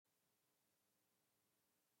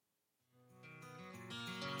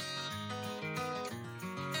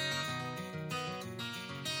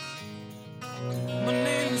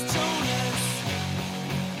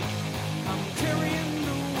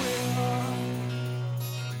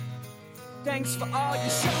Thanks for all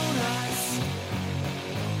you've shown us.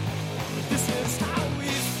 This is how we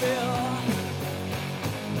feel.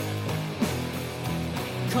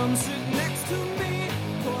 Come sit next to me,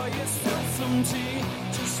 pour yourself some tea.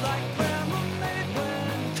 Just like grandma made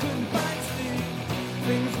when couldn't find sleep.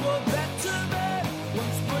 Things were better then,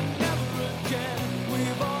 once but never again.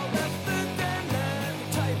 We've all left the den and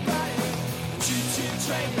typewriting. Choo-choo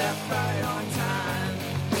train left right on time.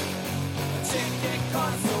 A ticket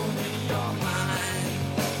costs only your mind.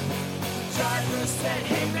 The driver said,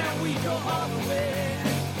 hey man, we go all the way.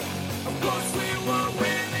 Of course we were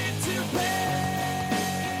willing to pay.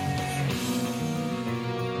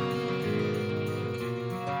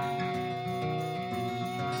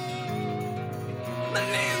 My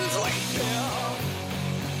name's Wakefield.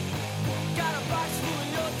 Got a box full of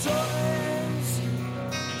your toys.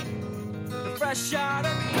 Fresh out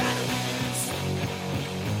of batteries.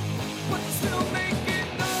 But you're still making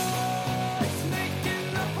noise, making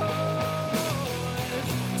the noise.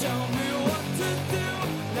 Tell me what to do.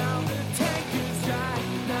 Now the tank is dry.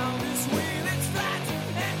 Now this wheel is flat.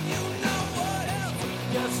 And you know what else?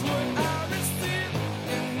 Guess what I received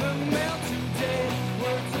in the mail today?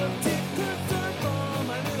 Words of deep concern from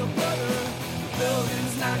my little brother. The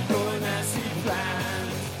building's not going as he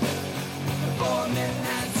planned. The foreman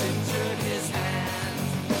has injured his hand.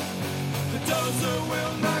 The dozer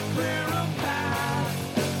will not clear a path.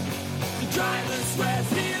 The driver swears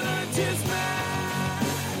he learned his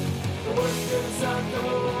math. The workers are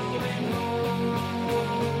going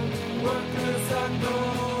home. Workers are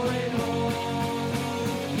going home.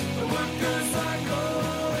 The workers are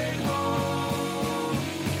going home.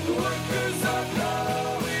 The workers are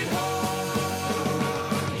going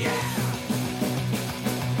home. Yeah.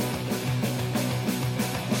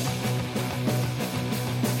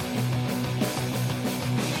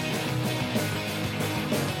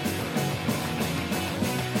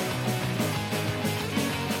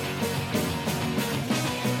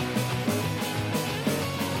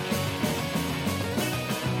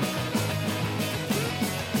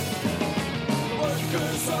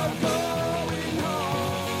 Workers are going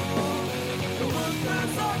home. The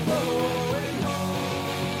workers are going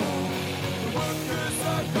home. The workers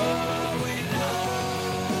are going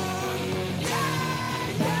home. Yeah,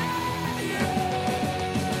 yeah, yeah.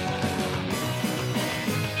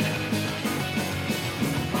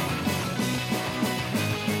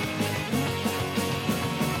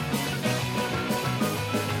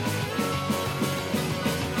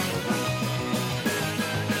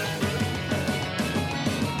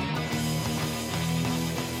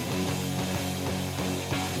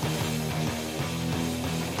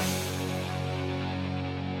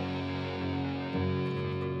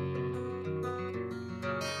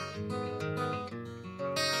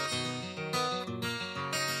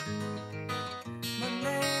 My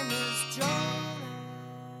name is Jonas.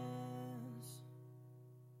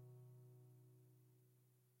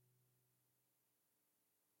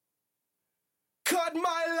 Cut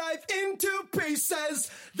my life into pieces.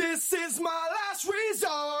 This is my last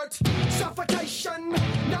resort. Suffocation,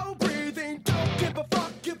 no breathing. Don't give a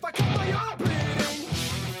fuck if I cut my arm bleeding.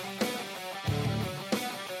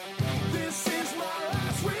 This is my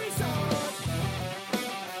last resort.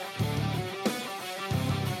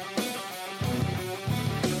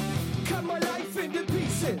 Cut my life into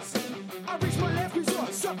pieces. I reach my last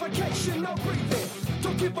resort. Suffocation, no breathing.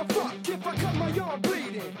 Don't give a fuck if I cut my arm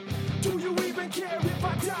bleeding. Do you even care if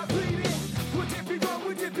I die bleeding? Would it be wrong?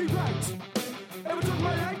 Would it be right? Ever took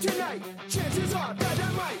my life tonight? Chances are that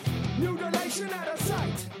I might. Mutilation out of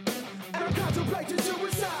sight. And I'm contemplating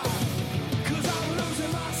suicide. Cause I'm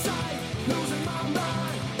losing my sight, losing my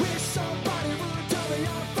mind. Wish somebody would tell me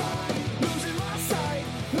I'm fine. Losing my sight,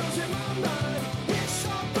 losing my mind. Wish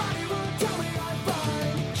somebody would tell me I'm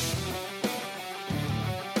fine.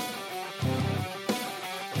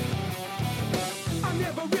 I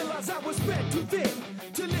never realized I was spread too thin.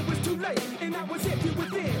 Till it was too late and I was empty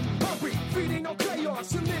within. Hungry, feeding on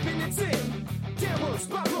chaos and living in sin. Downward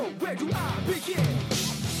spiral, where do I begin?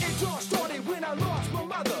 It all started when I lost my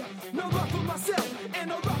mother. No love for myself and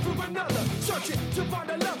no love for another. Searching to find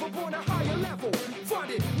a love upon a higher level.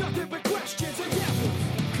 Finding nothing but questions and devils.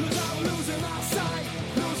 Cause I'm losing my sight,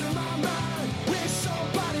 losing my mind. Wish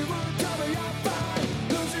somebody would tell me I'm fine.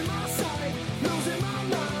 Losing my sight, losing my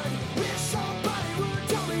mind. Wish somebody would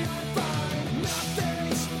tell me I'm fine.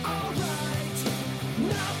 Nothing's alright,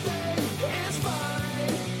 nothing is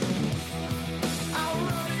fine. I'm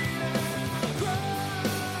running and I'm crying.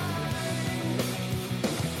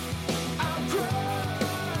 I'm crying,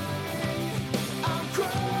 I'm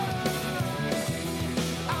crying.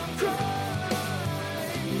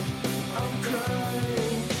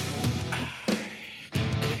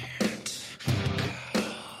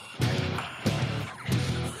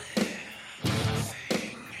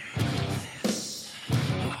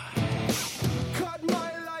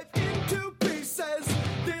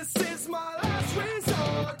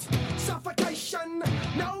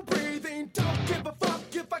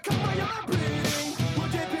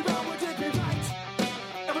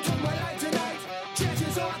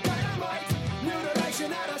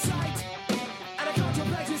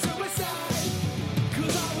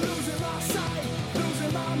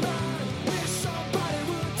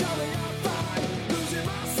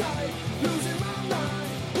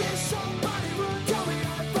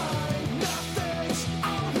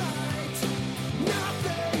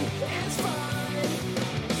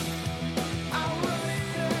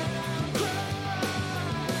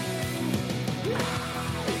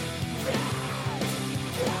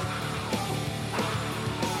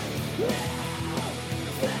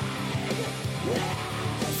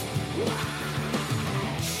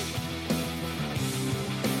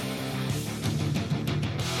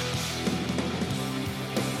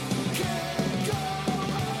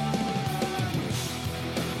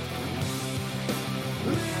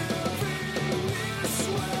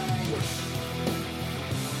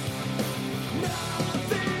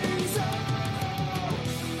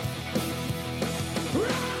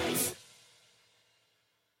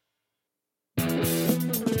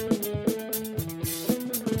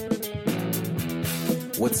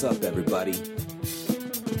 What's up, everybody?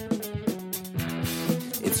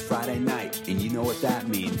 It's Friday night, and you know what that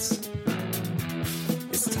means.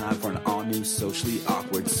 It's time for an all-new Socially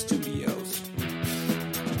Awkward Studios.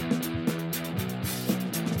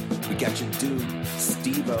 We got your dude,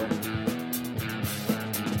 Steve-O.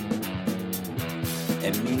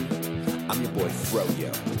 And me, I'm your boy,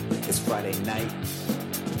 Froyo. It's Friday night.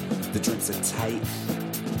 The drinks are tight.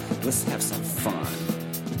 Let's have some fun.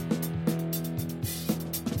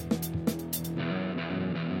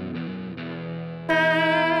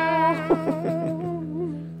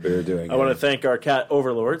 We were doing. I want to thank our cat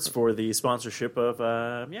overlords for the sponsorship of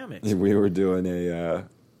Meow Mix. We were doing a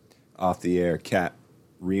off the air cat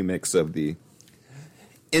remix of the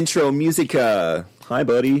intro musica. Hi,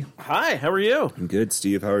 buddy. Hi, how are you? I'm good,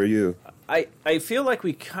 Steve. How are you? I feel like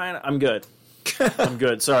we kind of... I'm good. I'm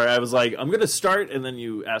good. Sorry, I was like, I'm going to start, and then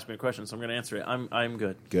you asked me a question, so I'm going to answer it. I'm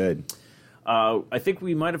good. Good. I think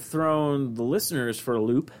we might have thrown the listeners for a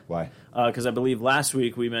loop. Why? Because I believe last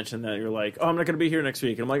week we mentioned that you're like, oh, I'm not going to be here next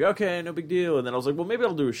week. And I'm like, okay, no big deal. And then I was like, well, maybe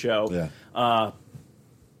I'll do a show. Yeah.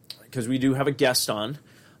 Because we do have a guest on.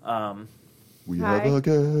 We Hi. have a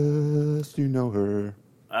guest. You know her.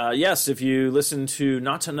 Yes, if you listen to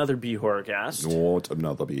Not Another B Horrorcast, Not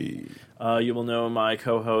another bee. you will know my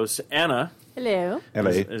co-host, Anna, Hello. Hello.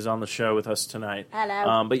 is on the show with us tonight.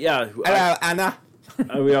 Hello. But yeah, Hello, Anna.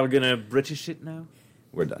 are we all going to British it now?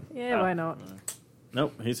 We're done. Yeah, why not?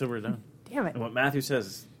 Nope, he said we're done. Damn it. And what Matthew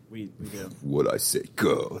says, we do. What I say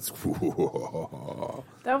goes.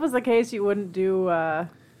 That was the case, you wouldn't do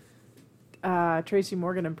Tracy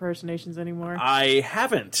Morgan impersonations anymore. I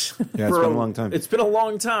haven't. Yeah, it's For been a long time. It's been a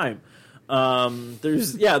long time.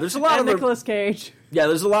 There's a lot And of them. Nicolas Cage. Yeah,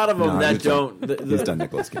 there's a lot of them No, that he's done- don't. He's done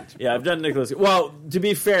Nicolas Cage. Yeah, I've done Nicholas. Well, to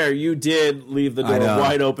be fair, you did leave the door I know.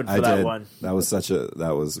 wide open for I that did. one. That was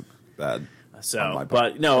bad. on my So, part.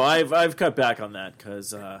 but no, I've cut back on that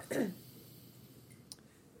because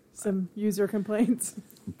Some user complaints.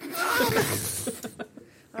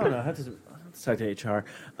 I don't know. I have to talk to HR.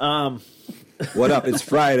 What up? It's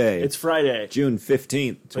Friday. It's Friday. June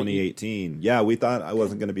 15th, 2018. Yeah, we thought I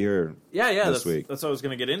wasn't going to be here. Yeah, this that's, week. that's what I was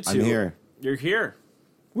going to get into. I'm here. You're here.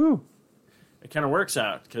 Woo. It kind of works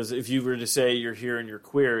out because if you were to say you're here and you're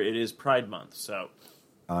queer, it is Pride Month. So,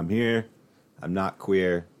 I'm here. I'm not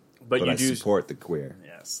queer, but you I do support the queer.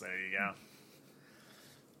 Yes, there you go.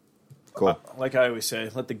 Cool. Like I always say,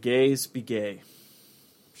 let the gays be gay.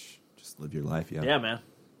 Just live your life, yeah. Yeah, man.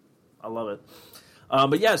 I love it.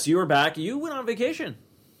 But yes, you were back. You went on vacation.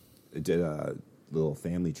 I did a little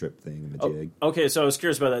family trip thing in the Oh, jig. okay, so I was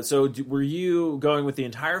curious about that. So were you going with the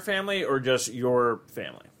entire family or just your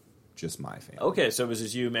family? Just my family. Okay, so it was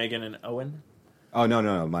just you, Megan, and Owen? Oh,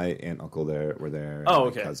 no. My aunt and uncle were there. Oh,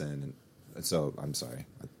 and okay. My cousin. And so, I'm sorry.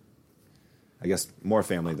 I guess more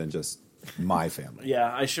family than just my family.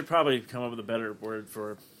 Yeah, I should probably come up with a better word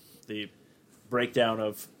for the breakdown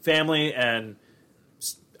of family and...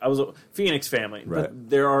 I was a Phoenix family. Right. But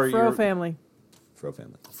there are Fro your... family. Fro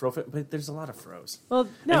family. But there's a lot of fros. Well,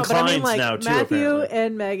 no, And but I mean, Kleins like, now, too, Matthew apparently.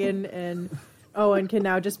 and Megan and Owen can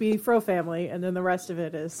now just be Fro family, and then the rest of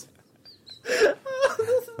it is...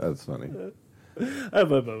 That's funny. I have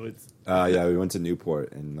my moments. Yeah, we went to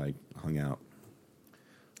Newport and like hung out.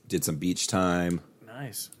 Did some beach time.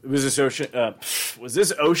 Nice. Was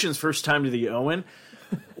this Ocean's first time to the Owen?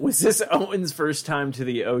 Was this Owen's first time to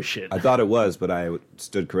the ocean? I thought it was, but I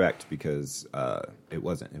stood correct because it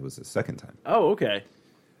wasn't. It was the second time. Oh, okay.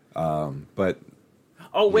 But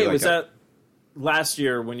Oh, wait, like was a- that last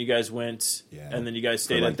year when you guys went Yeah. and then you guys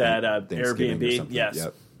stayed For, at like, that Thanksgiving or Airbnb? something. Yes.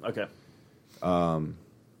 Yep. Okay.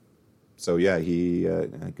 so yeah, he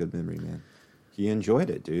good memory, man. He enjoyed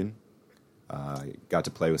it, dude. Got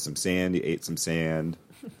to play with some sand. He ate some sand.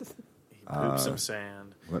 Poop some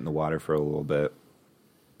sand. Went in the water for a little bit.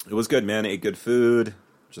 It was good, man. Ate good food.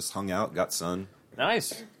 Just hung out. Got sun.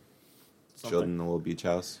 Nice. Chilled in the little beach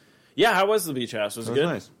house. Yeah, how was the beach house? Was it It was good?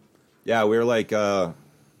 nice. Yeah, we were like the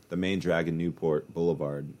main drag in Newport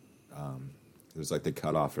Boulevard. It was like the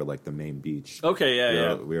cutoff for like the main beach. Okay,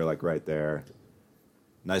 yeah. We were like right there.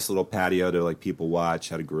 Nice little patio to like people watch.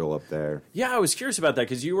 Had a grill up there. Yeah, I was curious about that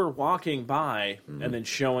because you were walking by Mm-hmm. and then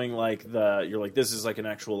showing like you're like, this is like an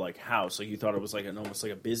actual like house. Like you thought it was like almost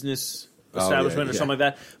like a business Oh, establishment yeah, or something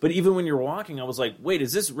like that. But even when you're walking, I was like, wait,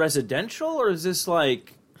 is this residential or is this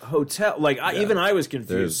like hotel? Like even I was confused.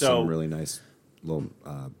 There's so some really nice little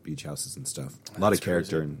beach houses and stuff. A lot of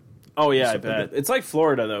character crazy. and oh yeah, I something bet that- it's like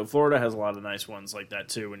Florida though. Florida has a lot of nice ones like that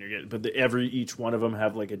too. When you're getting, but each one of them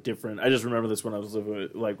have like a different. I just remember this when I was living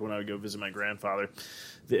with, like when I would go visit my grandfather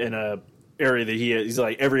in a area that he's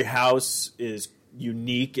like every house is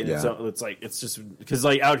unique and Yeah. it's just because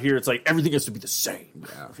like out here it's like everything has to be the same,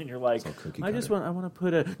 Yeah. and you're like, all cookie I cutter. want to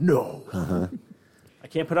put a no. I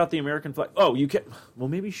can't put out the American flag. Oh, you can. Well,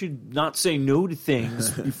 maybe you should not say no to things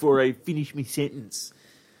before I finish my sentence.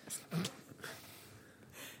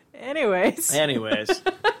 Anyways.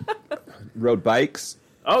 Rode bikes.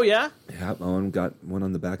 Oh yeah. Yeah, Owen got one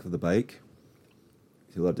on the back of the bike.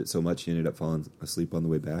 He loved it so much he ended up falling asleep on the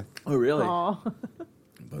way back. Oh really? Aw.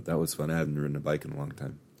 But that was fun. I hadn't ridden a bike in a long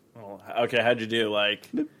time. Well, okay, how'd you do? Like,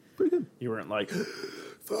 Pretty good. you weren't like,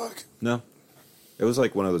 Fuck. No. It was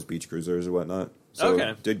like one of those beach cruisers or whatnot. So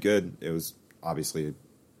Okay. did good. It was obviously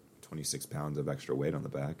 26 pounds of extra weight on the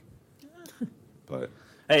back. But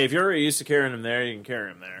hey, if you're already used to carrying him there, you can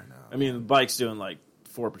carry him there. I mean, the bike's doing like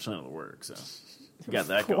 4% of the work, so you got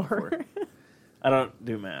that going for it. I don't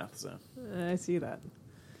do math, so. I see that.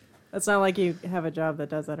 That's not like you have a job that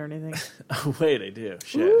does that or anything. Oh, wait, I do.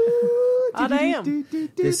 Shit. Oh, damn.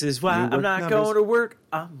 This is why You I'm work not numbers. going to work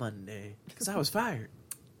on Monday, because I was fired.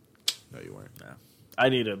 no, you weren't. No. I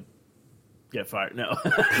need to get fired. No.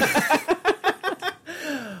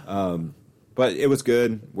 But it was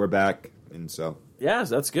good. We're back. And so, Yes,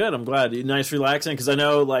 that's good. I'm glad. Nice, relaxing. Because I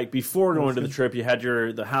know, like before going to the trip, you had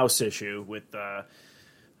the house issue with.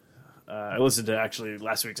 I listened to actually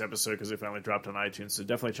last week's episode because it finally dropped on iTunes. So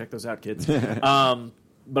definitely check those out, kids.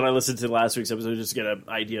 But I listened to last week's episode just to get an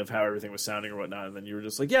idea of how everything was sounding or whatnot. And then you were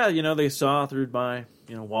just like, yeah, they saw through my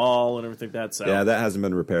wall and everything like that. So yeah, that hasn't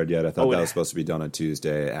been repaired yet. I thought Oh, that it- was supposed to be done on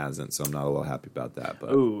Tuesday. It hasn't, so I'm not a little happy about that.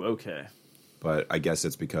 But Ooh, okay. But I guess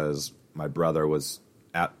it's because my brother was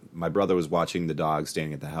watching the dog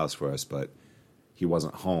standing at the house for us, but he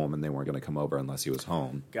wasn't home, and they weren't going to come over unless he was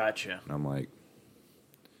home. Gotcha. And I'm like,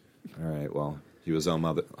 all right, well, he was home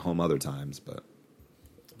other times, but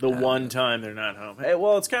The one time they're not home. Hey,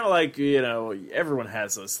 well, it's kind of like, everyone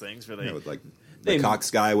has those things where they. with like They- the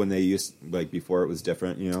Cox guy when they used before it was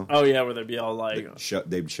different, Oh, yeah, where they'd be all like.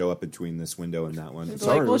 they'd show up between this window and that one. It's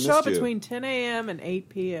Sorry, like, we'll we show up missed you. between 10 a.m. and 8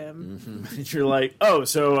 p.m. You're like, oh,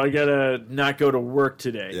 so I gotta not go to work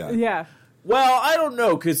today. Yeah. Yeah. Well, I don't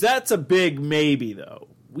know, because that's a big maybe, though.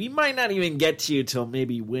 We might not even get to you till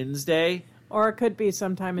maybe Wednesday. Or it could be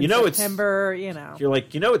sometime in It's- September, You're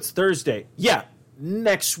like, it's Thursday. Yeah,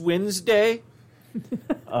 next Wednesday.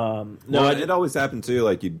 No, It always happened too.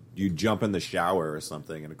 Like you jump in the shower or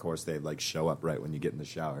something, and of course they like show up right when you get in the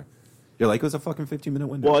shower. You're like, it was a fucking 15-minute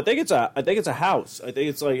window. Well, I think it's a house. I think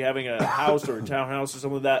it's like having a house or a townhouse or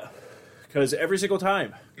something like that. Because every single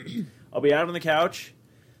time, I'll be out on the couch,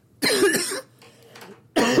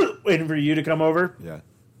 waiting for you to come over, Yeah.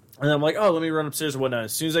 and I'm like, oh, let me run upstairs and whatnot.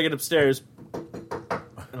 As soon as I get upstairs,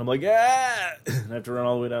 and I'm like, ah, and I have to run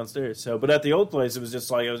all the way downstairs. So, but at the old place, it was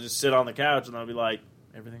just like I would just sit on the couch, and I'd be like,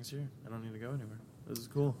 everything's here. I don't need to go anywhere. This is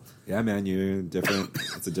cool. Yeah, man, you're different.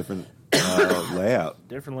 It's a different layout.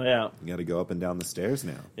 Different layout. You got to go up and down the stairs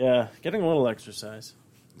now. Yeah, getting a little exercise.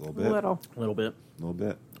 A little bit. Little. A little bit. A little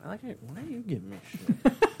bit. I like it. Why are you giving me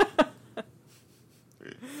shit?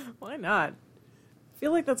 Why not? I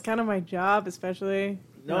feel like that's kind of my job, especially.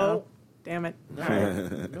 No. Damn it.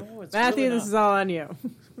 No, it's Matthew, really this is all on you.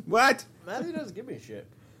 What? Matthew doesn't give me shit.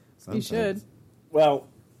 You should. Well,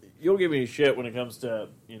 you'll give me shit when it comes to,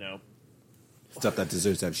 Stuff that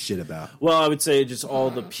deserves to have shit about. well, I would say just all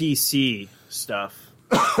the PC stuff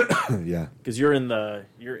Yeah. because you're in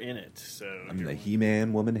it. So I'm in the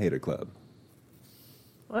He-Man Woman Hater Club.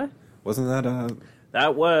 What? Wasn't that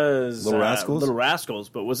that was Little Rascals? Little Rascals,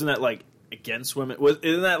 but wasn't that like against women?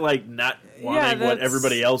 Isn't that like not wanting what that's-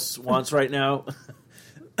 everybody else wants right now?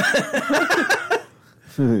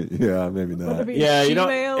 yeah, maybe Would it not. be Yeah, you don't.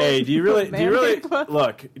 She-Male Hey, do you really Man Club?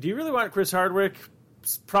 look? Do you really want Chris Hardwick's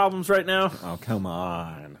problems right now? Oh, come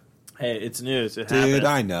on. Hey, it's news. It Dude, happened.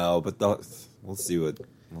 I know, but we'll see what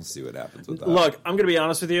happens with that. Look, I'm going to be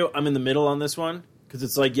honest with you. I'm in the middle on this one because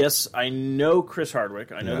it's like, yes, I know Chris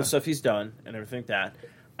Hardwick. I know Yeah. the stuff he's done and everything like that.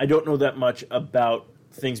 I don't know that much about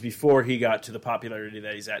things before he got to the popularity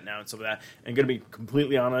that he's at now and some of that. And going to be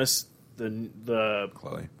completely honest, the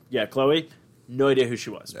Chloe. Chloe, no idea who she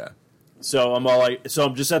was. Yeah. So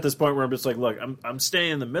I'm just at this point where I'm just like, look, I'm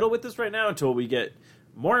staying in the middle with this right now until we get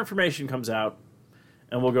more information comes out,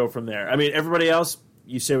 and we'll go from there. I mean, everybody else,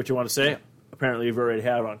 you say what you want to say. Apparently, you've already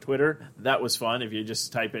had it on Twitter. That was fun. If you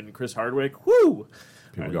just type in Chris Hardwick, whoo!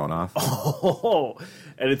 People going off. Oh,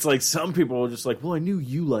 and it's like some people are just like, well, I knew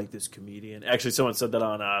you liked this comedian. Actually, someone said that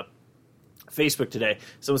on Facebook today.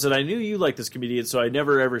 Someone said, I knew you liked this comedian, so I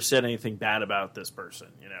never ever said anything bad about this person.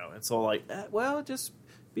 And so like, well, just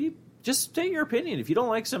state your opinion. If you don't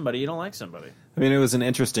like somebody, you don't like somebody. I mean, it was an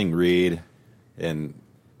interesting read, and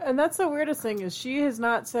And that's the weirdest thing is she has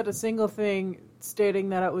not said a single thing stating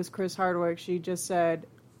that it was Chris Hardwick. She just said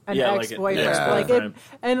an ex-boyfriend.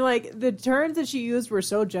 And like the terms that she used were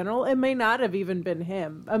so general. It may not have even been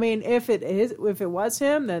him. I mean, if it was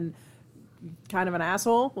him, then kind of an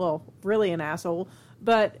asshole. Well, really an asshole.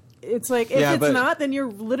 But it's like if it's not, then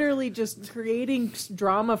you're literally just creating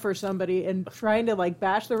drama for somebody and trying to like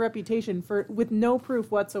bash their reputation with no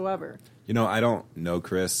proof whatsoever. You know, I don't know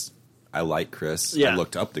Chris. I like Chris. Yeah. I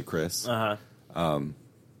looked up to Chris. Uh-huh.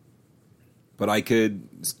 But I could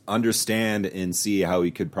understand and see how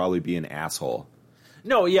he could probably be an asshole.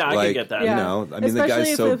 No, yeah, I can get that. You know, I mean, the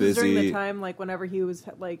guy's so if it was during busy. the time, like whenever he was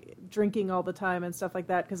like drinking all the time and stuff like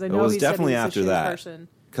that, because I know It was he definitely said he was after a shitty that. person.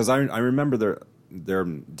 Because I remember they're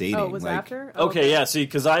dating. Oh, it was like, after? Okay, yeah. See,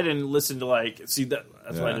 because I didn't listen to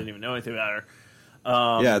that's why I didn't even know anything about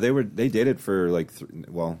her. Yeah, they dated for like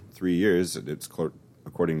 3 years. It's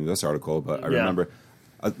according to this article, but I remember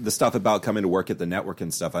the stuff about coming to work at the network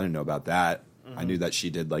and stuff. I didn't know about that. I knew that she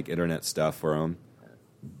did like internet stuff for him.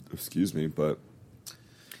 Excuse me, but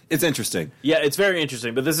it's interesting. Yeah, it's very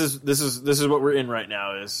interesting. But this is what we're in right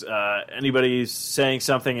now. Is anybody saying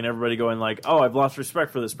something and everybody going like, "Oh, I've lost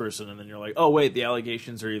respect for this person," and then you're like, "Oh, wait, the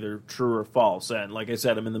allegations are either true or false." And like I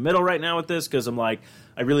said, I'm in the middle right now with this because I'm like,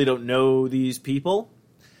 I really don't know these people.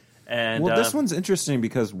 And Well, this one's interesting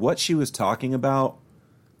because what she was talking about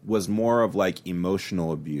was more of like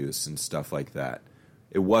emotional abuse and stuff like that.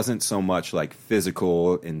 It wasn't so much like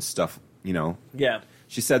physical and stuff, you know. Yeah.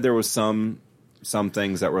 She said there was some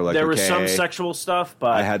things that were like, there was some sexual stuff,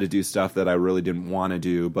 but I had to do stuff that I really didn't want to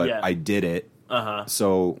do, but I did it. Uh-huh.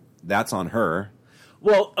 So that's on her.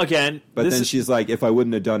 Well, again, But then she's like, if I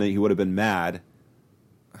wouldn't have done it, he would have been mad.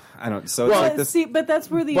 I don't. So it's Well, like this. See, but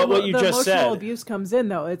that's where the what you just emotional said- abuse comes in,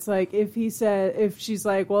 though. It's like if she's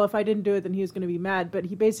like, well, if I didn't do it, then he was going to be mad. But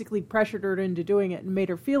he basically pressured her into doing it and made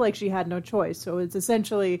her feel like she had no choice. So it's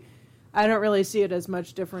essentially, I don't really see it as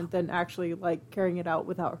much different than actually like carrying it out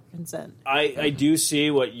without her consent. I do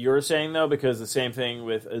see what you're saying though, because the same thing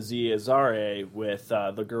with Aziz Ansari with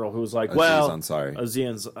the girl who was like,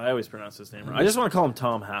 Aziz, I always pronounce his name wrong. I just want to call him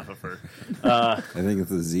Tom Hafifer. I think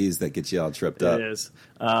it's the Z's that get you all tripped up. It is.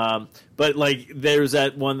 But like, there's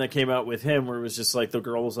that one that came out with him where it was just like the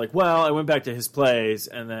girl was like, well, I went back to his place,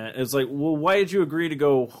 and then it was like, well, why did you agree to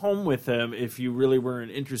go home with him if you really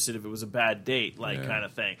weren't interested, if it was a bad date, kind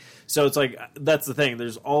of thing. So it's like, that's the thing.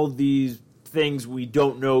 There's all these things we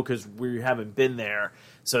don't know because we haven't been there.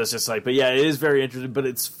 So it's just like, but yeah, it is very interesting, but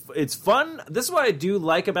it's fun. This is what I do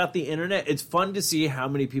like about the internet. It's fun to see how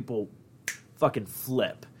many people fucking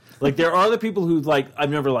flip. Like, there are the people who, like,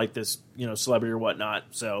 I've never liked this, celebrity or whatnot,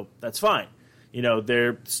 so that's fine.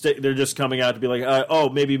 They're just coming out to be like, oh,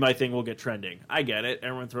 maybe my thing will get trending. I get it.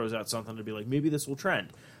 Everyone throws out something to be like, maybe this will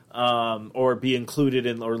trend. Or be included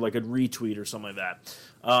in, or like a retweet or something like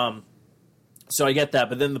that. So I get that,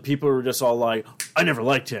 but then the people who are just all like, I never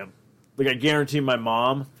liked him. Like, I guarantee my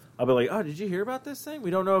mom, I'll be like, oh, did you hehear about this thing?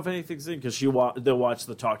 We don't know if anything's in, because they'll watch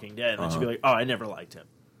The Talking Dead, and then she'll be like, oh, I never liked him.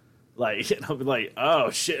 Like, and I'll be like,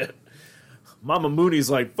 oh, shit. Mama Mooney's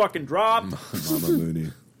like, fucking drop. Mama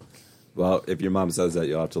Mooney. Well, if your mom says that,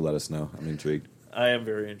 you'll have to let us know. I'm intrigued. I am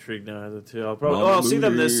very intrigued now, too. I'll see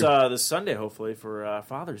them this Sunday, hopefully, for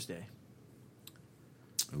Father's Day.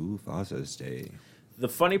 Ooh, Father's Day. The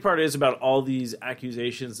funny part is about all these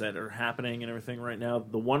accusations that are happening and everything right now,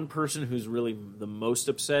 the one person who's really the most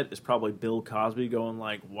upset is probably Bill Cosby, going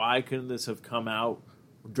like, why couldn't this have come out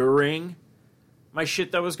during my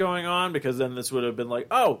shit that was going on? Because then this would have been like,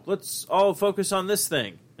 oh, let's all focus on this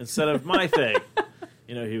thing instead of my thing.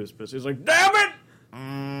 He was pissed. He was like, damn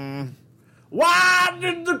it! Why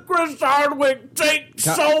did the Chris Hardwick take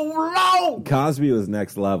so long? Cosby was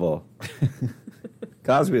next level.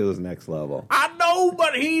 Cosby was next level. I know,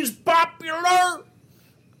 but he's popular.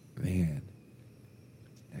 Man.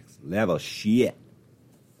 Next level shit.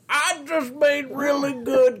 I just made really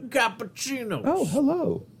good cappuccinos. Oh,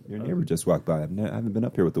 hello. Your neighbor just walked by. I haven't been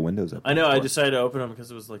up here with the windows up. I know. I decided to open them because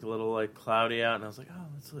it was like a little like cloudy out, and I was like, oh,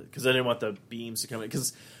 that's because I didn't want the beams to come in.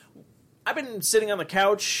 Because I've been sitting on the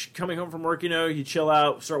couch, coming home from work. You chill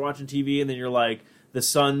out, start watching TV, and then you're like, the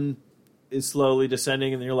sun is slowly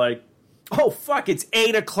descending, and then you're like, oh fuck, it's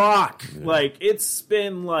 8 o'clock. Yeah. Like, it's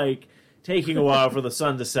been like taking a while for the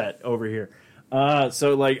sun to set over here.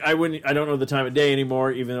 So like I don't know the time of day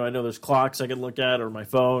anymore, even though I know there's clocks I can look at or my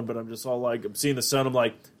phone, but I'm just all like, I'm seeing the sun, I'm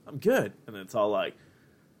like, I'm good. And then it's all like,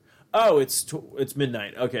 oh, it's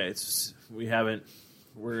midnight. Okay,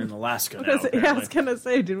 we're in Alaska now. I was going to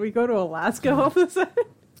say, did we go to Alaska all of a sudden?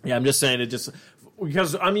 Yeah, I'm just saying it just,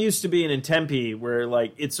 because I'm used to being in Tempe where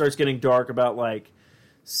like it starts getting dark about like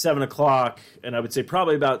 7 o'clock, and I would say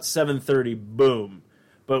probably about 7:30, boom.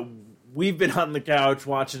 But we've been on the couch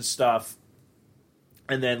watching stuff,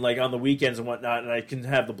 and then like on the weekends and whatnot, and I can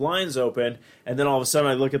have the blinds open, and then all of a sudden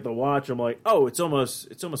I look at the watch, I'm like, oh, it's almost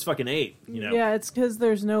fucking 8. You know? Yeah, it's because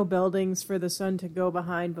there's no buildings for the sun to go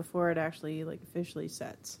behind before it actually like officially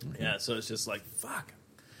sets. Yeah, so it's just like fuck.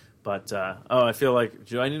 But I feel like,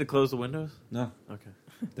 do I need to close the windows? No. Okay.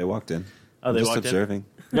 They walked in. Oh, they just walked observing.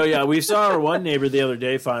 in? No, yeah, we saw our one neighbor the other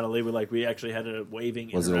day. Finally, we actually had a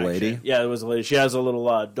waving. Was it a lady? Yeah, it was a lady. She has a little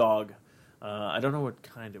dog. I don't know what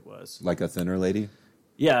kind it was. Like a thinner lady?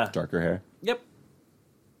 Yeah. Darker hair? Yep.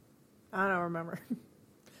 I don't remember.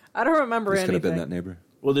 I don't remember This anything. could have been that neighbor.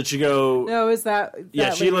 Well, did she go? No, is that?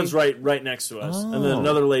 Yeah, she lady? lives right next to us, and then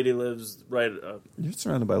another lady lives right. You're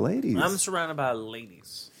surrounded by ladies. I'm surrounded by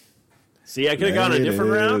ladies. See, I could have gone a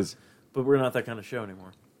different route, but we're not that kind of show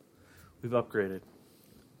anymore. We've upgraded.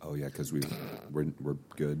 Oh yeah, because we're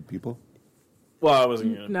good people. Well, I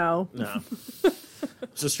wasn't gonna. No.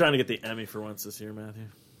 Just trying to get the Emmy for once this year, Matthew.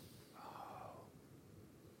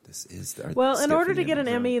 This is the Well, in order to get an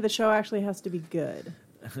Emmy, the show actually has to be good.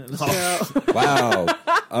 Wow.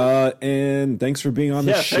 And thanks for being on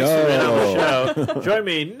the show. Thanks for being on the show. Join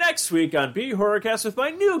me next week on B Horrorcast with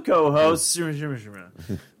my new co-host, Sarah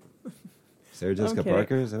Jessica Okay.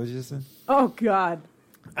 Parker. Is that what you just said? Oh God,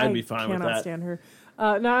 I'd be fine with that. I cannot stand her.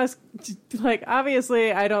 No, I was, like,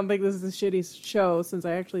 obviously, I don't think this is a shitty show since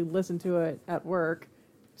I actually listen to it at work.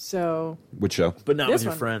 So Which show? But not This with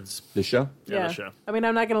your one. friends. This show? Yeah, the show. I mean,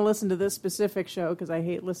 I'm not going to listen to this specific show because I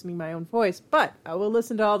hate listening to my own voice, but I will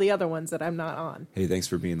listen to all the other ones that I'm not on. Hey, thanks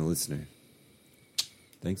for being a listener.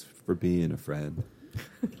 Thanks for being a friend.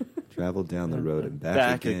 Travel down the road and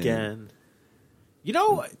back again. You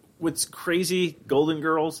know what's crazy? Golden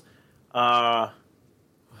Girls. Your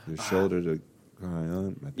shoulder to cry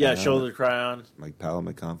on. My Yeah, pal, shoulder to cry on. My pal,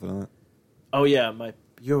 my confidant. Oh yeah,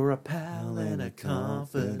 you're a pal and a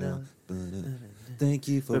confidant. Thank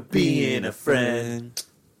you for being a friend.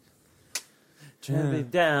 Traveling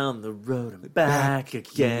down the road and back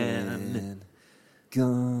again.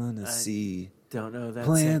 Gonna see Don't know that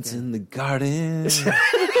plants second. in the garden.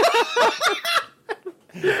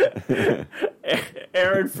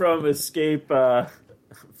 Aaron from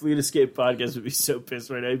Fleet Escape podcast would be so pissed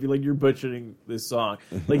right now. He'd be like, "You're butchering this song."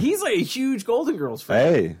 Like he's like a huge Golden Girls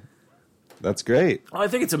fan. Hey, that's great. Oh, I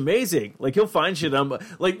think it's amazing. Like he'll find shit.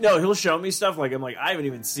 He'll show me stuff. Like I'm like, I haven't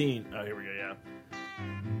even seen. Oh, here we go. Yeah.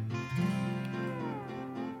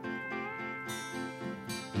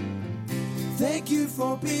 Thank you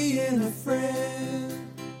for being a friend.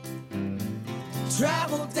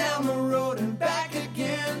 Travel down the road and back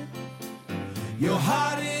again. Your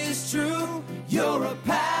heart is true. You're a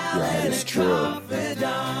pal Your heart and is a true.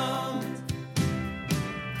 confidant.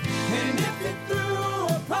 And if you threw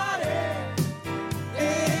a party,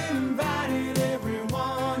 invited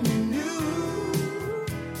everyone you knew,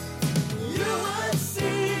 you would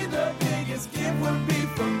see the biggest gift would be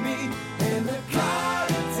from me, and the card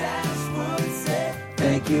attached would say,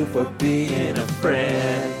 Thank you for being a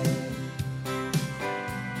friend.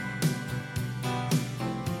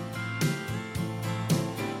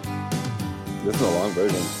 This is a long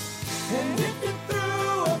version. and if you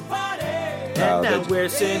threw a party, And now we're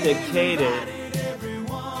syndicated. invited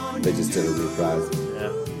everyone They just did a reprise.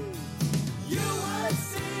 Yeah. you would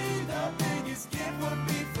see the biggest gift would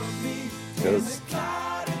be from me, Because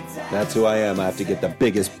card attached. that's who I am. I have to get the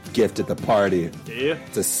biggest gift at the party. Do you?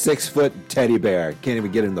 It's a 6-foot teddy bear. Can't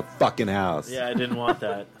even get in the fucking house. Yeah, I didn't want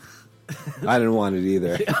that. I didn't want it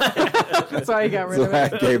either. That's why I got rid So of I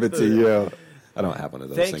it. gave it to you. I don't have one of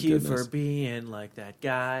those. Thank you goodness. for being like that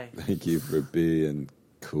guy. Thank you for being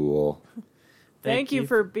cool. Thank you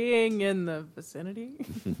for being in the vicinity.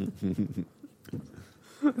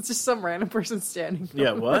 It's just some random person standing.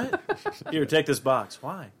 Yeah, what? Here, take this box.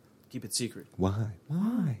 Why? Keep it secret. Why?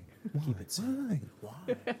 Why? Keep it secret. Why?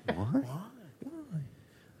 Why? Why?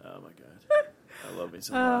 Oh my god. I love me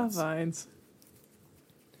some Vines. Vines.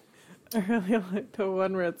 I really like the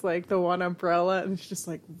one where it's like the one umbrella and it's just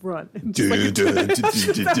like run. And just, like,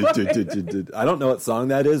 I don't know what song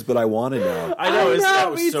that is, but I want to know. I know,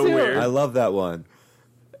 that me was so too. weird. I love that one.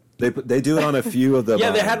 They do it on a few of them.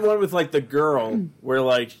 Yeah, they had one with like the girl where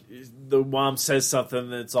like the mom says something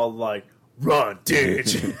that's all like, "Run,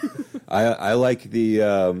 bitch." I like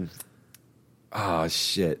the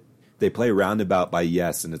shit. They play Roundabout by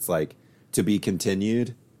Yes, and it's like to be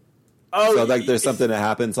continued. Oh, So like there's something that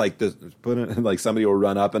happens like this, like somebody will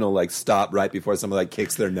run up and it'll like stop right before somebody like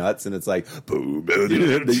kicks their nuts, and it's like boom.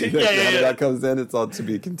 yeah. That comes in. It's all to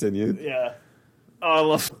be continued. Yeah.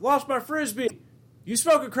 Oh, I lost my frisbee. You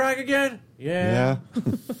smoking crack again? Yeah.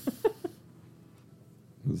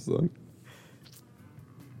 This song.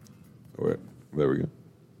 Oh, wait, there we go.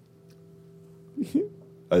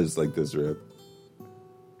 I just like this rip.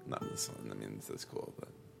 Not this one. I mean, this is cool, but.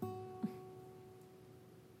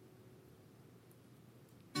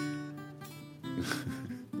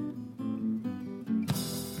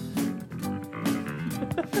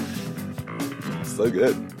 So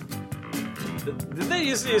good. Did they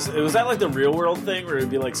used to use, was that like the real world thing where it'd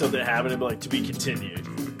be like something happened and be like to be continued?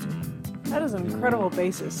 That is an incredible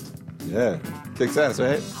bassist. Yeah, kicks ass,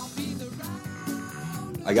 right?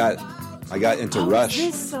 I got into Rush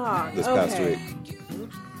This song. this past week.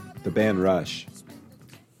 The band Rush.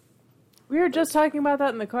 We were just talking about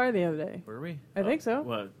that in the car the other day. Were we? I think so.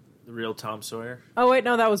 What? The real Tom Sawyer? Oh wait,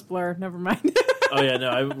 no, that was Blur. Never mind. Oh yeah,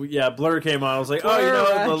 no, Blur came on. I was like, Blur oh, you know,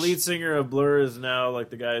 Rush. the lead singer of Blur is now like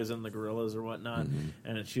the guy who's in the Gorillaz or whatnot,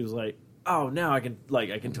 and she was like, oh, now I can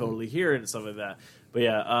totally hear it and stuff like that. But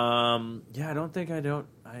yeah, I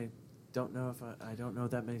don't know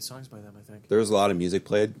that many songs by them. I think There was a lot of music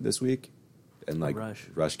played this week, and like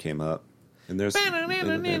Rush came up, and there's there's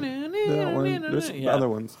Yeah. other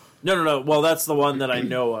ones. No. Well, that's the one that I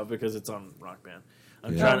know of because it's on Rock Band.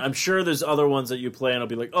 I'm sure there's other ones that you play and I'll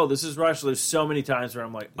be like, oh, this is Rush. There's so many times where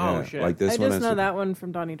I'm like, oh Yeah, shit. like this I one. just know that one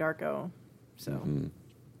from Donnie Darko. So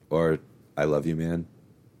Or I Love You, Man.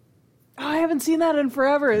 Oh, I haven't seen that in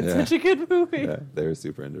forever. It's Yeah. such a good movie. Yeah, they were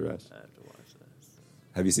super into Rush. I have to watch this.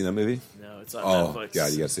 Have you seen that movie? No, it's on Oh Netflix.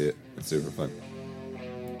 god, you gotta see it. It's super fun.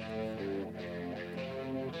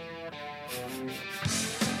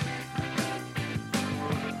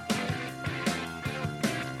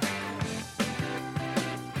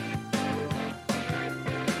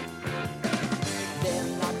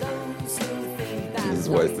 His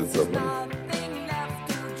voice is so funny.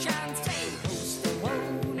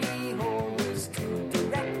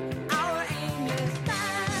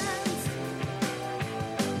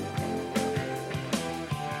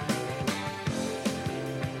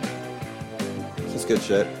 Just good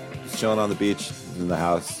shit. Just chilling on the beach in the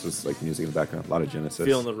house, just like music in the background. A lot of Genesis.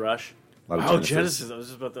 Feeling the rush. A lot of Oh, Genesis. I was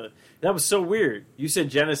just about to. That was so weird. You said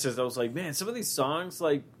Genesis. I was like, man, some of these songs,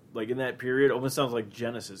 like in that period, almost sounds like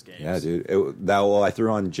Genesis games. Yeah, dude. I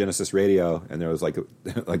threw on Genesis radio, and there was like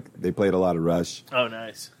they played a lot of Rush Oh,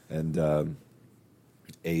 nice. and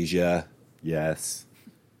Asia. Yes,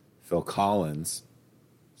 Phil Collins,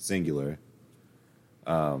 singular.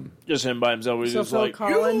 Just him by himself. He's So just Phil like,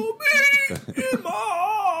 Collins- you be in my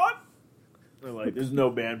heart. They're like, there's no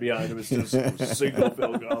band behind him. It's just single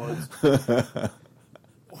Phil Collins.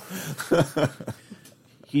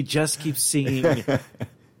 He just keeps singing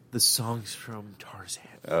the songs from Tarzan.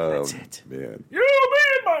 That's it. Man, You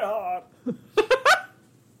be in my heart.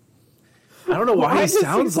 I don't know why he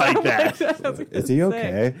sounds like that. is he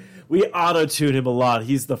okay? We auto-tune him a lot.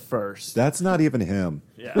 He's the first. That's not even him.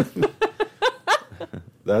 Yeah.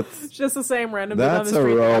 That's It's just the same random dude on That's the a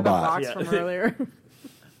street that had the robot. box Yeah. from earlier.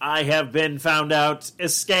 I have been found out.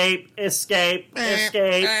 Escape, escape,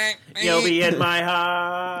 escape. You'll be in my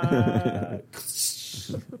heart.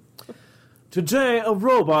 Today, a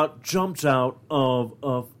robot jumped out of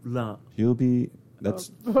a loft. he'll be.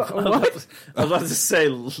 That's What? I was about to say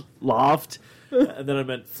loft, and then I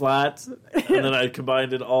meant flat, and then I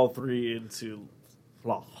combined it all three into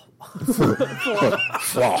loft. I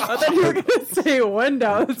thought you were going to say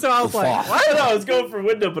window, so I was like, what? I know, I was going for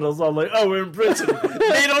window, but I was all like, oh, we're in prison.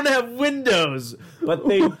 They don't have windows, but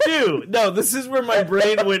they do. No, this is where my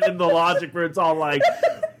brain went in the logic where it's all like,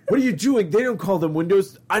 what are you doing? They don't call them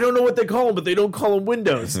windows. I don't know what they call them, but they don't call them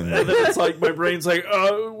windows. And then it's like, my brain's like,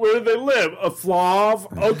 where do they live? A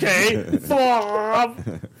flov? Okay,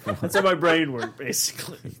 flov. That's how my brain works,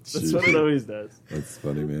 basically. That's what it always does. that's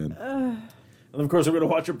funny, man. And of course, I'm going to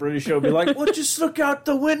watch a British show and be like, well, just look out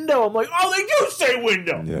the window. I'm like, oh, they do say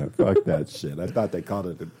window. Yeah, fuck that shit. I thought they called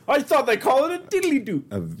it I thought they call it a diddly-doo.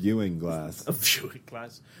 a viewing glass. A viewing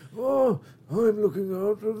glass. Oh, I'm looking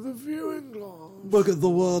out of the viewing glass. Look at the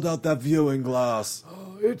world out that viewing glass.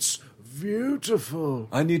 Oh, it's beautiful.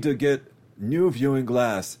 I need to get new viewing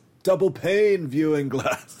glass. Double pane viewing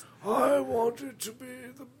glass. I want it to be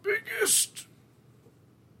the biggest.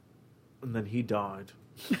 And then he died.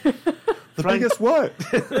 The biggest what?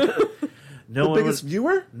 No The one biggest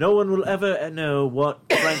viewer? No one will ever know what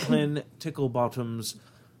Franklin Ticklebottom's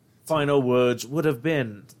final words would have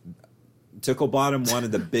been. Ticklebottom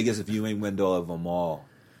wanted the biggest viewing window of them all.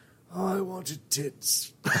 I wanted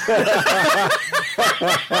tits.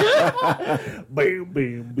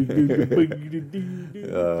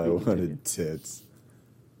 I wanted tits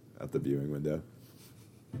at the viewing window.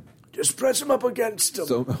 Just press him up against him.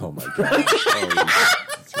 So, oh my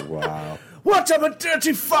god! Wow. What? I'm a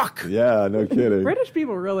dirty fuck. Yeah, no kidding. British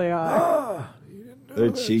people really are.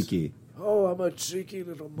 They're cheeky. Oh, I'm a cheeky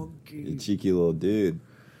little monkey. You cheeky little dude.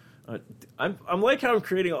 I'm like how I'm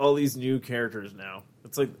creating all these new characters now.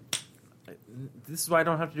 It's like this is why I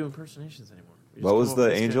don't have to do impersonations anymore. What was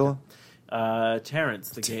the angel? Terrence,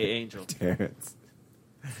 the gay angel. Terrence.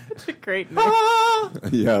 Great name.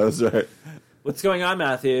 Yeah, that's right. What's going on,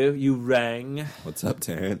 Matthew? You rang. What's up,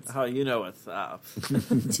 Terrence? Oh, you know what's up.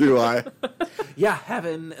 Do I? Yeah,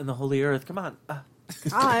 heaven and the holy earth. Come on.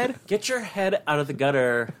 God. Get your head out of the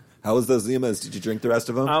gutter. How was those Zimas? Did you drink the rest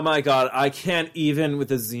of them? Oh my god, I can't even with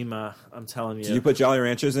the Zima. I'm telling you. Did you put Jolly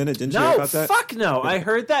Ranchers in it? Didn't you hear No, about that? fuck no. I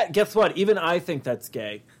heard that. Guess what? Even I think that's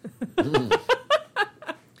gay.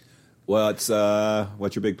 Well, it's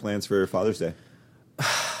what's your big plans for Father's Day?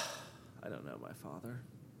 I don't know my father.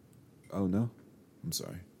 Oh no, I'm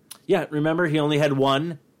sorry. Yeah, remember he only had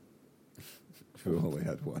one? Who only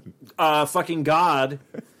had one? Fucking God.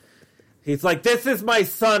 He's like, this is my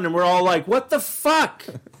son, and we're all like, what the fuck?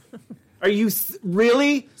 Are you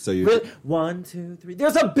really? So you really? 1, 2, 3.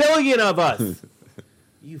 There's a billion of us.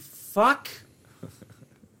 You fuck.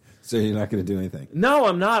 So you're not going to do anything? No,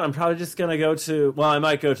 I'm not. I'm probably just gonna go to. Well, I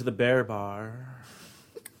might go to the Bear Bar.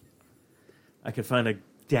 I could find a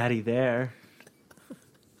daddy there.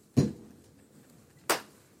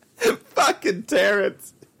 Fucking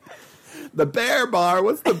Terrence. The Bear Bar.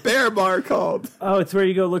 What's the Bear Bar called? Oh, it's where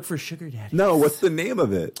you go look for sugar daddy. No, what's the name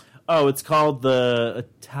of it? Oh, it's called the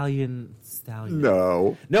Italian Stallion.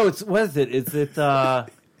 No. No, it's what is it? Is it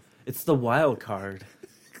it's the Wild Card.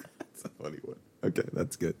 That's a funny one. Okay,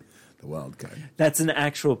 that's good. The Wild Card. That's an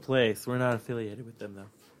actual place. We're not affiliated with them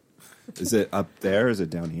though. Is it up there or is it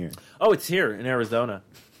down here? Oh, it's here in Arizona.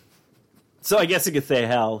 So I guess you could say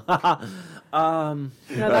hell. No,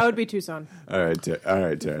 that would be Tucson. All right,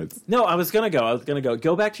 Terrence. No, I was gonna go.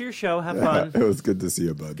 Go back to your show. Have fun. It was good to see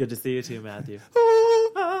you, bud. Good to see you too, Matthew.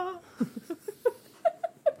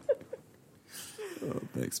 Oh,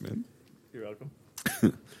 thanks, man. You're welcome.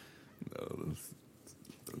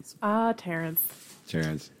 Terrence.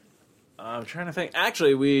 Terrence. I'm trying to think.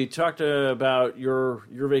 Actually, we talked about your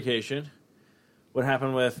vacation. What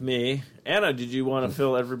happened with me? Anna, did you want to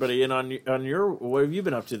fill everybody in on your what have you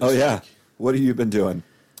been up to this week? What have you been doing?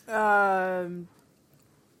 Well,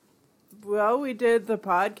 we did the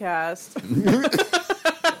podcast.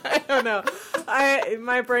 I don't know.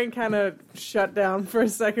 My brain kind of shut down for a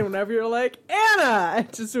second whenever you're like, Anna! I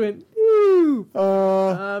just went, ew.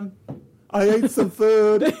 I ate some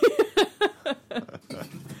food.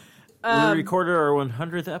 We recorded our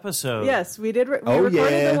 100th episode. Yes, we did. We recorded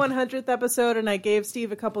the 100th episode, and I gave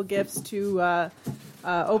Steve a couple gifts to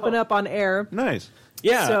open up on air. Nice.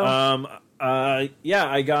 Yeah. So- I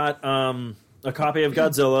got a copy of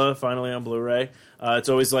Godzilla finally on Blu-ray. It's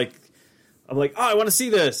always like, I'm like, oh, I want to see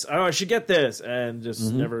this. Oh, I should get this. And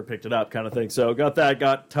just never picked it up kind of thing. So got that,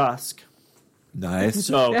 got Tusk. Nice.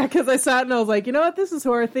 So Yeah, because I sat and I was like, you know what? This is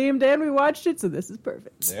horror themed, and we watched it, so this is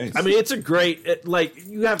perfect. Nice. I mean, it's a great,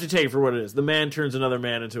 you have to take it for what it is. The man turns another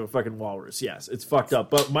man into a fucking walrus. Yes, it's fucked up.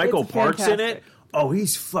 But Michael It's Park's in fantastic. it. Oh,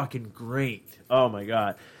 he's fucking great. Oh, my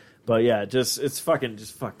God. But yeah, it's fucking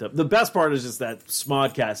just fucked up. The best part is just that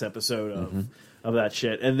Smodcast episode of that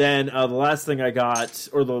shit. And then the last thing I got,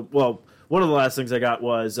 one of the last things I got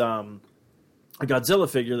was a Godzilla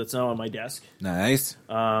figure that's now on my desk. Nice.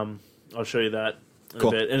 I'll show you that in Cool.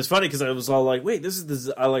 a bit. And it's funny because I was all like, wait, this is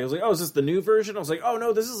I was like, oh, is this the new version? I was like, oh,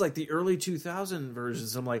 no, this is like the early 2000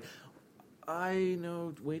 versions. I'm like, I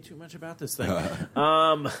know way too much about this thing.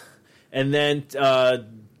 And then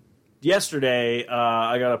yesterday,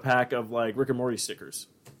 I got a pack of like Rick and Morty stickers.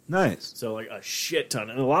 Nice. So like a shit ton.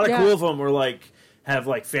 And a lot of Yeah. cool of them were like, have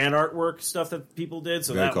like fan artwork stuff that people did.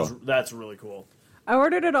 So Very cool. that's really cool. I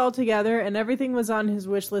ordered it all together, and everything was on his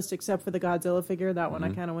wish list except for the Godzilla figure. That one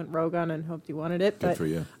I kind of went rogue on and hoped he wanted it. Good But for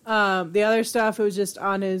you. the other stuff, it was just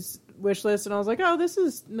on his wish list, and I was like, oh, this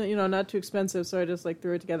is not too expensive, so I just like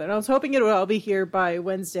threw it together. And I was hoping it would all be here by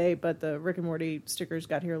Wednesday, but the Rick and Morty stickers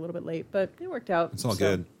got here a little bit late, but it worked out. It's all So,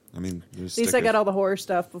 good. I mean, At least I got all the horror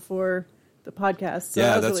stuff before the podcast. So yeah,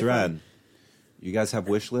 that was that's really rad. fun. You guys have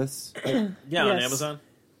wish lists? Yeah, on Yes. Amazon.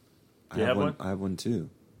 I You have one? I have one too.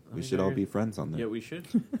 We mean, should all there- be friends on there. Yeah, we should.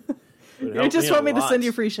 You just want me to send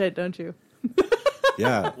you free shit, don't you?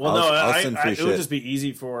 Yeah. Well, I'll send free it shit. would just be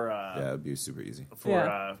easy for Yeah, it'd be super easy.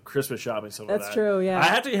 Yeah. Christmas shopping. Some That's of that. true, yeah. I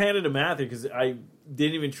had to hand it to Matthew because I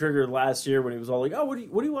didn't even trigger last year when he was all like, "Oh, what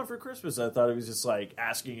do you want for Christmas?" I thought he was just like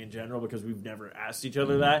asking in general because we've never asked each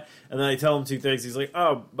other that. And then I tell him two things. He's like,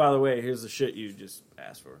 "Oh, by the way, here's the shit you just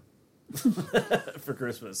asked for." for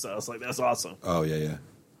Christmas. So I was like, that's awesome. Oh, yeah.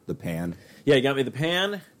 The pan. Yeah, he got me the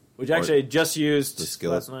pan, which actually I just used the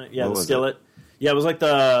skillet. last night. Yeah, What the was skillet. Yeah, it was like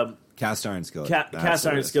the Cast iron skillet. cast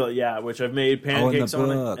iron skillet, yeah, which I've made pancakes on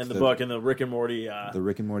book. it. And the book, and the Rick and Morty. The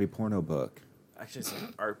Rick and Morty porno book. Actually, it's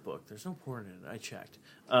an art book. There's no porn in it. I checked.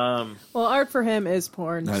 Well, art for him is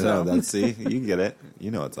porn. I know. That's see, you can get it. You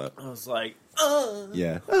know what's up. I was like,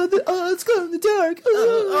 Yeah. It's glow in the dark.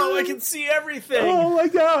 I can see everything. Oh my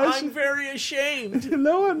gosh. I'm very ashamed.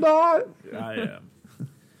 No, I'm not. I am.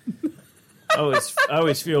 I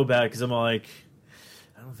always feel bad because I'm like,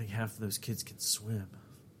 I don't think half of those kids can swim.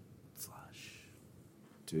 Flush.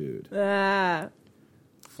 Dude.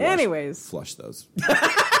 Anyways. Flush those.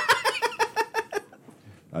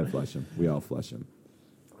 I flush them. We all flush them.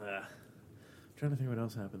 I'm trying to think what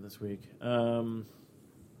else happened this week.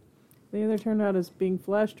 They either turned out as being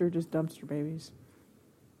fleshed or just dumpster babies.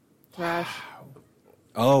 Trash.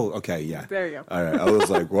 Oh, okay, yeah. There you go. All right, I was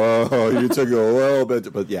like, whoa, you took it a little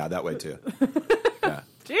bit, but yeah, that way too. Yeah.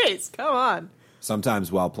 Jeez, come on.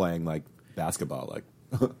 Sometimes while playing like basketball, like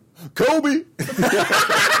Kobe,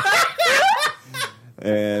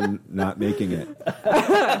 and not making it.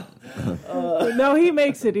 No, he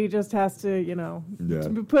makes it. He just has to,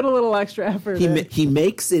 put a little extra effort in. He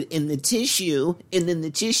makes it in the tissue, and then the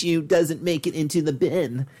tissue doesn't make it into the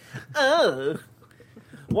bin. Oh.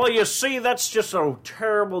 Well, you see, that's just a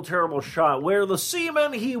terrible, terrible shot. Where the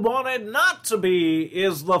semen he wanted not to be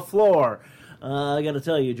is the floor. I got to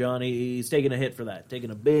tell you, Johnny, he's taking a hit for that. Taking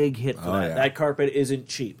a big hit for that. Yeah. That carpet isn't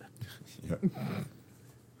cheap. Yeah.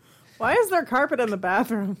 Why is there carpet in the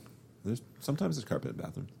bathroom? Sometimes there's carpet in the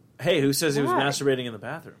bathroom. Hey, who says he was Why? masturbating in the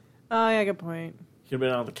bathroom? Oh, yeah, good point. He could have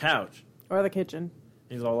been on the couch. Or the kitchen.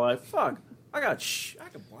 He's all like, fuck, I can watch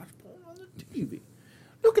porn on the TV.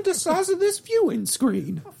 Look at the size of this viewing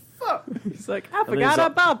screen. Fuck. He's like, I And forgot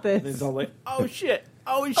about And he's this. all like, oh shit.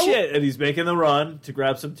 And he's making the run to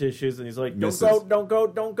grab some tissues, and he's like, don't Misses.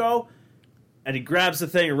 go. And he grabs the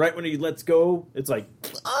thing, and right when he lets go, it's like,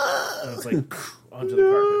 and it's like, onto the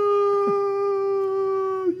carpet.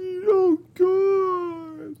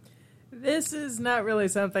 This is not really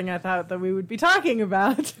something I thought that we would be talking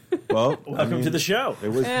about. Well, Welcome to the show. It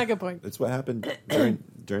was. Yeah, good point. It's what happened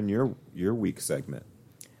during your week segment.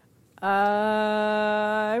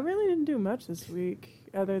 I really didn't do much this week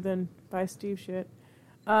other than buy Steve shit.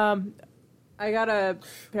 I got a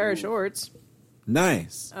pair of shorts.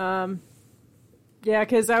 Nice. Yeah,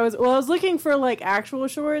 because I was looking for like actual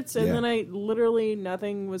shorts, and Yeah. then I literally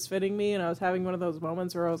nothing was fitting me, and I was having one of those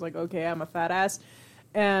moments where I was like, okay, I'm a fat ass,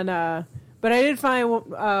 and but I did find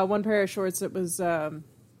one pair of shorts that was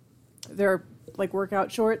they're like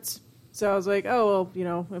workout shorts. So I was like, oh,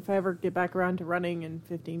 well, if I ever get back around to running in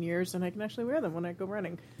 15 years, then I can actually wear them when I go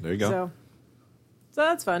running. There you go. So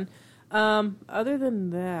that's fun. Other than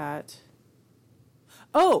that,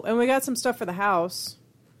 and we got some stuff for the house.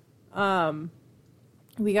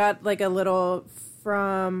 We got like a little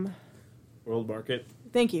from World Market.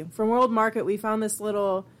 Thank you. From World Market, we found this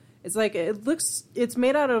little. It's like it's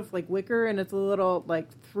made out of like wicker, and it's a little like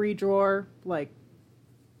 3-drawer like.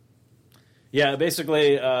 Yeah,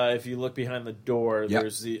 basically, if you look behind the door, Yep.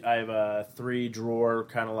 I have a 3-drawer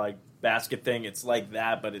kind of like basket thing. It's like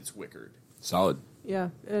that, but it's wickered. Solid. Yeah,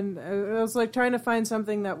 and I was like trying to find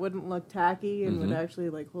something that wouldn't look tacky and would actually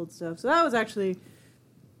like hold stuff. So that was actually,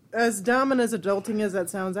 as dumb and as adulting as that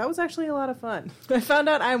sounds, that was actually a lot of fun. I found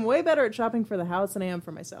out I'm way better at shopping for the house than I am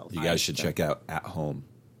for myself. You guys should check out At Home.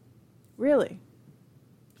 Really?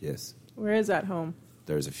 Yes. Where is that home?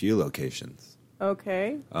 There's a few locations.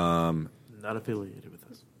 Okay. Not affiliated with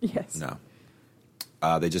us. Yes. No.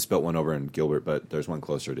 They just built one over in Gilbert, but there's one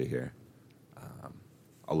closer to here.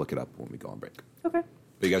 I'll look it up when we go on break. Okay.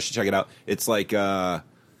 But you guys should check it out. It's like, I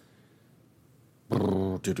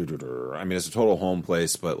mean, it's a total home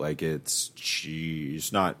place, but like it's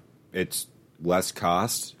less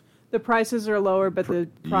cost. The prices are lower, but the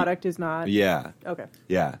product is not. Yeah. Okay.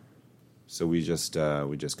 Yeah. So we just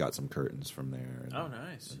got some curtains from there. And, Oh,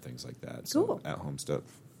 nice. and things like that. So Cool. At Home stuff.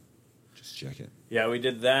 Just check it. Yeah, we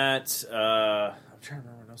did that. I'm trying to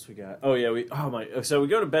remember what else we got. Oh yeah, so we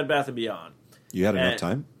go to Bed Bath & Beyond. You had enough And-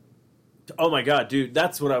 time? Oh my god, dude,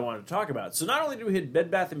 that's what I wanted to talk about. So not only did we hit Bed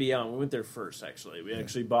Bath & Beyond, we went there first, actually. We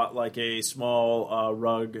actually bought like a small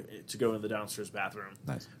rug to go in the downstairs bathroom.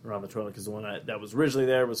 Nice. Around the toilet, because the one that was originally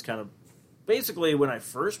there was kind of basically when I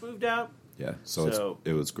first moved out. Yeah. So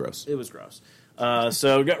it was gross. It was gross.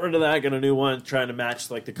 So got rid of that, got a new one, trying to match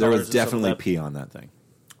like the There colors. was and stuff definitely like that. pee on that thing.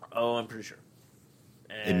 Oh, I'm pretty sure.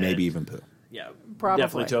 And maybe even poo. Yeah, Probably.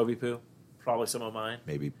 definitely Toby poo. Probably some of mine.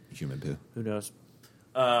 Maybe human poo. Who knows?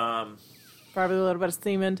 Probably a little bit of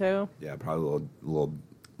semen too. Yeah, probably little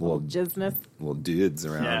Jizzness. little dudes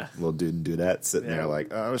around, Yeah. little dude and dudette sitting there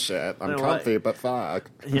like, oh shit, I'm comfy, but fuck.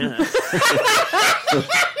 Yeah.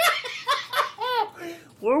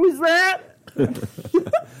 What was that?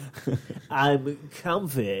 I'm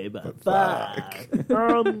comfy, but fuck.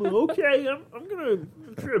 Okay, I'm gonna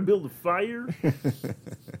try to build a fire.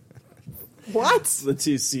 What? The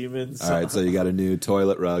two Siemens. All right, so you got a new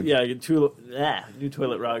toilet rug. Yeah, new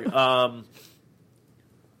toilet rug.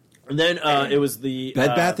 And then it was the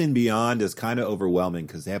Bed Bath & Beyond is kind of overwhelming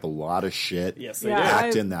because they have a lot of shit Yes, they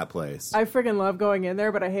packed do. in that place. I freaking love going in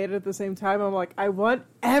there, but I hate it at the same time. I'm like, I want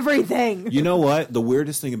everything. You know what? The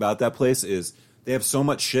weirdest thing about that place is they have so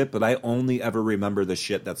much shit, but I only ever remember the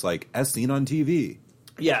shit that's like as seen on TV.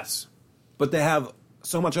 Yes. But they have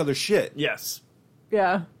so much other shit. Yes.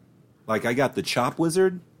 Yeah. Like I got the Chop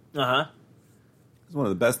Wizard. Uh-huh. It's one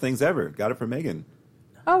of the best things ever. Got it from Megan.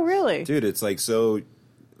 Oh, really? Dude, it's like so.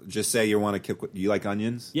 Just say you want to cook. You like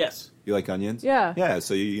onions? Yes. You like onions? Yeah. Yeah.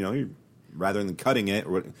 So you rather than cutting it,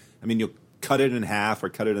 you'll cut it in half or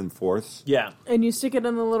cut it in fourths. Yeah. And you stick it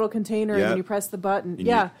in the little container and Yeah. then you press the button. And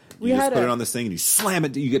Yeah. You just put it on this thing and you slam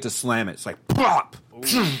it. You get to slam it. It's like pop,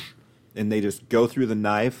 and they just go through the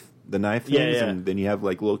knife things, yeah. and then you have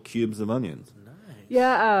like little cubes of onions.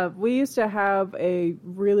 Yeah, we used to have a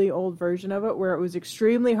really old version of it where it was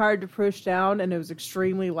extremely hard to push down and it was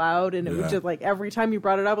extremely loud and it was just like every time you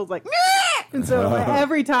brought it up it was like "Nyeh!" And so like,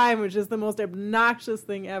 every time it was just the most obnoxious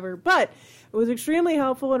thing ever. But it was extremely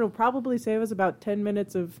helpful and it would probably save us about 10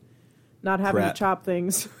 minutes of not having Prep. to chop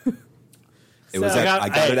things. It was. So- I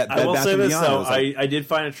got it at Bed I will Bath say & this Beyond. though, I was like, I did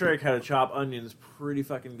find a trick how to chop onions pretty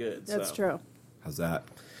fucking good. That's so. true. how's that?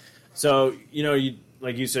 So you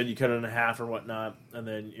like you said, you cut it in half or whatnot, and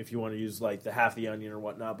then if you want to use like the half the onion or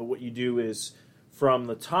whatnot, but what you do is from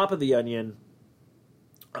the top of the onion,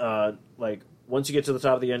 like once you get to the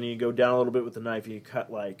top of the onion, you go down a little bit with the knife, and you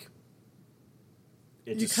cut like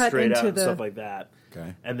it You just cut straight out into and the- stuff like that.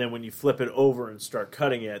 Okay. And then when you flip it over and start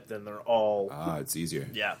cutting it, then they're all It's easier.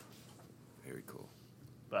 yeah. Very cool.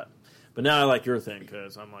 But now I like your thing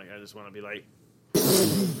because I'm like I just want to be like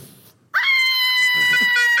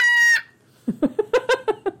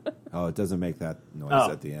Oh, it doesn't make that noise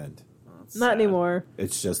Oh. at the end. Not anymore.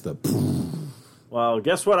 It's just the. well,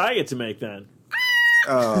 guess what I get to make then?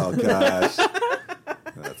 Oh gosh.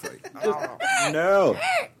 That's like. Oh,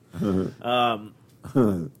 no.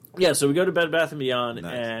 Yeah, so we go to Bed Bath & Beyond,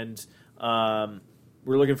 Nice. and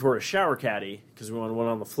we're looking for a shower caddy because we want one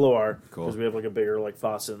on the floor Cool. because we have like a bigger like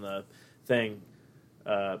faucet in the thing.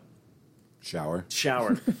 Shower.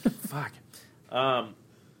 Fuck.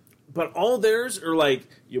 But all theirs are like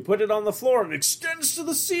you put it on the floor and it extends to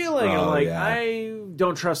the ceiling. And I'm Oh, like, yeah. I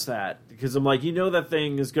don't trust that because I'm like, that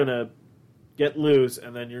thing is gonna get loose,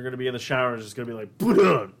 and then you're gonna be in the shower and it's just gonna be like,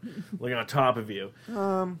 boom, like on top of you.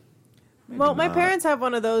 Well, my not. parents have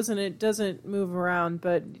one of those and it doesn't move around,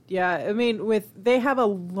 but yeah, I mean, they have a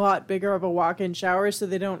lot bigger of a walk-in shower, so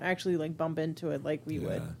they don't actually like bump into it like we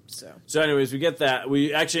would. So So, anyways, we get that.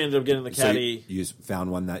 We actually ended up getting the So caddy. you found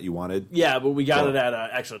one that you wanted. Yeah, but we got Cool. it at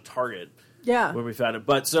actually Target yeah, when we found it.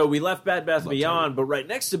 But so we left Bed Bath & Love Beyond, Target. but right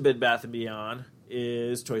next to Bed Bath & Beyond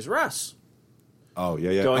is Toys R Us. Oh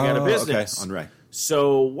yeah. Going out of Oh, business. Okay. On right.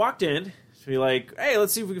 So walked in to be like, hey,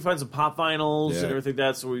 let's see if we can find some pop vinyls Yeah. and everything like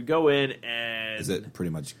that. So we go in and Is it pretty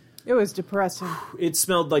much? it was depressing. it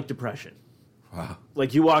smelled like depression. Wow.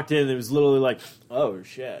 Like you walked in and it was literally like, oh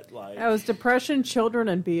shit. Like It was depression, children,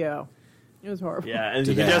 and BO. It was horrible. yeah, and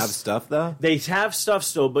Do you they could have just stuff though? They have stuff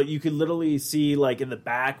still, but you could literally see like in the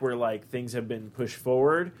back where like things have been pushed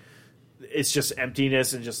forward. It's just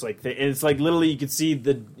emptiness and just like and it's like literally you could see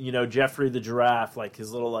the Jeffrey the giraffe, like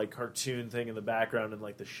his little like cartoon thing in the background and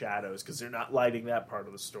like the shadows because they're not lighting that part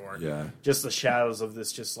of the store. Yeah. just the shadows of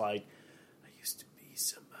this. Just like I used to be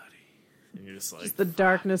somebody, and you're just like The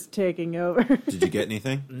darkness taking over. Did you get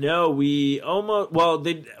anything? no, we almost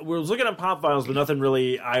we was looking at pop vinyls, but nothing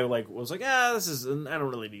really. I was like this is I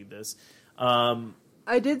don't really need this.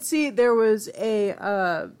 I did see there was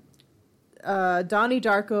a Donnie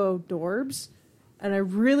Darko Dorbs, and I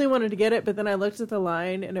really wanted to get it, but then I looked at the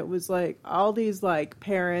line, and it was like all these like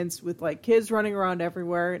parents with like kids running around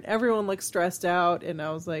everywhere, and everyone looked stressed out, and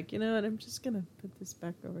I was like, you know what, I'm just gonna put this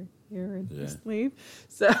back over here and just leave.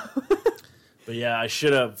 So But yeah, I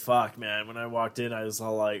should have. Fuck, man. When I walked in, I was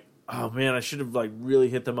all like, "Oh man, I should have like really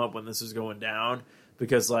hit them up when this was going down,"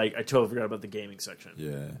 because like I totally forgot about the gaming section.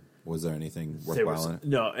 Yeah. Was there anything There worthwhile was, in it?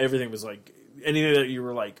 no, everything was like anything that you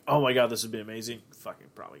were like, "Oh my god, this would be amazing." Fucking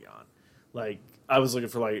probably gone. Like I was looking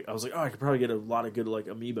for oh, I could probably get a lot of good like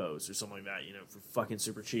amiibos or something like that, for fucking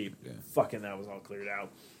super cheap. Yeah. Fucking that was all cleared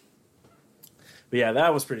out. But yeah,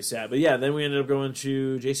 that was pretty sad. But yeah, then we ended up going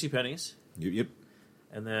to JCPenney's. Yep.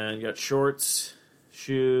 And then got shorts,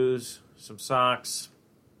 shoes, some socks.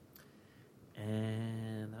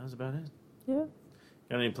 And that was about it. Yeah.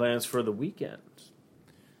 Got any plans for the weekend?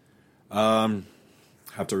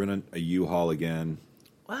 Have to rent a U-Haul again.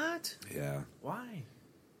 What? Yeah. Why?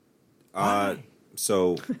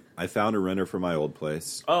 So I found a renter for my old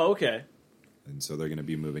place. Oh, okay. And so they're going to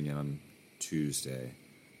be moving in on Tuesday.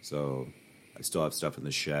 So I still have stuff in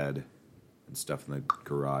the shed and stuff in the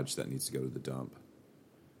garage that needs to go to the dump.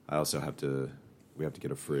 I also we have to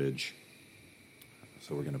get a fridge.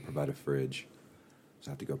 So we're going to provide a fridge. So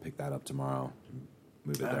I have to go pick that up tomorrow and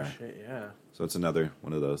move it there. Shit, yeah. So it's another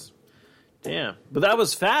one of those. Damn. But that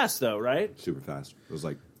was fast, though, right? Super fast. It was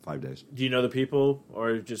like 5 days. Do you know the people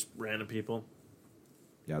or just random people?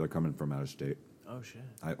 Yeah, they're coming from out of state. Oh, shit.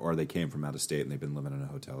 Or they came from out of state and they've been living in a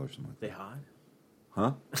hotel or something like that. They hot?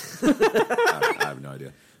 Huh? I have no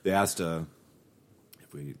idea. They asked if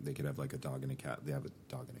they could have like a dog and a cat. They have a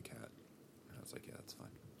dog and a cat. And I was like, yeah, that's fine.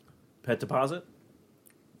 Pet deposit?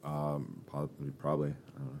 Probably.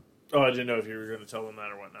 I don't know. Oh, I didn't know if you were going to tell them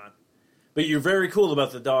that or whatnot. But you're very cool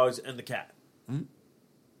about the dogs and the cat.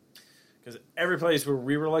 Because every place where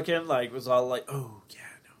we were looking, like, was all like, oh, yeah,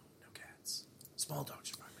 no cats. Small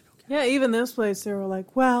dogs are fine, but no cats. Yeah, even this place, they were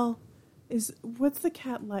like, well, what's the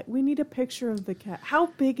cat like? We need a picture of the cat. How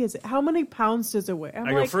big is it? How many pounds does it weigh? I'm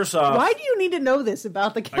like, first off, why do you need to know this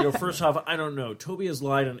about the cat? I go, first off, I don't know. Toby has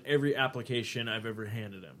lied on every application I've ever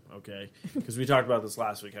handed him, okay? Because we talked about this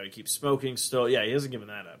last week, how he keeps smoking still. Yeah, he hasn't given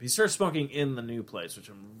that up. He started smoking in the new place, which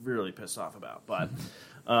I'm really pissed off about.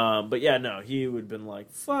 But yeah, no, he would have been like,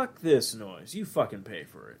 fuck this noise. You fucking pay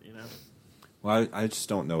for it, you know? Well, I just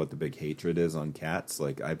don't know what the big hatred is on cats.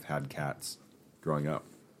 Like, I've had cats growing up.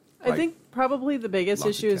 I think probably the biggest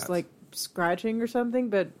issue is like scratching or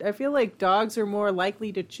something, but I feel like dogs are more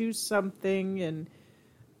likely to choose something and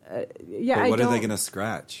yeah. But what are they going to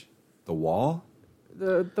scratch? The wall?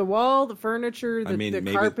 The wall, the furniture,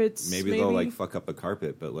 the carpets. Maybe they'll like fuck up a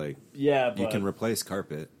carpet, but like you can replace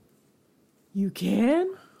carpet. You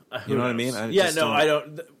can? You know what I mean? I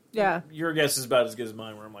don't. Yeah. Your guess is about as good as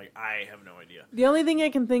mine, where I'm like, I have no idea. The only thing I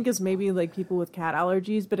can think is maybe like people with cat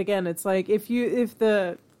allergies, but again, it's like if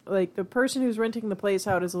the person who's renting the place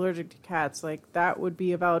out is allergic to cats, like that would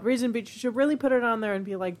be a valid reason, but you should really put it on there and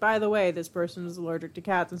be like, by the way, this person is allergic to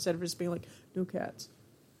cats, instead of just being like, no cats.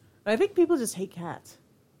 I think people just hate cats.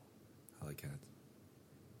 I like cats.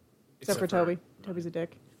 Except for Toby. Toby's a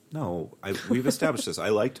dick. No, we've established this. I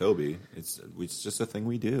like Toby. It's just a thing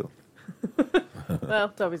we do. Well,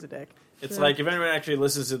 Toby's a dick. It's like if anyone actually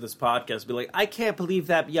listens to this podcast, be like, I can't believe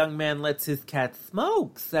that young man lets his cat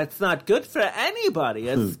smoke. That's not good for anybody,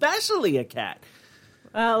 especially a cat.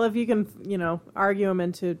 Well, if you can, argue him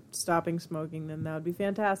into stopping smoking, then that would be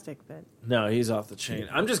fantastic. But no, he's off the chain.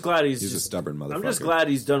 I'm just glad he's a stubborn motherfucker. I'm just glad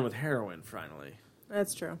he's done with heroin finally.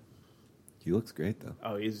 That's true. He looks great though.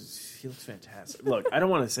 Oh, he looks fantastic. Look, I don't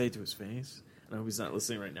want to say it to his face. I know he's not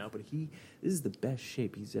listening right now, but this is the best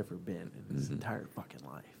shape he's ever been in his entire fucking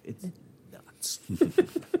life. It's nuts.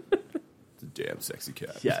 It's a damn sexy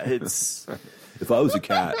cat. Yeah, it's. If I was a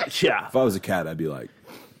cat, yeah. If I was a cat, I'd be like,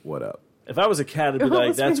 "What up?" If I was a cat, I'd be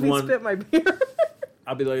like, "That's one." Spit my beer.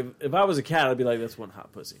 I'd be like, if I was a cat, I'd be like, "That's one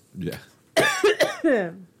hot pussy." Yeah. Be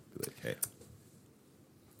like, hey.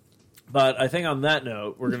 But I think on that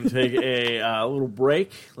note, we're going to take a little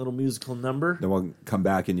break, little musical number. Then we'll come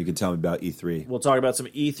back and you can tell me about E3. We'll talk about some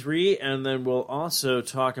E3, and then we'll also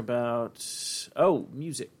talk about,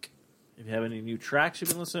 music. If you have any new tracks you've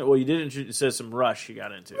been listening to. Well, you did introduce, it says some Rush you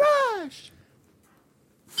got into. Rush!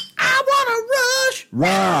 I want to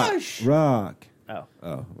rush! Rock! Oh.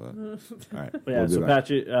 Oh, well. All right. Yeah, so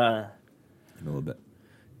Patrick, in a little bit.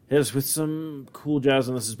 hit us with some cool jazz,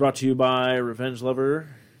 and this is brought to you by Revenge Lover.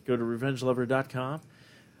 Go to revengelover.com.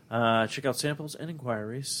 Check out samples and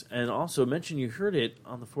inquiries. And also mention you heard it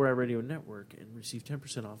on the 4i Radio Network and receive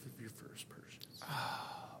 10% off of your first purchase.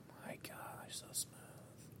 Oh, my gosh, so smooth.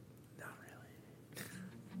 Not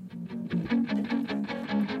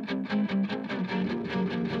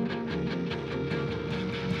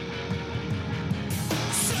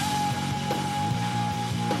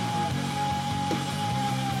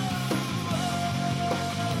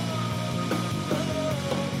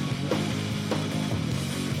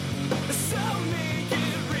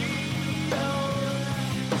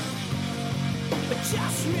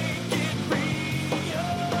Just make it real.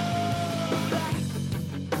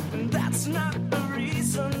 That's not the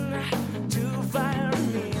reason to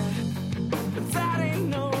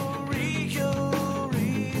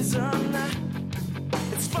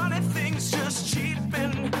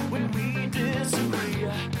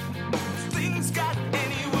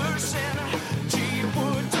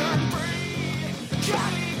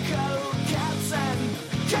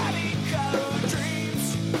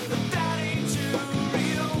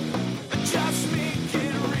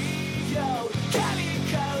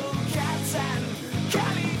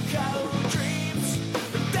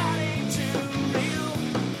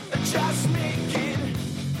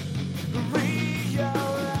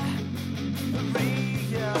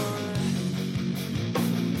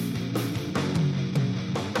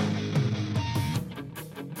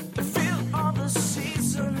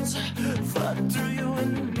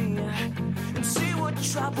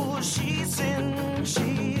trouble she's in.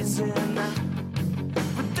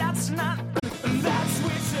 But that's not, that's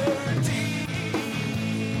wizardry.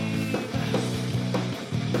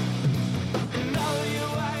 And all your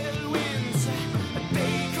wild winds,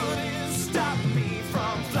 they couldn't stop me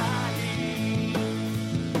from flying.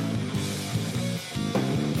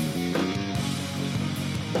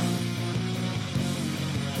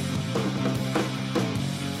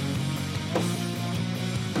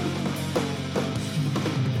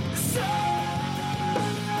 So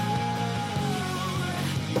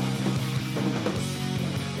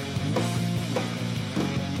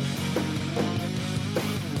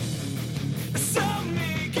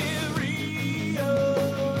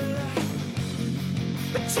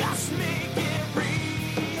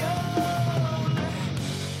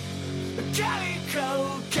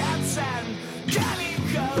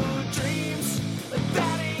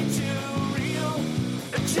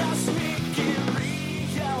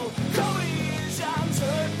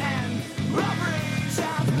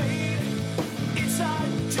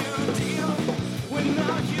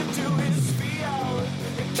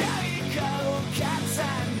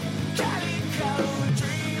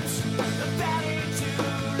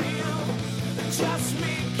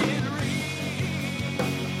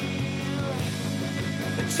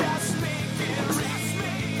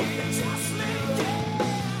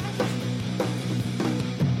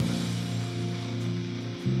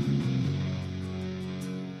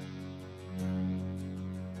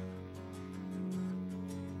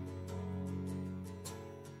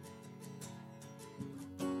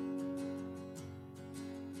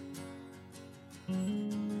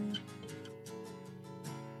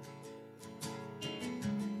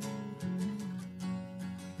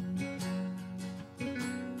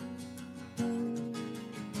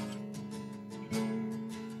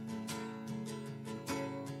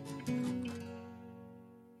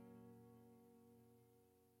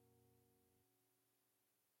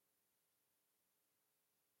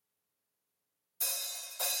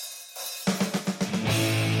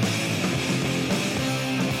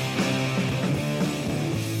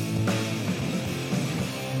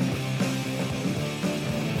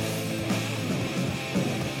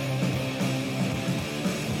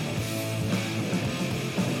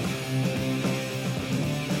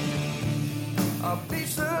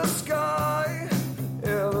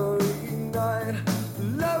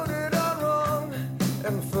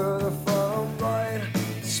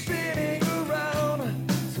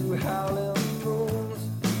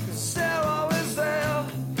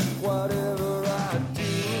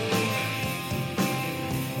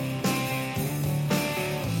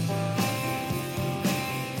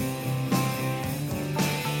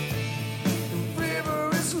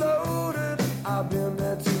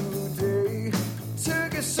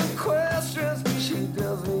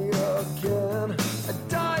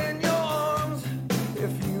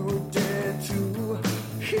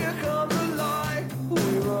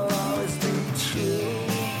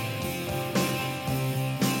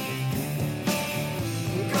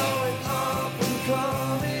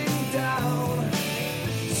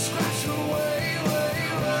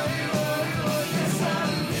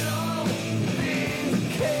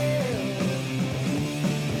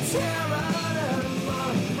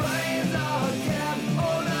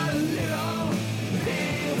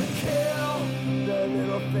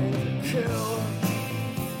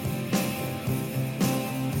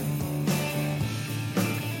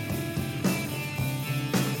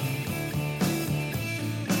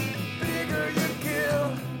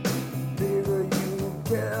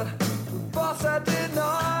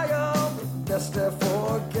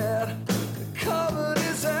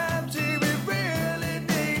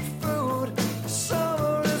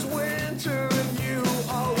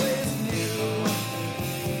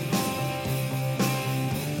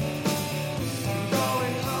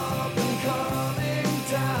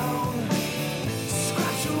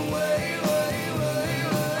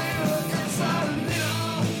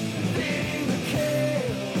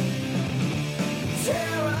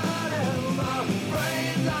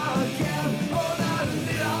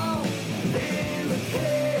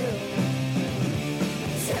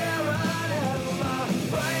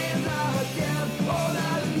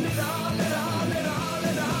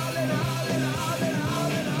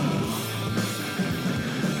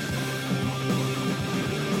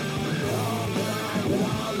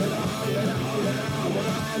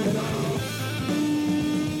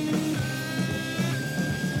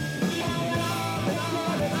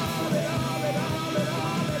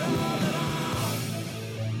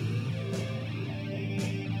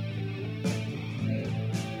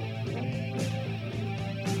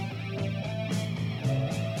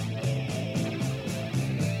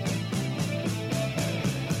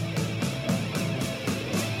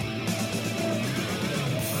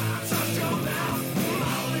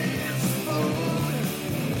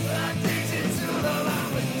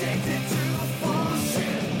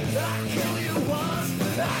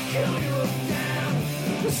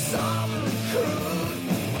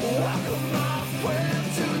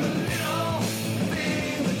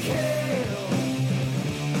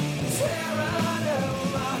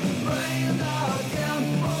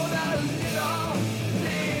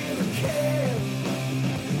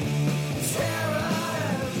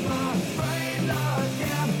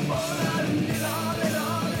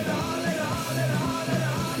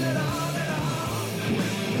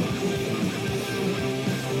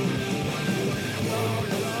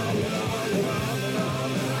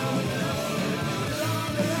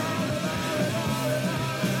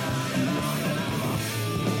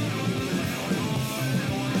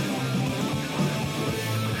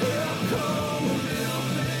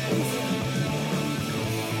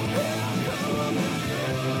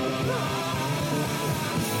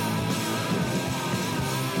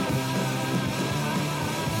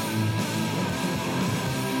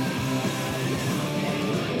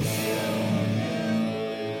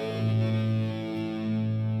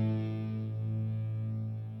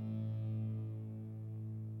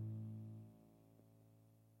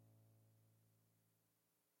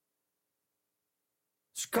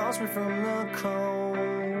calls me from the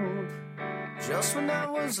cold. Just when I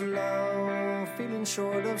was low, feeling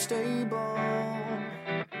short of stable.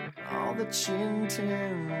 All the chin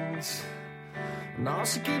tins, and all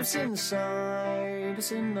she keeps inside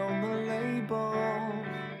is in on the label.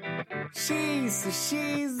 She says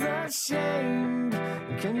she's ashamed.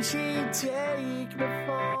 Can she take me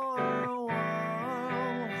for a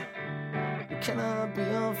while? Can I be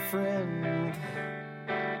a friend?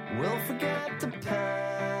 We'll forget the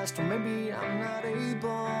past, or maybe I'm not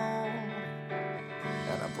able.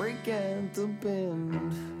 And I break at the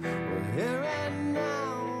bend. We're here and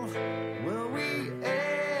now. Will we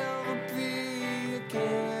ever be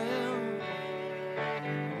again?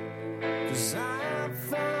 'Cause I have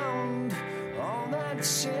found all that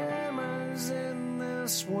shimmers in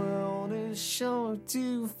this world is sure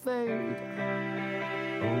to fade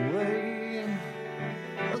away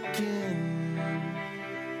again.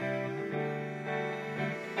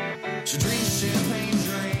 She drinks champagne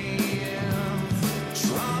dreams,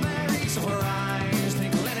 strawberries of her eyes,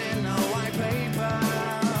 pink linen on white paper,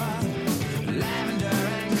 lavender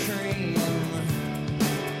and cream,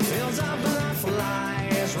 fills up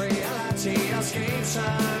butterflies, reality escapes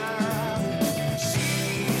her.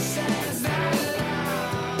 She says that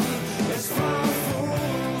love is for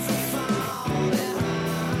fools who fall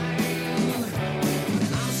behind,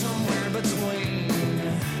 and I'm somewhere between.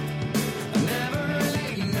 I never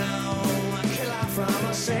really know. From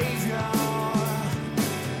a savior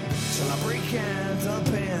till I break at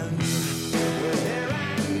the bend. We're here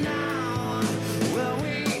and now. Will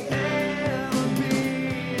we ever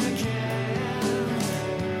be again?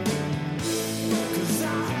 'Cause I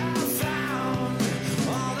have found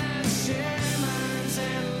all that shimmers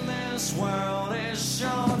in this world is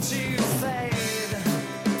sure to fade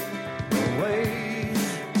away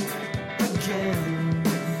again.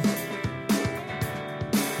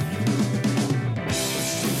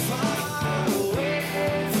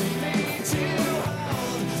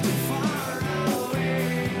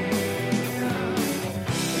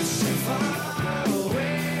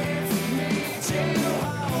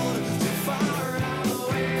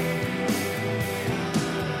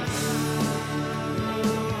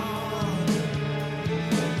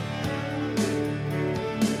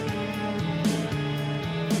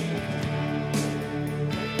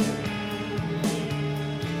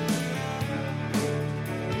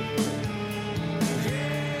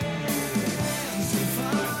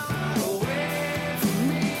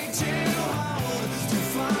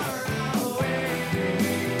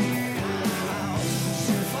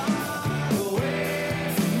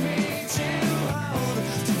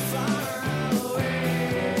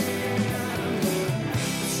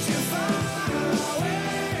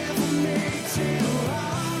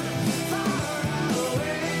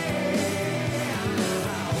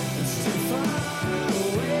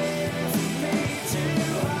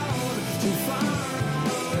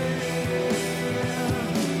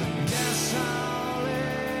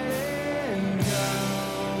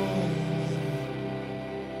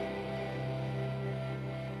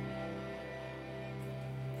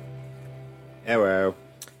 Hello.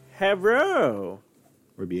 Hello.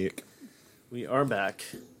 We're back. We are back.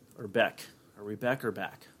 Or Beck. Are we back or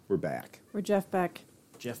back? We're back. We're Jeff Beck.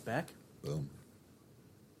 Jeff Beck? Boom.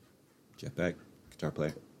 Jeff Beck, guitar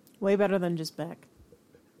player. Way better than just Beck.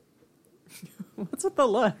 What's with the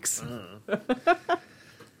looks?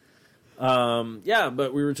 Yeah,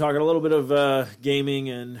 but we were talking a little bit of gaming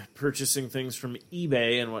and purchasing things from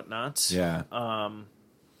eBay and whatnot. Yeah.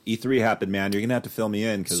 E3 happened, man. You're going to have to fill me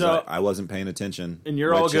in because So- I wasn't paying attention. And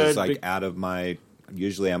you're all Which good, is like be- out of my...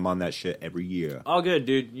 Usually I'm on that shit every year. All good,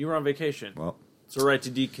 dude. You were on vacation. Well, It's all right to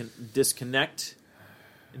disconnect,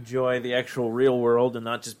 enjoy the actual real world, and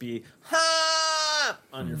not just be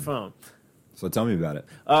on your phone. so tell me about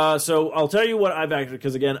it. So I'll tell you what I've actually,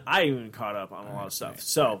 because again, I even caught up on a lot of stuff.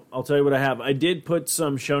 So I'll tell you what I have. I did put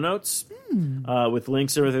some show notes with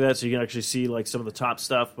links and everything like that, so you can actually see like some of the top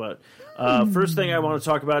stuff. But first thing I want to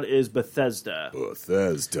talk about is Bethesda.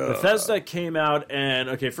 Bethesda came out, and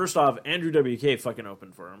okay, first off, Andrew WK fucking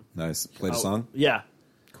opened for him. Nice. Played a song? Yeah.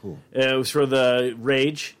 Cool. It was for the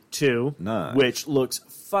Rage 2, Nice. which looks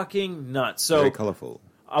fucking nuts. So Very colorful.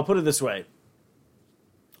 I'll put it this way.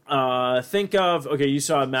 Think of, okay, you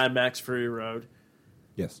saw Mad Max Fury Road,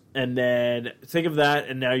 Yes. and then think of that,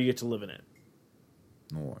 and now you get to live in it.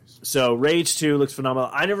 Noise. So Rage 2 looks phenomenal.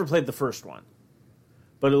 I never played the first one,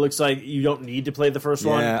 but it looks like you don't need to play the first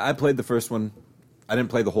one. Yeah, I played the first one. I didn't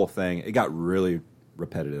play the whole thing. It got really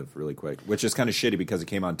repetitive really quick, which is kind of shitty because it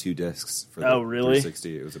came on 2 discs for the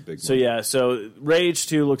 360. It was a big So one. so Rage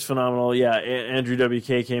 2 looks phenomenal. Yeah, Andrew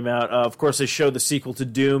WK came out. Of course, they showed the sequel to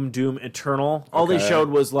Doom Eternal. All they showed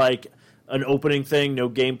was like an opening thing, no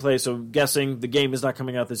gameplay. So I'm guessing the game is not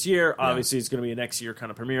coming out this year. Obviously, it's going to be a next year kind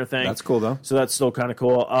of premiere thing. That's cool though. So that's still kind of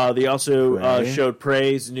cool. They also showed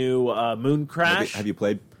Prey's new Moon Crash. Have you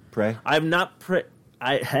played Prey? I have not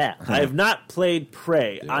I have not played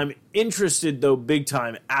Prey. Yeah. I'm interested though, big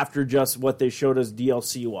time, after just what they showed us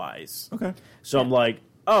DLC wise. Okay. So I'm like,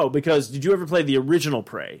 because did you ever play the original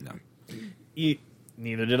Prey? No.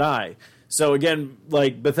 Neither did I. So again,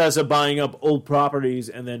 like Bethesda buying up old properties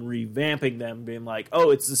and then revamping them, being like,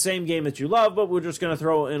 it's the same game that you love, but we're just going to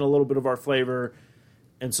throw in a little bit of our flavor,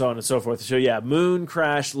 and so on and so forth. So yeah, Moon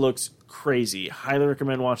Crash looks crazy. Highly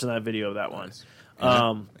recommend watching that video of that one.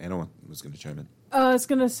 Anna was going to chime in. I was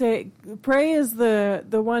gonna say, Prey is the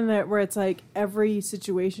one where it's like every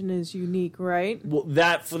situation is unique, right? Well,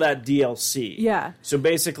 for that DLC, yeah. So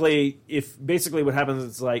basically, what happens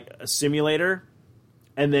is like a simulator,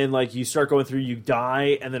 and then like you start going through, you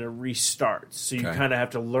die, and then it restarts. So you kind of have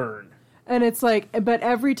to learn. And it's like, but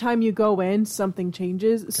every time you go in, something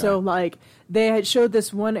changes. Okay. So like they had showed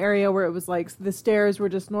this one area where it was like the stairs were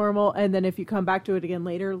just normal, and then if you come back to it again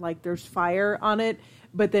later, like there's fire on it.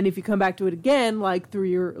 But then if you come back to it again, like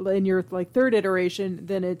in your like third iteration,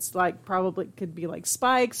 then it's like probably could be like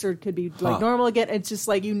spikes or it could be like normal again. It's just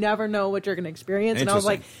like you never know what you're going to experience. And I was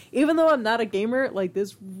like, even though I'm not a gamer, like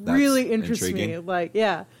this really interests me. Like,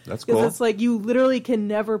 yeah, that's cool. Because it's like you literally can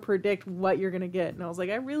never predict what you're going to get. And I was like,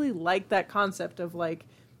 I really like that concept of like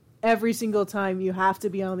every single time you have to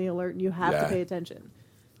be on the alert and you have to pay attention.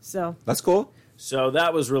 So that's cool. So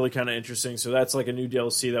that was really kind of interesting. So that's like a new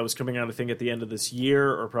DLC that was coming out, I think, at the end of this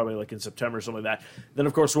year or probably like in September or something like that. Then,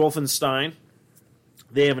 of course, Wolfenstein.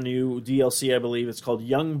 They have a new DLC, I believe. It's called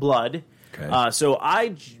Young Blood. Okay. So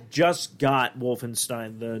I just got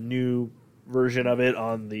Wolfenstein, the new version of it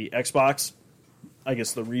on the Xbox. I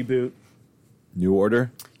guess the reboot. New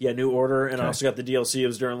Order? Yeah, New Order. And I also got the DLC. It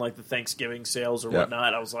was during like the Thanksgiving sales or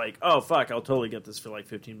whatnot. I was like, oh, fuck, I'll totally get this for like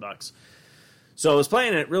 $15. So I was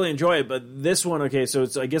playing it, really enjoy it, but this one, so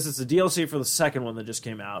I guess it's the DLC for the second one that just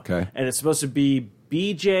came out. Okay. And it's supposed to be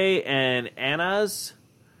BJ and Anna's,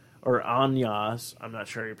 or Anya's, I'm not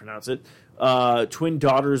sure how you pronounce it, twin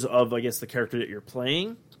daughters of, I guess, the character that you're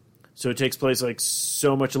playing. So it takes place, like,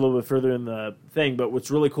 so much a little bit further in the thing, but what's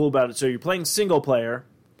really cool about it, so you're playing single player,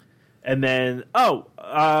 and then,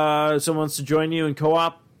 someone wants to join you in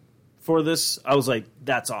co-op for this. I was like,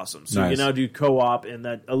 that's awesome. So you can now do co-op and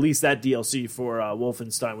that, at least that DLC for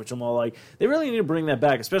Wolfenstein, which I'm all like, they really need to bring that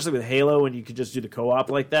back, especially with Halo, when you could just do the co-op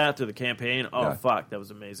like that through the campaign. Fuck, that was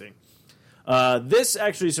amazing. This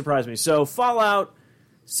actually surprised me. So Fallout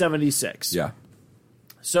 76. Yeah.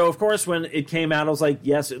 So, of course, when it came out, I was like,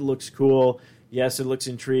 yes, it looks cool. Yes, it looks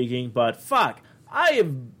intriguing. But fuck, I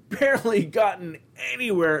have barely gotten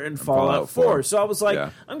anywhere in Fallout 4. So I was like,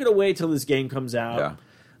 I'm going to wait till this game comes out. Yeah.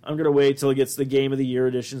 I'm going to wait till it gets the Game of the Year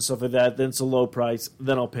edition, stuff like that. Then it's a low price.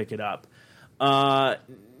 Then I'll pick it up.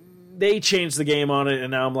 They changed the game on it, and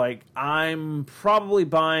now I'm like, I'm probably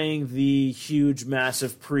buying the huge,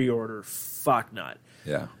 massive pre-order fucknut.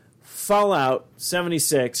 Yeah. Fallout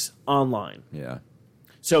 76 online. Yeah.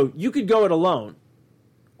 So you could go it alone,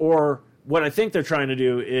 or what I think they're trying to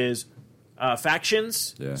do is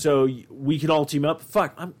factions. Yeah. So we could all team up.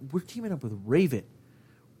 Fuck, we're teaming up with Raven.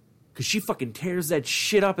 Because she fucking tears that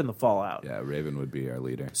shit up in the Fallout. Yeah, Raven would be our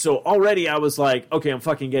leader. So already I was like, okay, I'm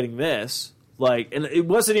fucking getting this. Like, and it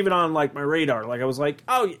wasn't even on like my radar. Like I was like,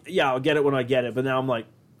 oh yeah, I'll get it when I get it. But now I'm like,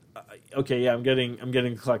 okay, yeah, I'm getting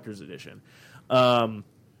the collector's edition.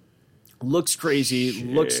 Looks crazy,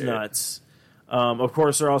 looks nuts. Of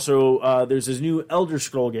course, there's this new Elder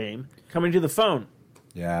Scroll game coming to the phone.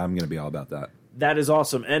 Yeah, I'm gonna be all about that. That is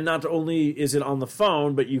awesome. And not only is it on the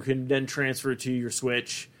phone, but you can then transfer it to your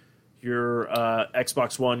Switch, your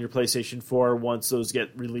Xbox One, your PlayStation 4 once those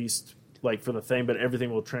get released, like for the thing, but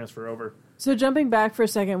everything will transfer over. So jumping back for a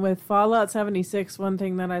second with Fallout 76, one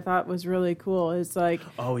thing that I thought was really cool is like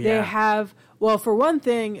they have, well, for one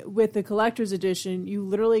thing, with the collector's edition, you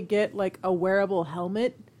literally get like a wearable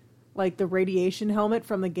helmet, like the radiation helmet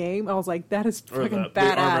from the game. I was like, that is fucking badass.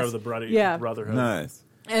 The armor of the Brotherhood. Nice.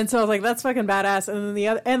 And so I was like, that's fucking badass. And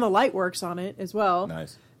then the light works on it as well.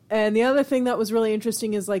 Nice. And the other thing that was really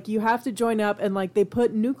interesting is like you have to join up and like they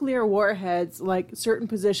put nuclear warheads like certain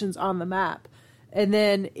positions on the map. And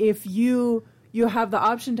then if you have the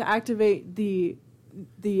option to activate the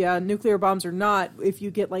nuclear bombs or not if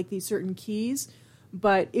you get like these certain keys.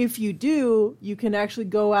 But if you do, you can actually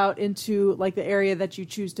go out into like the area that you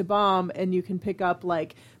choose to bomb, and you can pick up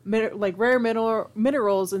like rare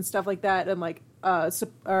minerals and stuff like that, and like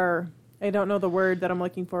or I don't know the word that I'm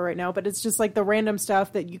looking for right now, but it's just like the random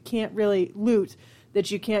stuff that you can't really loot, that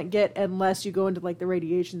you can't get unless you go into like the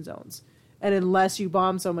radiation zones and unless you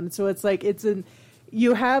bomb someone. So it's like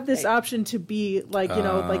you have this option to be like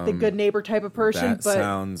like the good neighbor type of person. That but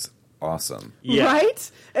sounds awesome. Yeah.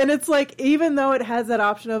 Right? And it's like, even though it has that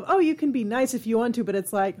option of, you can be nice if you want to, but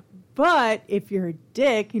it's like, but if you're a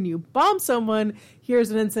dick and you bomb someone, here's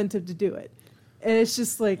an incentive to do it. And it's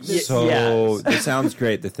just like this. So it sounds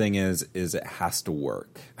great. The thing is it has to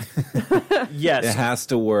work. Yes. It has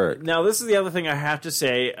to work. Now, this is the other thing I have to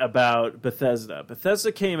say about Bethesda.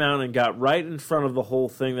 Bethesda came out and got right in front of the whole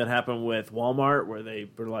thing that happened with Walmart, where they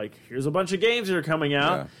were like, here's a bunch of games that are coming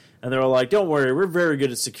out. Yeah. And they were like, don't worry, we're very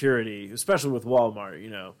good at security, especially with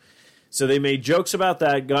Walmart, So they made jokes about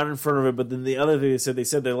that, got in front of it, but then the other thing they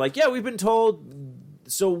said, they're like, yeah, we've been told.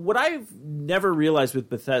 So what I've never realized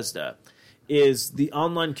with Bethesda is the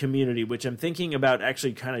online community, which I'm thinking about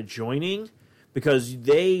actually kind of joining, because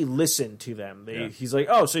they listen to them. He's like,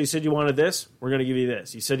 oh, so you said you wanted this? We're going to give you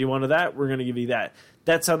this. You said you wanted that? We're going to give you that.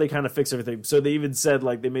 That's how they kind of fix everything. So they even said,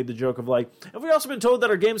 like, they made the joke of like, have we also been told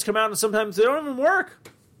that our games come out and sometimes they don't even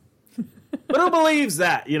work? But who believes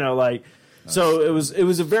that? So it was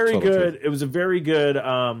a very good truth. it was a very good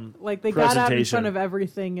like they got out in front of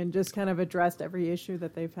everything and just kind of addressed every issue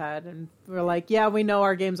that they've had, and we're like, yeah, we know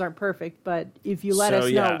our games aren't perfect, but if you let us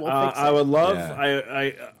know, we'll fix it. I would love.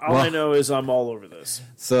 Yeah. I know is I'm all over this.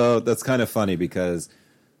 So that's kind of funny because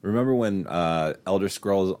remember when Elder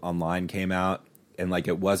Scrolls Online came out and like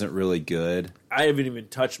it wasn't really good? I haven't even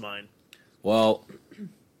touched mine. Well,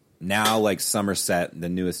 now like Somerset, the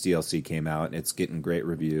newest DLC came out, and it's getting great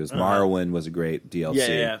reviews. Morrowind was a great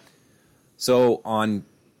DLC. Yeah. So on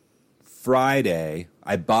Friday,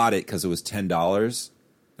 I bought it because it was $10,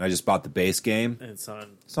 and I just bought the base game. And it's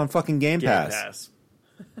on fucking Game Pass. Game Pass.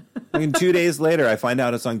 Like 2 days later, I find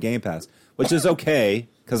out it's on Game Pass, which is okay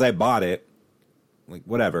because I bought it. Like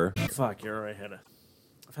whatever. Fuck, you're right.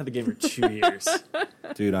 I've had the game for 2 years.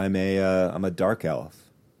 Dude, I'm a dark elf.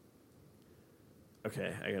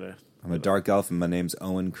 Okay, I'm a dark elf, and my name's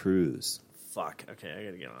Owen Cruz. Fuck. Okay, I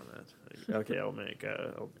gotta get on that. Okay, I'll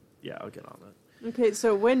get on that. Okay,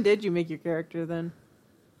 so when did you make your character then?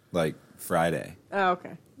 Like Friday. Oh,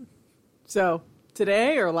 okay. So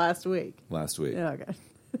today or last week? Last week. Yeah, okay.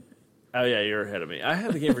 Oh yeah, you're ahead of me. I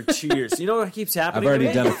had the game for 2 years. You know what keeps happening? I've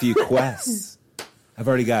already done a few quests. I've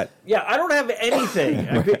already got. Yeah, I don't have anything.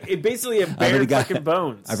 It basically have bare fucking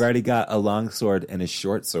bones. I've already got a long sword and a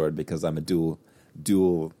short sword because I'm a duelist,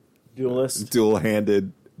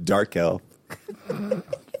 dual-handed dark elf.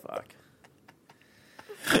 Fuck.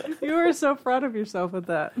 You were so proud of yourself with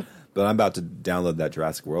that. But I'm about to download that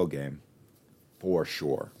Jurassic World game for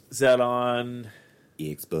sure. Is that on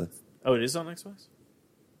Xbox? Oh, it is on Xbox.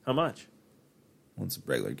 How much? Well, it's a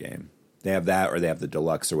regular game. They have that, or they have the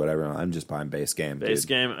deluxe, or whatever. I'm just buying base game. Base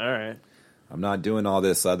game. All right. I'm not doing all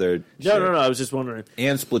this other. No. I was just wondering.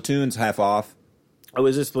 And Splatoon's half off. Oh,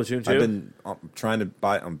 is this Splatoon 2? I've been trying to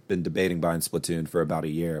buy. I've been debating buying Splatoon for about a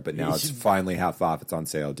year, but now it's finally half off. It's on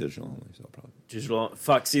sale digital only, so probably digital.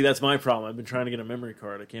 Fuck. See, that's my problem. I've been trying to get a memory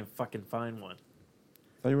card. I can't fucking find one.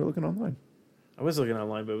 I thought you were looking online. I was looking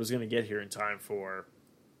online, but it was going to get here in time for.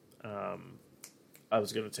 I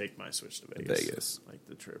was going to take my Switch to Vegas. Like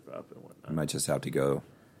the trip up and whatnot. You might just have to go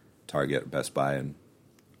Target, Best Buy, and...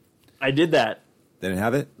 I did that. They didn't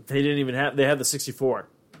have it? They didn't even have... They had the 64.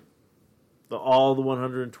 All the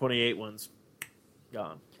 128 ones.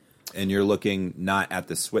 Gone. And you're looking not at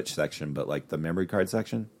the Switch section, but like the memory card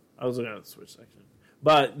section? I was looking at the Switch section.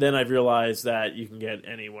 But then I've realized that you can get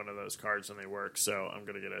any one of those cards and they work, so I'm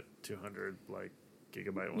going to get a 200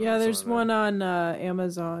 gigabyte one. Yeah, there's one on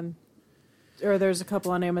Amazon. Or there's a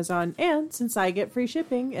couple on Amazon, and since I get free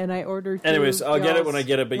shipping and I order, anyways, I'll get it when I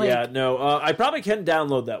get it. But yeah, no, I probably can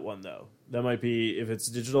download that one though. That might be if it's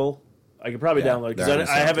digital. I could probably download because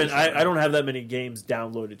I don't have that many games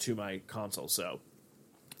downloaded to my console. So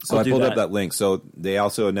I pulled up that link. So they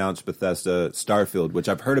also announced Bethesda Starfield, which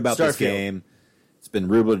I've heard about this game. It's been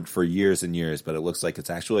rumored for years and years, but it looks like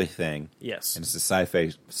it's actually a thing. Yes, and it's a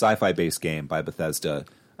sci-fi based game by Bethesda.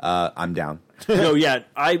 I'm down. No, yeah,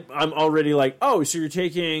 I'm already like, oh, so you're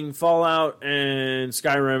taking Fallout and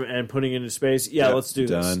Skyrim and putting it into space? Yeah, yep, let's do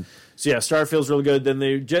this. So yeah, Starfield's really good. Then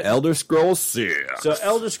they Elder Scrolls 6. So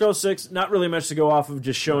Elder Scrolls 6, not really much to go off of,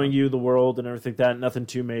 just showing you the world and everything like that. Nothing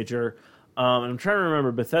too major. And I'm trying to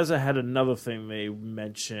remember. Bethesda had another thing they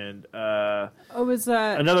mentioned. Was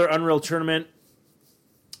that another Unreal Tournament?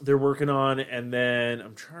 they're working on, and then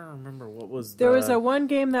I'm trying to remember what was there was a one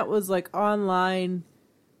game that was like online,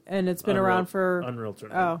 and it's been around for Unreal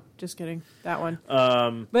Tournament. Oh, just kidding, that one.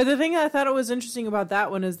 But the thing I thought it was interesting about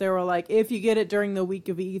that one is they were like, if you get it during the week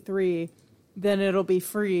of E3, then it'll be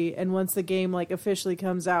free, and once the game like officially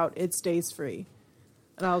comes out, it stays free.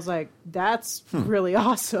 And I was like, that's really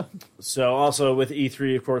awesome. So also with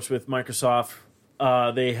E3, of course, with Microsoft,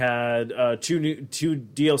 they had two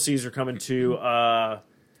DLCs are coming to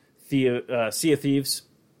Sea of Thieves.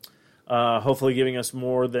 Hopefully giving us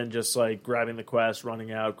more than just like grabbing the quest,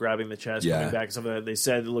 running out, grabbing the chest, coming back and stuff like that. They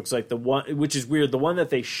said it looks like the one, which is weird, the one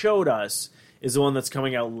that they showed us is the one that's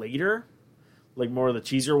coming out later, like more of the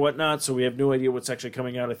teaser or whatnot. So we have no idea what's actually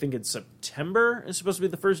coming out. I think in September is supposed to be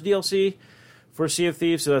the first DLC for Sea of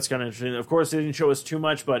Thieves, so that's kind of interesting. Of course, they didn't show us too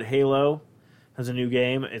much, but Halo has a new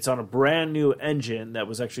game. It's on a brand new engine that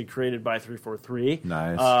was actually created by 343.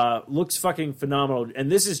 Nice. Looks fucking phenomenal. And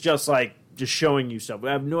this is just showing you stuff.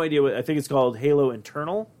 I have no idea what, I think it's called Halo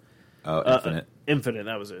Internal. Oh, Infinite. Infinite,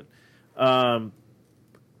 that was it. Well,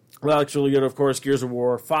 looks really good, of course. Gears of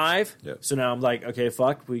War 5. Yep. So now I'm like, okay,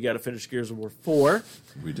 fuck, we got to finish Gears of War 4.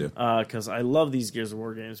 We do. Because I love these Gears of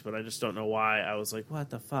War games, but I just don't know why. I was like, what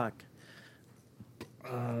the fuck?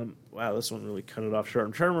 Wow, this one really cut it off short.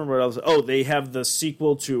 I'm trying to remember what else. Oh, they have the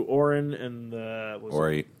sequel to Orin and the...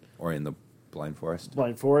 Ori in the Blind Forest.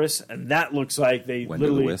 Blind Forest, and that looks like they Wind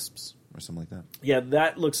of the Wisps, or something like that. Yeah,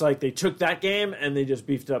 that looks like they took that game and they just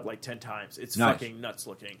beefed it up like 10 times. It's nice. Fucking nuts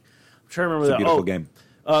looking. I'm trying to remember it's that. A beautiful game.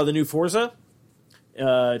 The new Forza.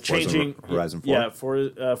 Changing... Horizon 4?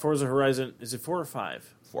 Yeah, Forza Horizon... Is it 4 or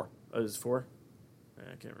 5? 4. Oh, is it 4?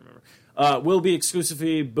 I can't remember. Will be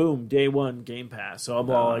exclusively, boom, day one Game Pass. So I'm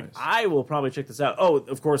all like, I will probably check this out. Oh,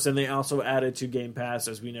 of course, then they also added to Game Pass,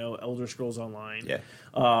 as we know, Elder Scrolls Online,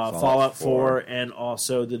 Fallout 4, and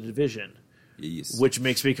also The Division. Yes. Which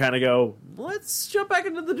makes me kind of go, let's jump back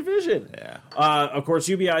into The Division. Yeah. Of course,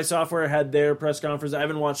 UBI Software had their press conference. I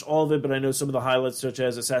haven't watched all of it, but I know some of the highlights, such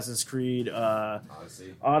as Assassin's Creed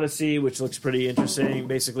Odyssey, which looks pretty interesting.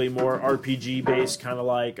 Basically, more RPG-based, kind of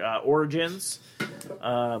like Origins.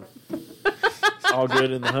 All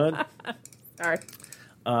good in the hood. Sorry.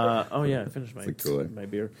 Oh, yeah, I finished my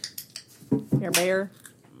beer. Your beer.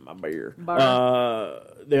 My beer.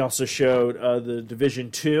 They also showed The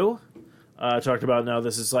Division 2. Talked about now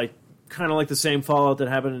this is like kind of like the same Fallout that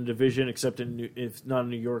happened in Division, except if not in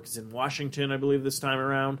New York, it's in Washington, I believe, this time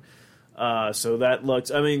around. So that looks,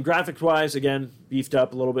 I mean, graphics-wise, again, beefed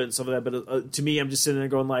up a little bit and stuff like that, but to me, I'm just sitting there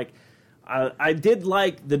going like, I did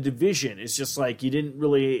like The Division. It's just like you didn't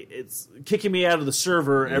really, it's kicking me out of the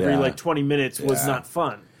server every like 20 minutes was not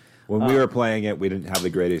fun. When we were playing it, we didn't have the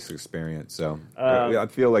greatest experience, so I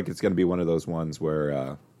feel like it's going to be one of those ones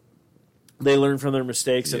where... they learn from their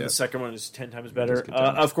mistakes, and the second one is 10 times better.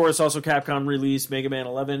 Of course, also Capcom released Mega Man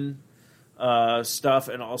 11 stuff,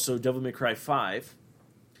 and also Devil May Cry 5.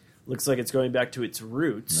 Looks like it's going back to its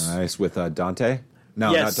roots. Nice, with Dante?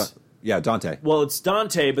 No, yes. not Dante. Yeah, Dante. Well, it's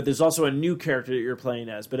Dante, but there's also a new character that you're playing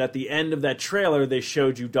as. But at the end of that trailer, they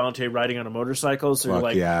showed you Dante riding on a motorcycle. So you're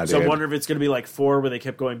like, so I wonder if it's going to be like 4, where they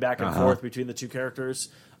kept going back and forth between the two characters.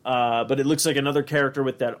 But it looks like another character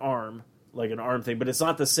with that arm, like an arm thing. But it's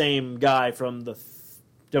not the same guy from the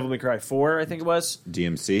Devil May Cry 4, I think it was.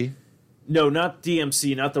 DMC? No, not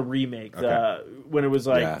DMC, not the remake. Okay. When it was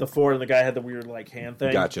like the 4 and the guy had the weird like hand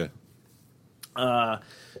thing. Gotcha.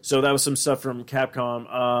 So that was some stuff from Capcom.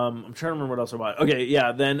 I'm trying to remember what else about. Okay,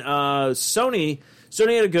 yeah. Then Sony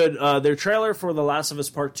had a good. Their trailer for The Last of Us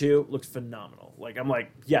Part 2 looked phenomenal. Like I'm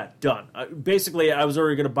like, yeah, done. Basically, I was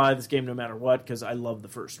already going to buy this game no matter what because I love the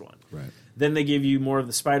first one. Right. Then they give you more of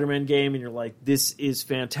the Spider-Man game, and you're like, this is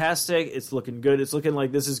fantastic. It's looking good. It's looking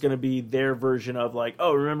like this is going to be their version of like,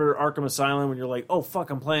 oh, remember Arkham Asylum? When you're like, oh fuck,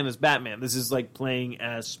 I'm playing as Batman. This is like playing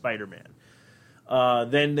as Spider-Man.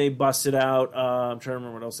 Then they busted out. I'm trying to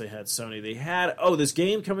remember what else they had. Sony. They had this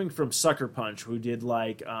game coming from Sucker Punch, who did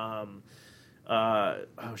like what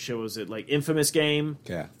was it, like Infamous game,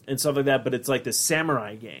 and stuff like that. But it's like the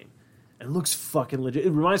samurai game. It looks fucking legit.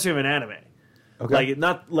 It reminds me of an anime. Okay. Like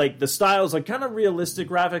not like the style's like kind of realistic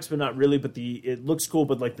graphics, but not really. But it looks cool.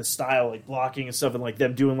 But like the style, like blocking and stuff, and like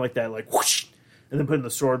them doing like that, like whoosh, and then putting the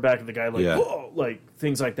sword back, and the guy like whoa, like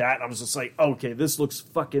things like that. And I was just like, okay, this looks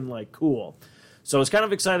fucking like cool. So I was kind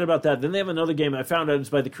of excited about that. Then they have another game I found out it's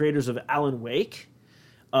by the creators of Alan Wake.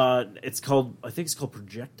 I think it's called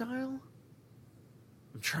Projectile.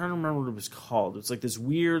 I'm trying to remember what it was called. It's like this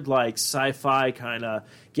weird like sci-fi kind of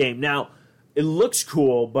game. Now, it looks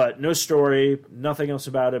cool, but no story, nothing else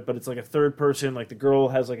about it. But it's like a third person. Like the girl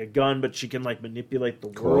has like a gun, but she can like manipulate the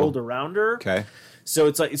world around her. Okay. So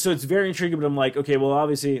it's like, so it's very intriguing. But I'm like, okay, well,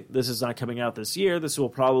 obviously this is not coming out this year. This will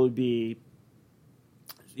probably be,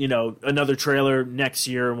 you know, another trailer next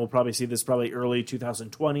year, and we'll probably see this probably early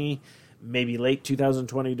 2020, maybe late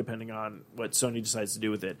 2020, depending on what Sony decides to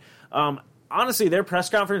do with it. Honestly, their press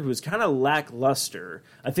conference was kind of lackluster.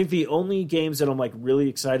 I think the only games that I'm like really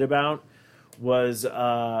excited about was,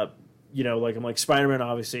 you know, like I'm like Spider-Man,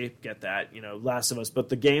 obviously, get that, you know, Last of Us. But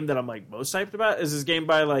the game that I'm like most hyped about is this game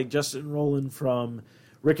by like Justin Roiland from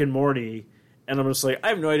Rick and Morty. And I'm just like, I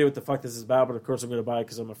have no idea what the fuck this is about, but of course I'm going to buy it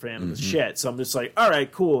because I'm a fan of the shit. So I'm just like, all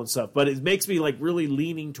right, cool and stuff. But it makes me like really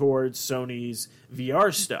leaning towards Sony's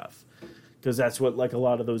VR stuff, because that's what like a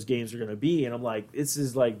lot of those games are going to be. And I'm like, this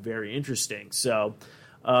is like very interesting. So,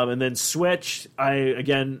 and then Switch,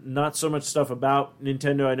 again, not so much stuff about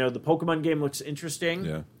Nintendo. I know the Pokemon game looks interesting.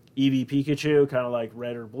 Yeah. Eevee Pikachu, kind of like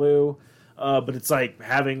red or blue. But it's like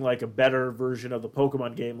having like a better version of the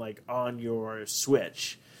Pokemon game like on your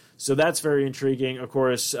Switch. So that's very intriguing. Of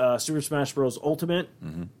course, Super Smash Bros. Ultimate.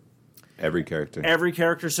 Mm-hmm. Every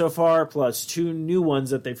character so far, plus 2 new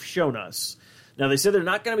ones that they've shown us. Now, they said they're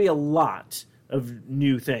not going to be a lot of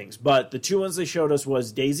new things, but the 2 ones they showed us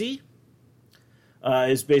was Daisy,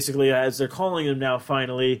 is basically, as they're calling them now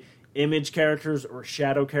finally, image characters or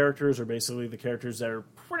shadow characters, are basically the characters that are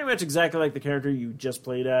pretty much exactly like the character you just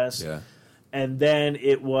played as. Yeah. And then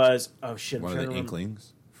it was, oh shit. One of the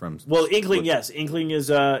Inklings? Well, Inkling, yes. Inkling is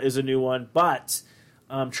a new one, but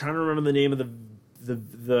I'm trying to remember the name of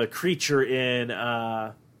the creature in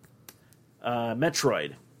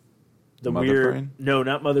Metroid. The Mother weird, Brain? No,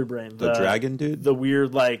 not Mother Brain. The dragon dude? The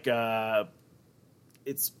weird, like,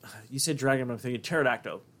 it's, you said dragon, but I'm thinking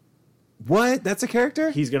pterodactyl. What? That's a character?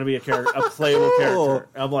 He's going to be a playable character.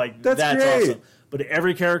 I'm like, that's great. Awesome. But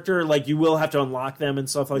every character, like, you will have to unlock them and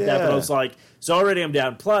stuff like that. But I was like, so already I'm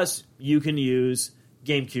down. Plus, you can use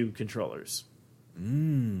GameCube controllers.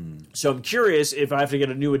 So I'm curious if I have to get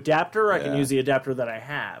a new adapter, I can use the adapter that I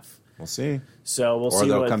have. We'll see. So we'll see. Or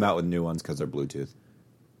they'll come out with new ones because they're Bluetooth.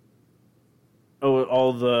 Oh,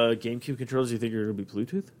 all the GameCube controllers you think are going to be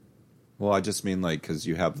Bluetooth? Well, I just mean like because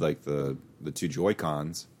you have like the 2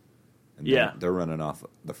 Joy-Cons. And they're running off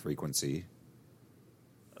the frequency.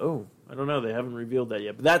 Oh, I don't know. They haven't revealed that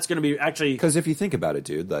yet. But that's going to be actually... Because if you think about it,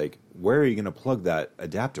 dude, like, where are you going to plug that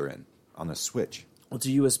adapter in on the Switch? Well, it's a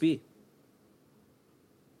USB.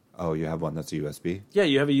 Oh, you have one that's a USB? Yeah,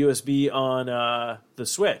 you have a USB on the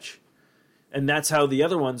Switch. And that's how the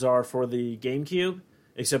other ones are for the GameCube,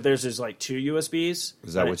 except theirs is like 2 USBs.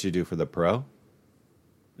 Is that what you do for the Pro?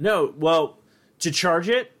 No, well, to charge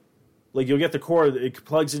it, like you'll get the cord, it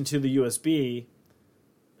plugs into the USB,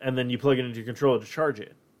 and then you plug it into your controller to charge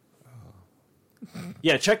it.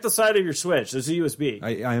 Yeah, check the side of your Switch. There's a USB.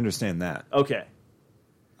 I understand that. Okay.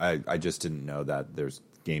 I just didn't know that there's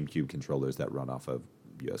GameCube controllers that run off of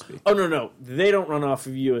USB. Oh, no. They don't run off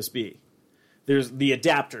of USB. The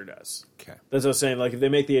adapter does. Okay. That's what I was saying. Like, if they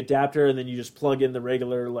make the adapter and then you just plug in the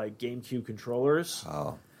regular, like, GameCube controllers.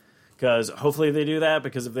 Oh. Because hopefully they do that,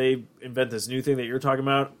 because if they invent this new thing that you're talking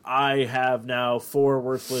about, I have now 4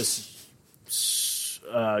 worthless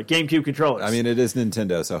GameCube controllers. I mean, it is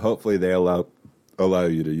Nintendo, so hopefully they allow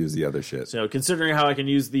you to use the other shit. So considering how I can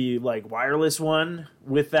use the like wireless one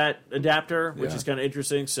with that adapter, which is kind of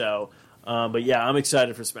interesting. So, but yeah, I'm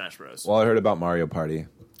excited for Smash Bros. Well, I heard about Mario Party.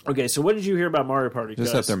 Okay, so what did you hear about Mario Party?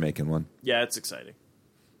 Just that they're making one. Yeah, it's exciting.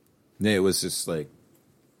 It was just like,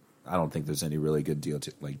 I don't think there's any really good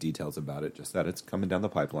details about it. Just that it's coming down the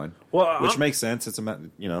pipeline, which makes sense. It's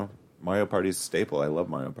Mario Party's a staple. I love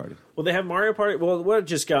Mario Party. Well, they have Mario Party. Well, what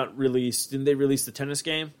just got released? Didn't they release the tennis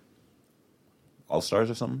game?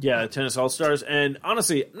 All-Stars or something? Yeah, Tennis All-Stars. And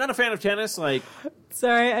honestly, I'm not a fan of tennis. Like,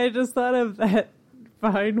 sorry, I just thought of that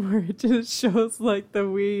Vine where it just shows like the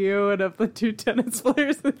Wii U and of the 2 tennis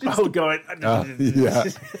players. That just going. Yeah.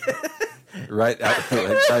 right at the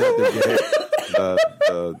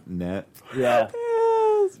net. Yeah.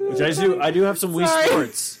 Which I do. I do have some Wii Sorry.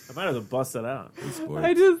 Sports. I might have to bust that out.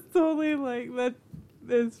 I just totally like that.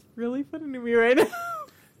 It's really funny to me right now.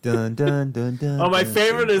 Dun, dun, dun, dun, Oh, my dun,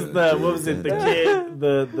 favorite dun, is the what was it? The kid.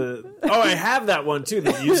 The. Oh, I have that one too.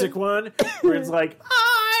 The music one where it's like,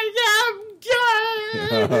 I am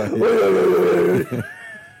good.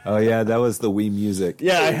 Oh yeah, that was the Wii music.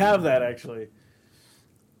 Yeah, I have that actually.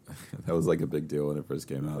 That was like a big deal when it first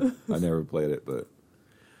came out. I never played it, but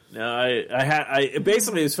No, I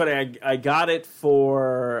basically it's funny. I got it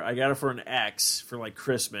for an ex for like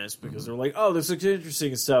Christmas because they're like, oh, this looks interesting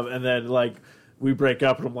and stuff, and then like we break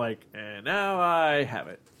up and I'm like, and now I have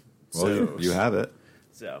it. Well, So you have it.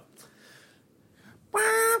 So.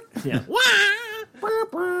 Yeah.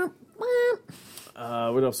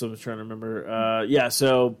 What else I was trying to remember?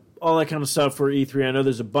 So all that kind of stuff for E3. I know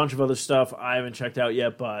there's a bunch of other stuff I haven't checked out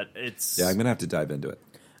yet, but it's... Yeah, I'm going to have to dive into it.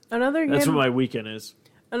 That's what my weekend is.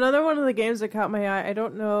 Another one of the games that caught my eye, I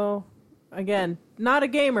don't know, again, not a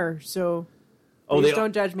gamer, so please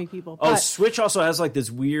don't judge me, people. Oh, Switch also has like this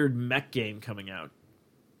weird mech game coming out.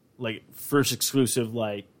 Like, first exclusive,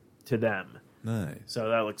 like, to them. Nice. So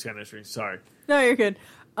that looks kind of interesting. Sorry. No, you're good.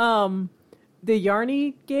 The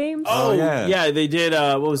Yarny games. Oh, yeah. Yeah, they did,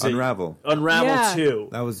 what was Unravel. it? Unravel Yeah. 2.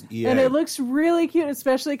 That was EA. And it looks really cute,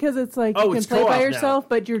 especially because it's like you can it's play by co-op yourself, now.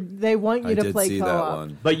 but they want you I to did play see co-op. that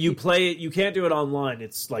one. But you play it, you can't do it online.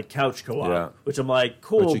 It's like couch co-op, Yeah. which I'm like,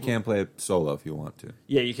 cool. But you can play it solo if you want to.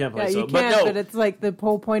 Yeah, you can't play Yeah, you solo. can, But but no, it's like the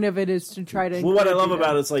whole point of it is to try to. well, what I encourage love you to-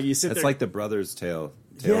 about it is like you sit It's there. like the Brothers Tale.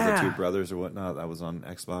 Tale of Yeah. the Two Brothers or whatnot. That was on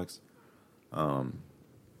Xbox.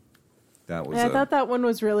 That was Yeah, I thought that one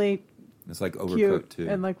was really it's like Overcooked cute too.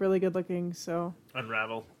 and like really good looking. So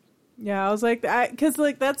Unravel. yeah, I was like, because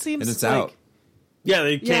like that seems And it's like, out. Yeah,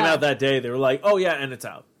 they came Yeah. out that day. They were like, "Oh yeah, and it's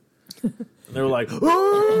out." And they were like,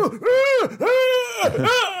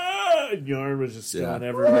 and Yarn was just going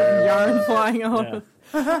everywhere. yarn flying all Yeah. over.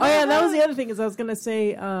 Oh yeah, that was the other thing is I was gonna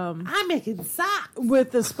say I'm making socks.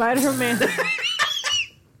 with the Spider-Man.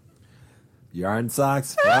 Yarn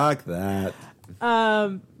socks. Fuck that. But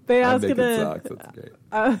I I'm was making gonna. socks. That's great.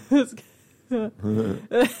 I was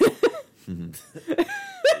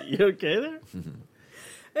You okay there?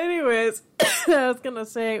 Anyways, I was gonna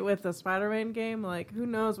say with the Spider-Man game, like who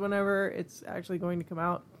knows whenever it's actually going to come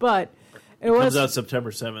out, but it Comes was. out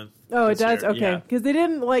September 7th. Oh, it this does. year. Okay, Yeah. because they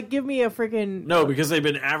didn't like give me a freaking. No, because they've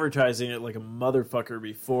been advertising it like a motherfucker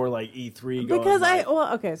before, like E3. Going, Because like,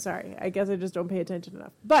 okay, sorry. I guess I just don't pay attention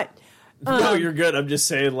enough. But no, you're good. I'm just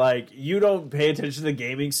saying, like, you don't pay attention to the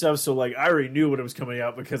gaming stuff, so like, I already knew when it was coming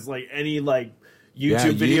out because like any like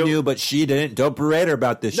YouTube video. you knew, but she didn't. Don't berate her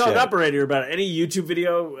about this No, shit. not berating her about it. Any YouTube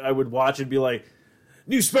video I would watch and be like,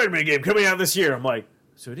 new Spider-Man game coming out this year. I'm like,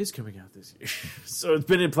 so it is coming out this year. So it's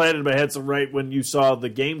been implanted in my head. So right when you saw the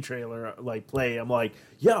game trailer like play, I'm like,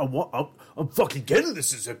 yeah, I'm fucking getting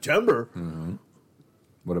this in September. Mm-hmm.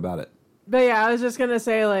 What about it? But yeah, I was just gonna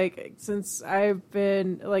say, like, since I've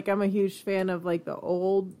been like, I'm a huge fan of like the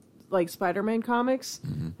old like Spider-Man comics,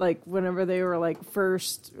 like whenever they were like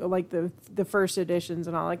first, like the first editions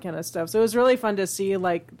and all that kind of stuff. So it was really fun to see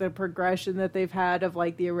like the progression that they've had of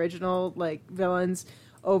like the original like villains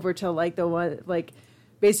over to like the one like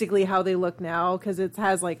basically how they look now, because it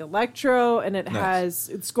has like Electro and it has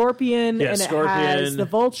Scorpion and Scorpion, it has the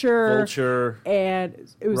Vulture and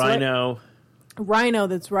it was Rhino. Rhino,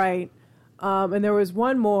 that's right. And there was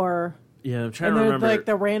one more. Yeah, I'm trying And to there's remember. like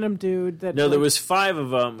the random dude that. No, there like, was 5 of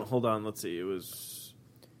them. Hold on, let's see. It was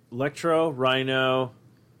Electro, Rhino,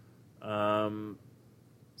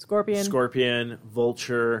 Scorpion.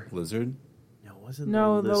 Vulture. Lizard? No, it wasn't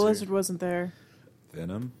No, the the lizard wasn't there.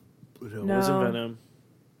 Venom? No, it No. wasn't Venom.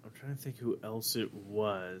 I'm trying to think who else it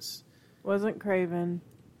was. Wasn't Craven.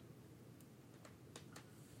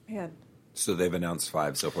 Man. So they've announced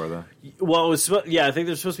 5 so far, though? Well, it was I think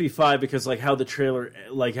there's supposed to be 5 because like how the trailer,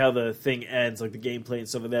 like how the thing ends, like the gameplay and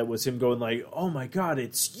stuff like that was him going like, "Oh my god,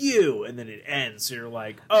 it's you," and then it ends. So you're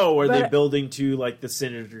like, "Oh, are they building to like the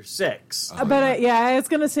Sinister Six?" I was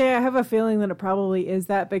gonna say I have a feeling that it probably is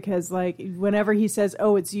that, because like whenever he says,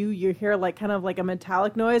 "Oh, it's you," you hear like kind of like a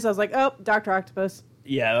metallic noise. I was like, "Oh, Dr. Octopus."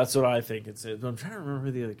 Yeah, that's what I think it's. But I'm trying to remember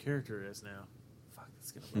who the other character is now. Fuck,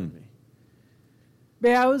 that's gonna bug me. But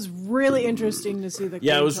yeah, it was really interesting to see the.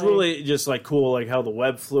 Yeah, it was gameplay. really just like cool, like how the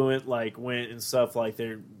web fluent like went and stuff like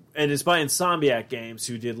they're. And it's by Insomniac Games,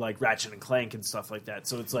 who did like Ratchet and Clank and stuff like that.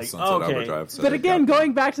 So it's like, Sunset okay, Overdrive, so But they again, got-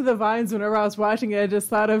 going back to the vines, whenever I was watching it, I just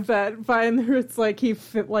thought of that vine where it's like he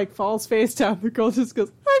falls face down. The girl just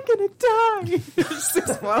goes, "I'm gonna die." It just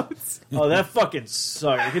explodes. oh, that fucking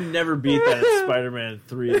sucked. I could never beat that in Spider-Man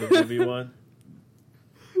 3, the movie one.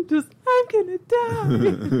 Just, "I'm gonna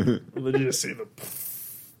die." And then you just see the.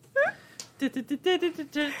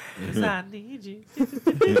 I need you.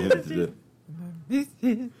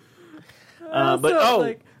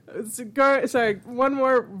 But sorry, one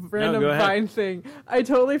more random go ahead. Vine thing. I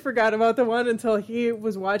totally forgot about the one until he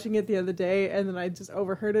was watching it the other day, and then I just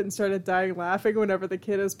overheard it and started dying laughing whenever the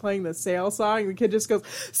kid is playing the Sail song. The kid just goes,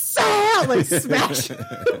 "Sail!" like smash.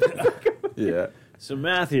 Yeah. So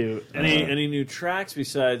Matthew, any new tracks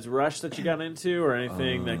besides Rush that you got into, or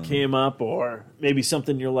anything that came up, or maybe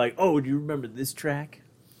something you're like, oh, do you remember this track?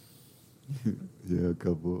 Yeah, a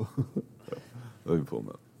couple. Let me pull them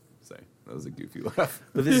up. Sorry, that was a goofy laugh.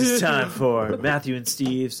 But this is time for Matthew and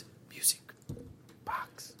Steve's music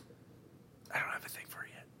box. I don't have a thing for it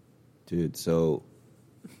yet. Dude, so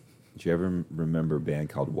did you ever remember a band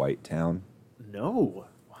called White Town? No,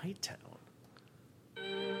 White Town.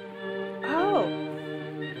 Oh.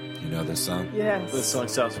 You know this song? Yes. This song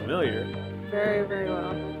sounds familiar. Very, very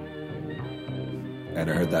well. And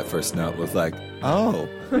I heard that first note was like, oh.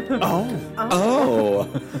 Oh. Oh.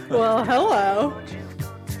 Well, hello.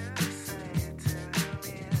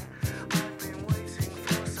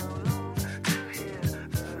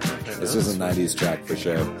 This is a 90s track for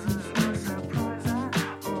sure.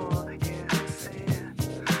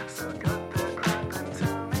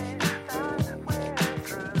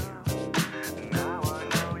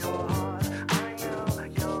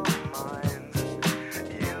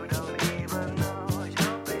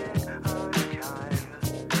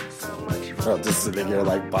 Oh, just sitting here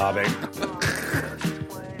like bobbing.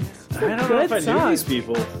 I don't know if I knew these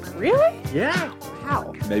people. Really? Yeah.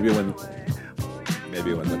 How? Maybe when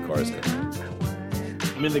the chorus comes.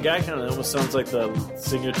 I mean, the guy kind of almost sounds like the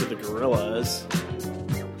singer to the Gorillaz.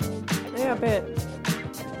 Yeah, a bit.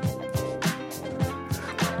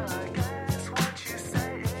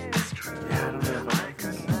 Yeah, I don't know if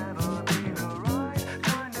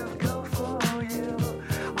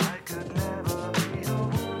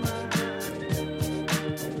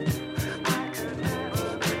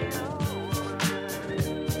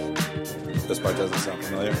This part doesn't sound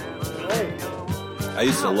familiar. I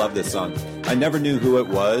used to love this song. I never knew who it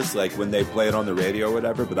was, like when they play it on the radio or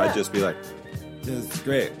whatever, but I'd just be like, this is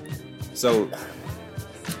great. So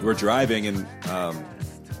we're driving and I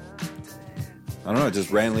don't know, it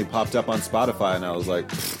just randomly popped up on Spotify and I was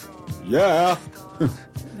like, yeah.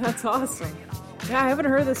 That's awesome. Yeah, I haven't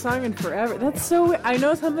heard this song in forever. That's so... I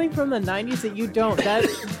know something from the 90s that you don't. That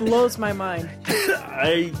blows my mind.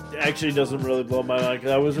 I actually doesn't really blow my mind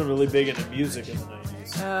because I wasn't really big into music in the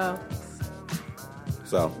 90s.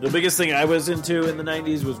 So The biggest thing I was into in the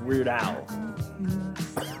 90s was Weird Al.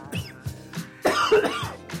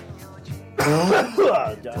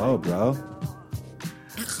 oh, bro.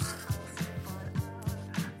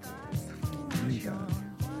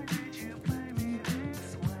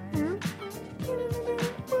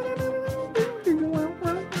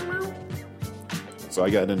 So I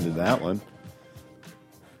got into that one.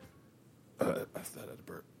 I thought I had a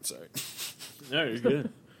burp. Sorry. No, you're good.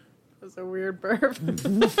 That was a weird burp.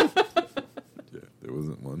 Yeah, there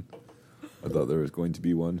wasn't one. I thought there was going to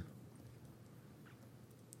be one.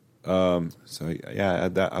 So yeah, I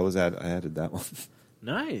had that. I added that one.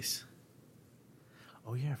 Nice.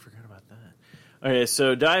 Oh yeah, I forgot about that. Okay,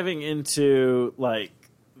 so diving into like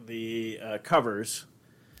the covers,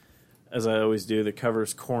 as I always do, the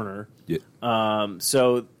covers corner. Yeah.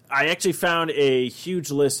 So I actually found a huge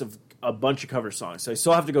list of a bunch of cover songs. So I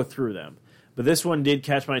still have to go through them. But this one did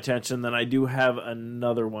catch my attention. Then I do have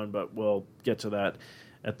another one, but we'll get to that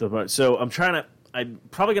at the part. So I'm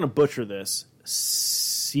probably going to butcher this.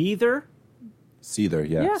 Seether? Seether,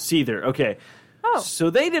 yeah. Seether, okay. Oh. So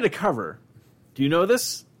they did a cover. Do you know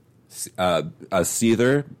this? A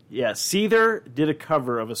Seether. Yeah, Seether did a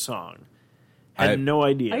cover of a song. Had no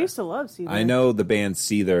idea. I used to love Seether. I know the band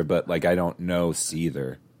Seether, but like I don't know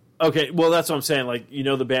Seether. Okay, well that's what I'm saying. Like you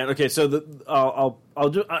know the band. Okay, so I'll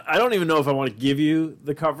do. I don't even know if I want to give you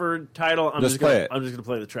the cover title. I'm just play it. I'm just gonna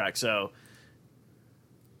play the track. So,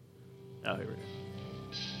 here we go.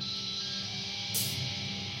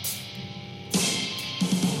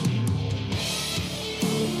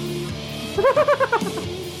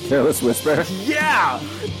 Careless Whisper. Yeah,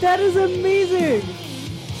 That is amazing.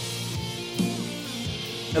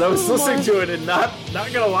 and I was listening to it, and not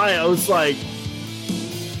gonna lie, I was like,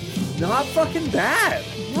 not fucking bad.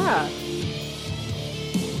 Yeah.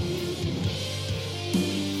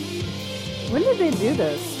 When did they do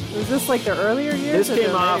this? Was this like the earlier years? This or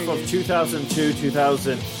came the off later of years? 2002,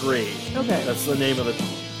 2003. Okay. That's the name of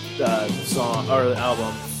the song or the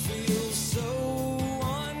album.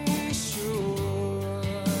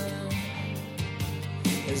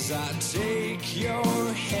 As I take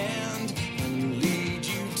your hand and lead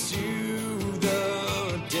you to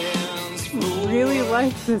the dance floor. Really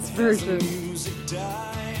like this version. Music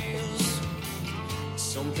dies,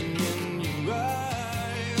 something in your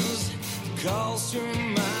eyes calls to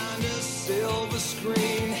mind a silver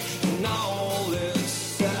screen and all its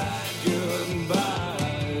sad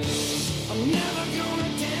goodbyes. I'm never gonna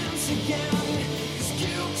dance again, 'cause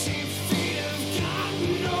guilty feet have got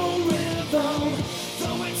no rhythm.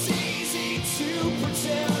 Though it's easy to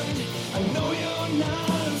pretend, I know you're not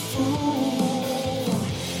a fool.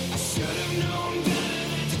 I should have known better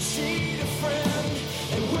than to cheat a friend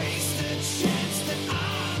and waste a chance that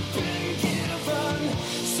I've been given.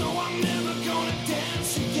 So I'm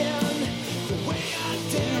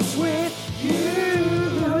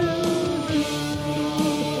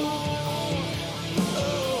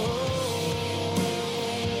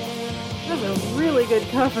a really good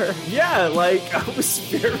cover. Yeah, like, I was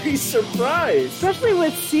very surprised. Especially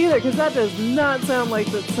with Seether, because that does not sound like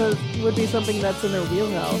that would be something that's in their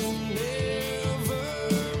wheelhouse.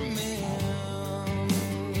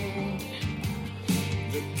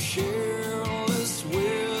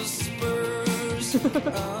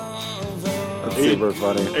 That's super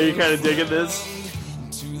funny. Are you kind of digging this?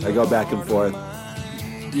 I go back and forth.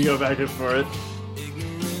 You go back and forth?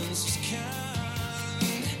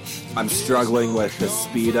 I'm struggling with the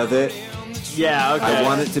speed of it. Yeah, okay. I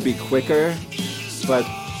want it to be quicker, but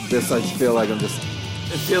this I feel like I'm just...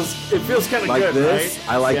 It feels kind of like good, this. right?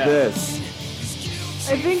 I like this.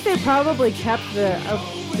 I think they probably kept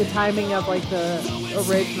the timing of like the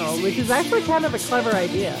original, which is actually kind of a clever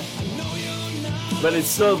idea. But it's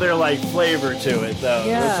still their like flavor to it, though.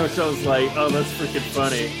 Yeah. That's what I was like, oh, that's freaking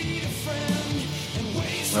funny.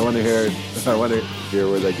 I want to hear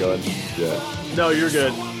where they're going. Yeah. No, you're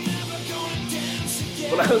good.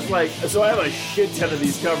 But I was like, so I have a shit ton of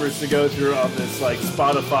these covers to go through on this like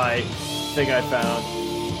Spotify thing I found.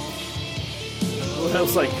 When I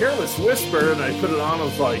was like, Careless Whisper, and I put it on, I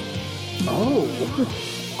was like, oh.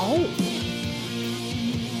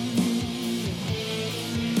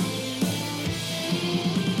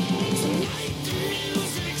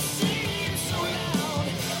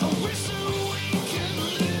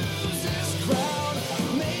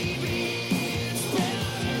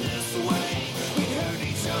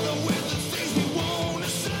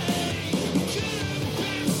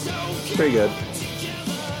 Pretty good.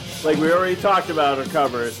 Like we already talked about our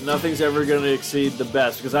covers, nothing's ever going to exceed the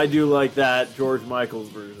best, because I do like that George Michael's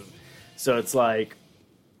version. So it's like,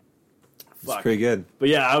 fuck. It's pretty good. But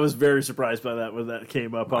yeah, I was very surprised by that when that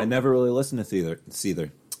came up. I never really listened to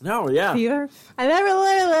Seether. No, yeah. Seether? I never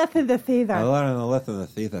really listened to Seether. I learned to listen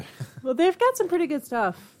to Seether. Well, they've got some pretty good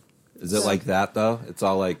stuff. Is it like that though? It's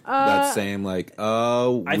all like that same like,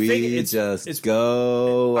 oh, I we think it's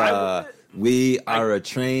go. We are a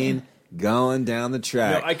train going down the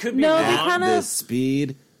track. No, I could be No, wrong. they kind This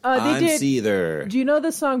speed. I'm Seether. Do you know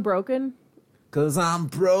the song Broken? Cause I'm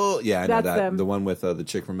broke. Yeah, I know That's that. them. The one with the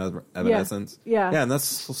chick from Evanescence. Yeah. Yeah, and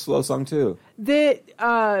that's a slow song too.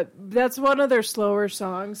 That's one of their slower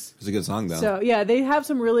songs. It's a good song though. So yeah, they have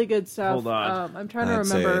some really good stuff. Hold on. I'm trying to I'd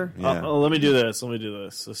say remember. it, yeah. Let me do this.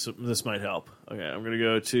 This might help. Okay, I'm going to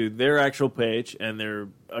go to their actual page and their,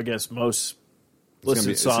 I guess, most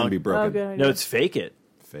listened It's gonna song. be broken. Oh, good idea. No, it's Fake It.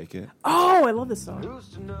 Fake it. Oh, I love this song.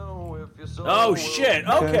 Oh, shit.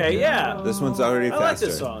 Okay, yeah. This one's already I like faster.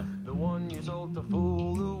 this song. This one's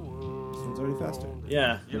already faster.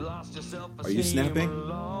 Yeah. Are you snapping?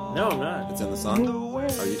 No, I'm not. It's in the song.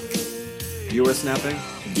 Are you were snapping?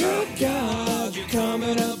 Good God, you're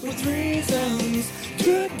coming up with reasons.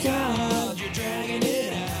 Good God, you're dragging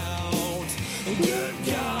it out. Good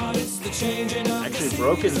God, it's the changing of Actually,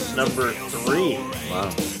 Broken's number 3. Wow.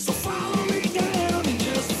 So follow me down and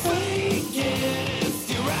just fake it. If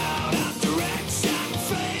you're out of direction,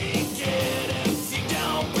 fake it. If you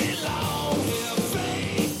don't belong here,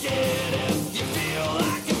 fake it. If you feel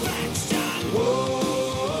like affection,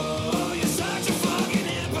 whoa, you're such a fucking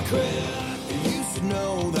hypocrite. You used to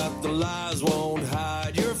know that the lies won't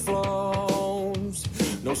hide your flaws.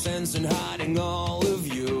 No sense in hiding all of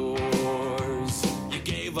yours. You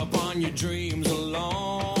gave up on your dreams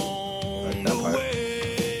along the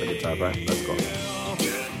way. The guitar part. That's cool.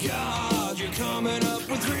 Good God, you're coming up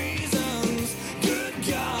with reasons. Good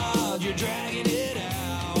God, you're dragging it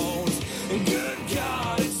out. And good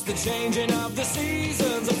God, it's the changing of the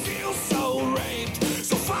seasons. I feel so raped.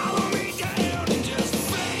 So follow me down and just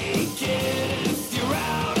fake it. If you're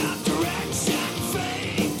out of direction,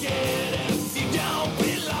 fake it. If you don't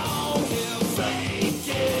belong here, fake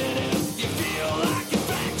it. If you feel like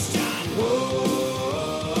affection,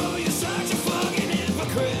 whoa, you're such a fucking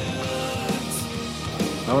hypocrite.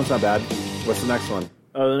 That one's not bad. What's the next one?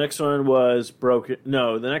 Oh, the next one was Broken.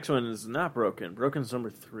 No, the next one is not Broken. Broken's number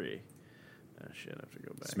 3. Oh, shit, I have to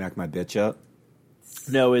go back. Smack my bitch up.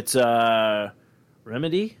 No, it's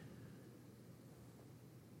Remedy.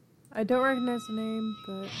 I don't recognize the name,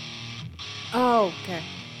 but oh, okay.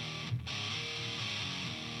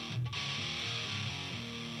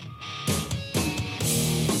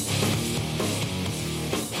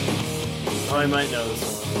 Oh, I might know this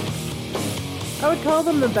one. I would call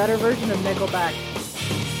them the better version of Nickelback.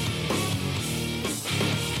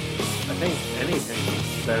 I think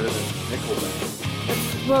anything's better than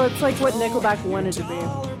Nickelback. Well, it's like what Nickelback wanted to be.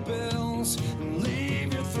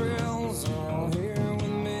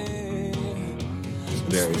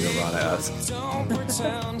 Very Nirvana-esque.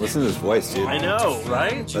 Listen to his voice, dude. I know,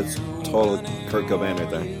 right? That's total Kurt Cobain right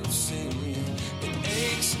there.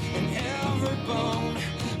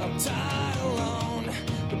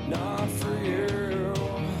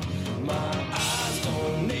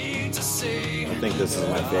 this is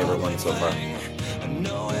my favorite one so far. I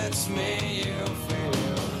know it's me you feel.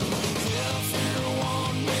 If you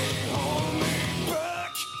want me, hold me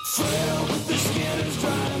back. Frail, the skin is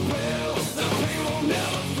dry and pale. The pain will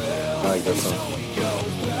never fail. I like this one.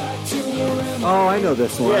 Oh, I know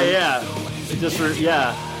this one. Yeah. Just for,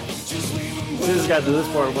 yeah. As soon as I got to this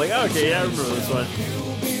part, I'm like, oh, okay, yeah, I remember this one.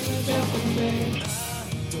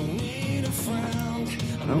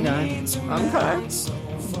 Okay.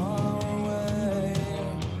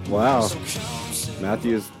 Wow.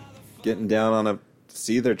 Matthew's getting down on a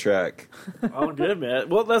Seether track. Oh, good, man.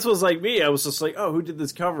 Well, that's what's like me. I was just like, oh, who did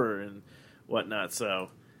this cover and whatnot. So,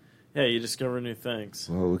 yeah, you discover new things.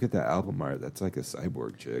 Whoa, look at that album art. That's like a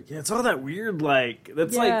cyborg chick. Yeah, it's all that weird, like,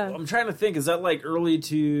 that's like, I'm trying to think, is that like early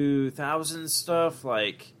 2000s stuff?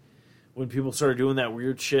 Like, when people started doing that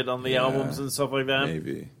weird shit on the albums and stuff like that?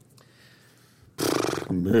 Maybe.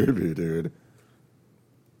 Maybe, dude.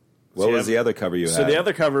 What was the other cover you had? So the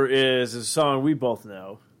other cover is a song we both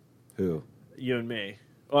know. Who? You and me.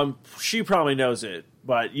 She probably knows it,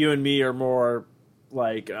 but you and me are more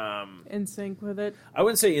like in sync with it. I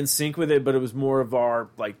wouldn't say in sync with it, but it was more of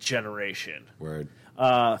our like generation. Word.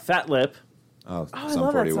 Fat Lip. Oh, I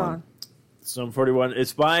love that song. Sum 41.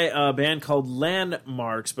 It's by a band called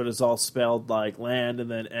Landmarks, but it's all spelled like land and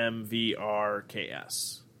then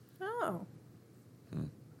MVRKS. Oh.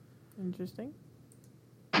 Interesting.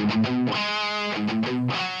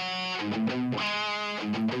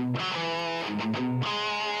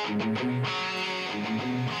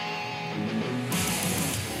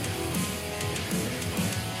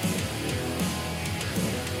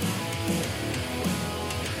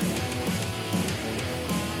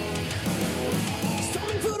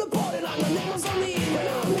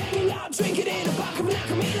 Drinking in a back of an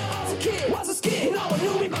Camino. Was a kid, was a skid. No one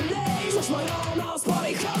knew me by name. Just my own house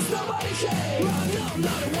party, cause nobody came. No, I'm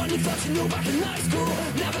not the one you thought you knew back in high school.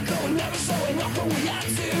 Never going, never showing up when we had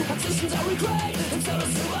to. Auditions I regret until I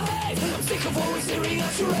still behave. I'm sick of always hearing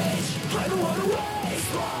at your age. I don't wanna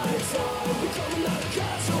waste my time becoming not a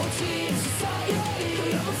casualty in society.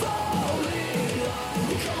 You'll never fall in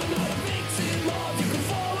line. Becoming not a victim of your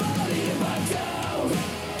conformity and back down.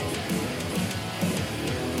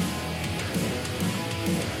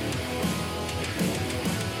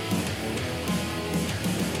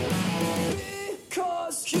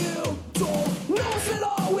 Because you don't know us at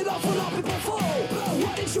all without what all people fall. But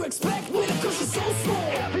what did you expect with a cushion so small?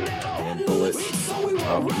 And bullets, so we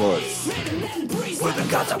were bullets. With the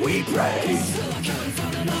gods that we praise. Still I can't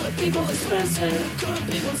find other people expensive.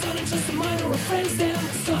 Current people sounding just a minor offensive.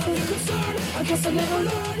 Stop your concern, I guess I never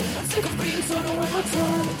learned. I'm sick of being told to wait my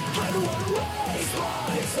turn. I don't want to waste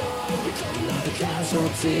my time becoming not a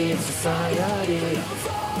casualty in society.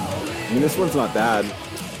 I mean, this one's not bad.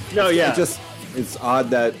 No, yeah. It's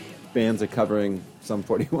odd that bands are covering Sum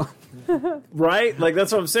 41. Right? Like,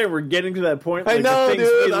 that's what I'm saying. We're getting to that point. Like, I know, the things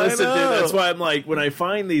dude. we listen I know. to. That's why I'm like, when I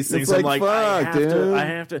find these things, It's I'm like, like, fuck, dude. I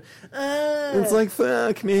have to. It's like,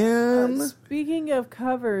 fuck, man. Speaking of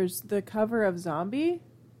covers, the cover of Zombie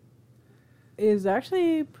is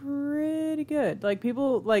actually pretty good. Like,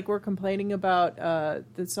 people like were complaining about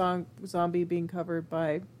the song Zombie being covered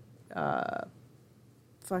by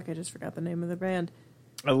fuck, I just forgot the name of the band.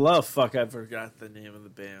 I love fuck, I forgot the name of the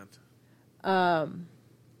band. I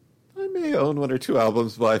may own one or two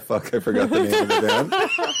albums by fuck, I forgot the name of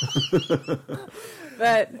the band.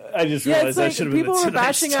 But I just realized like, I should have been people were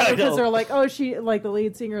bashing on it because they're title. like, oh, she, like, the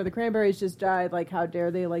lead singer of the Cranberries just died. Like, how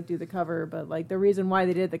dare they, like, do the cover? But, like, the reason why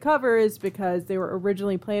they did the cover is because they were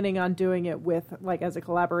originally planning on doing it with, like, as a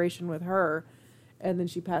collaboration with her, and then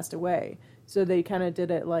she passed away. So they kind of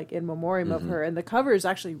did it, like, in memoriam of her. And the cover is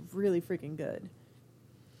actually really freaking good.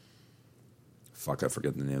 Fuck, I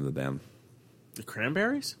forget the name of the band. The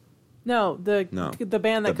Cranberries? No, the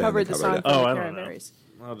band that covered the song it. from Oh, the I don't Cranberries.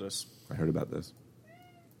 know. I'll just. I heard about this.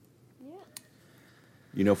 Yeah.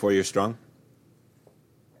 You know 4 Years Strong?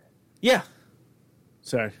 Yeah.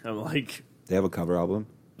 Sorry, I'm like. They have a cover album.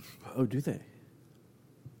 Oh, do they?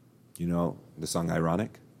 You know the song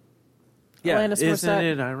Ironic? Yeah. Alanis Isn't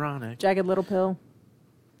Morissette. it ironic Jagged Little Pill.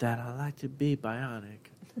 that I like to be bionic?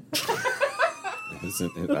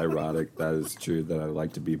 Isn't it ironic that is true that I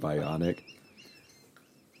like to be bionic?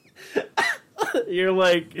 You're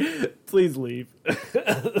like, please leave. An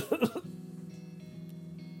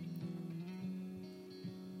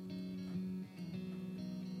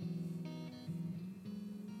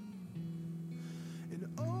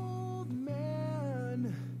old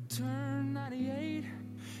man turned 98.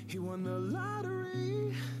 He won the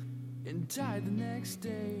lottery and died the next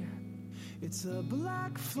day. It's a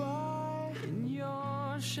black fly in your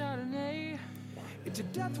Chardonnay. It's a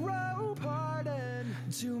death row party.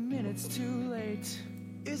 2 minutes too late.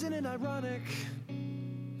 Isn't it ironic?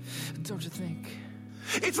 Don't you think?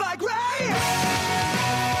 It's like rain!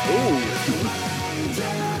 Ooh.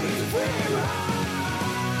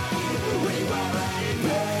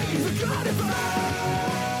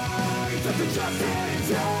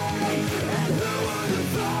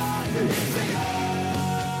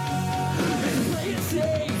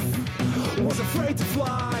 Was afraid to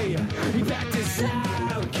fly. He backed his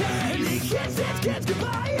out. He kissed his kids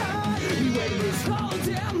goodbye. He waited his whole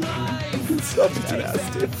damn life. So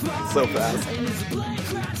badass, dude. So fast. And his plane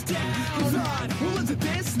crashed down. He thought, well, isn't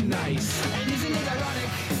this nice? And isn't it ironic?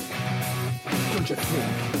 Don't you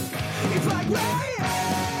think? It's like rain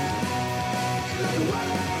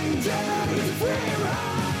down with a free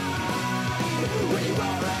ride. When you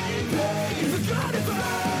already paid for God to fight.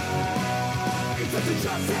 Such a just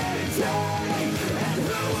and take. And who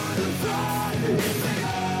would have thought it's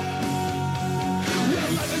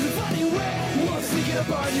well, life is a funny way. Won't sneak it up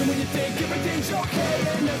on you when you think everything's okay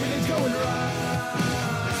and everything's going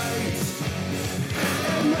right.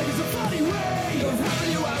 And life is a funny way of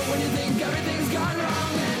helping you out when you think everything's gone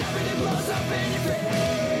wrong and everything blows up in your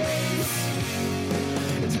face.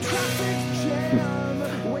 It's a traffic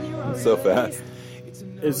jam when you're So fast.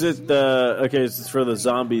 Is it the okay? It's for the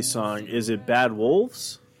zombie song. Is it Bad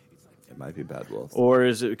Wolves? It might be Bad Wolves. Or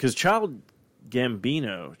is it because Childish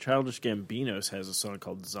Gambino's has a song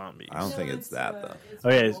called Zombies? I don't think it's that though.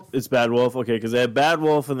 Okay, it's Bad Wolf. Okay, because they have Bad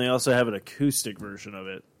Wolf and they also have an acoustic version of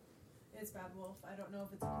it. It's Bad Wolf. I don't know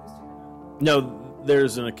if it's acoustic or not. No,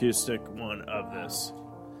 there's an acoustic one of this.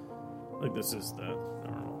 Like this is the. I don't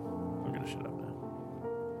know. I'm gonna shut up now.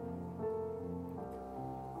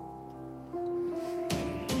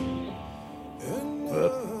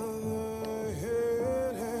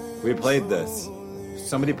 We played this.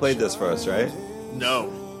 Somebody played this for us, right?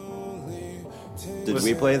 No, Did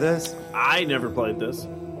we play this? I never played this.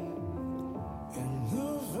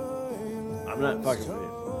 I'm not fucking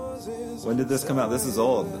with you. When did this come out? This is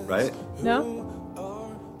old, right? No?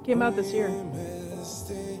 Came out this year.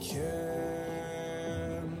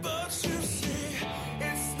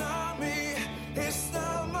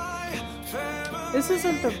 This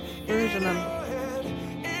isn't the version I'm...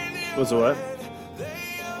 What's it what?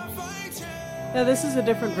 No, this is a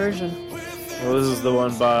different version. Well, this is the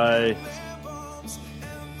one by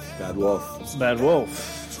Bad Wolf. Bad Wolf.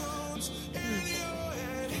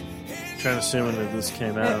 Trying to assume that this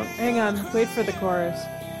came out. Hang on, wait for the chorus.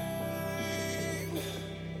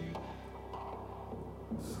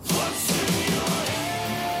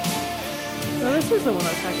 No, this is the one I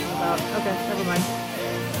was talking about. Okay, never mind.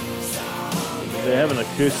 They have an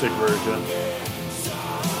acoustic version.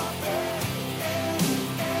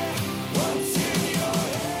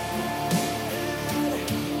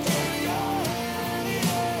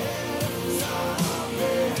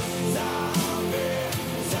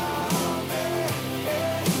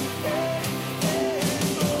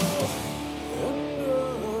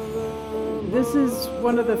 This is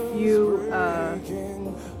one of the few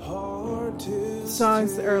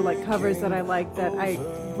songs or like covers that I like that I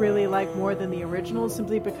really like more than the original,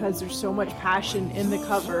 simply because there's so much passion in the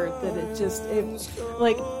cover that it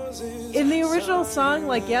like in the original song,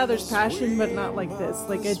 like yeah, there's passion, but not like this.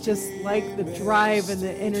 Like it just like the drive and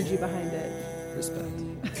the energy behind it. Respect.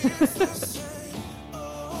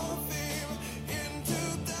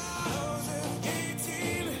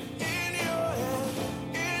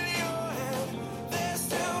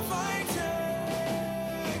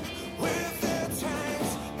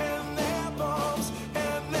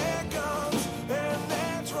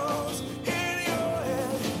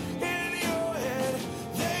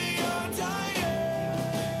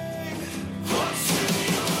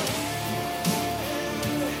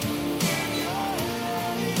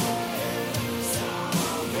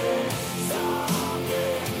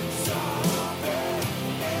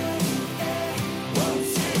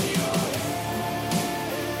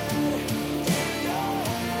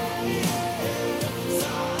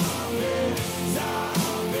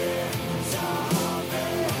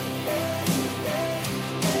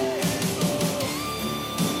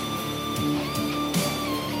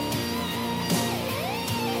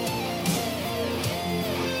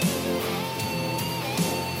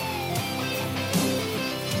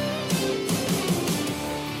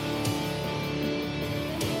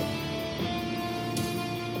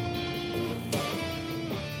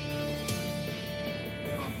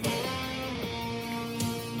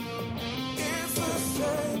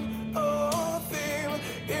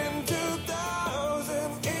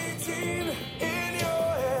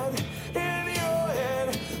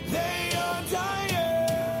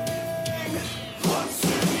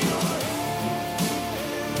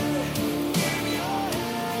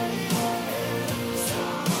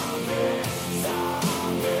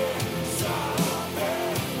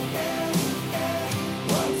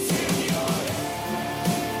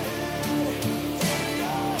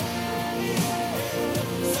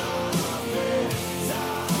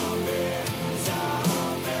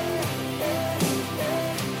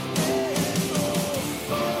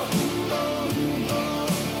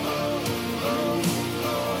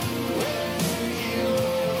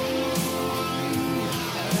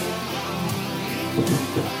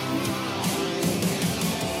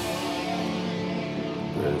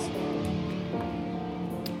 There it is.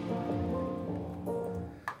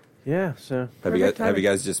 Yeah, so... Have you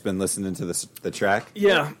guys just been listening to the track?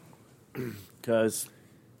 Yeah. Because...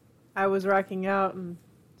 I was rocking out, and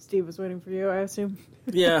Steve was waiting for you, I assume.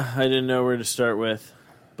 Yeah, I didn't know where to start with.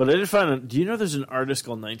 But I did find... Do you know there's an artist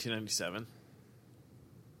called 1997?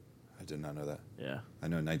 I did not know that. Yeah. I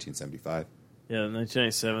know 1975. Yeah,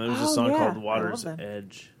 1997. There was a song called Water's I love them.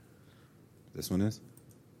 Edge. This one is?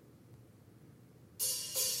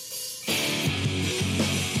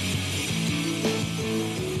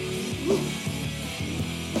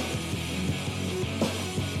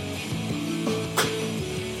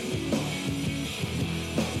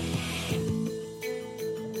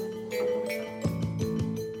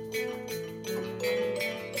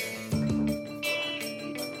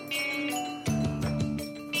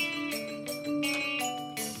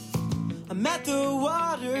 I'm at the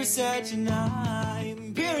water's edge and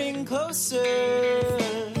I'm peering closer.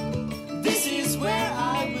 This is where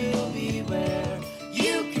I will be, where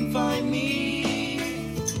you can find me.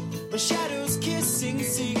 My shadows kissing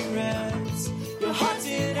secrets, your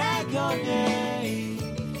haunted agony.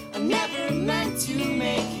 I never meant to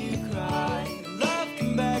make you cry. Love,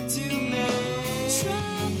 come back to me.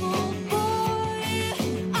 Trouble boy,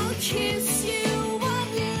 I'll kiss you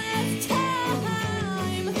one last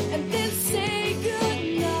time and then say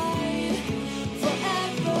goodnight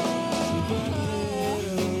forever.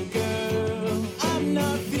 Little girl, I'm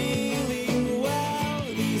not feeling well.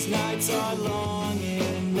 These nights are long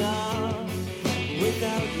enough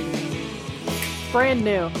without you. Brand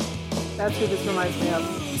new. That's who this reminds me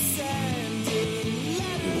of.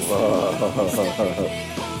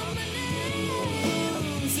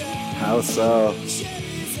 How so?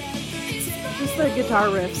 Just the guitar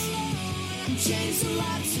riffs.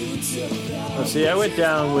 Oh, see, I went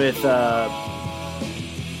down with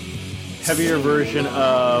heavier version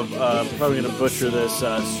of, probably going to butcher this,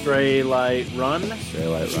 Stray Light Run. Stray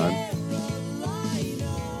Light Run.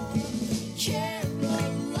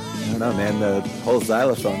 I don't know, man. The whole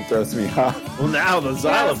xylophone throws me off. Well, now the Yeah, I was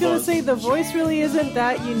xylophone. gonna say the voice really isn't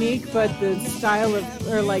that unique, but the style of,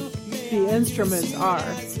 or like the instruments are.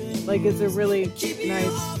 Like, it's a really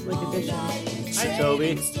nice like addition. Hi,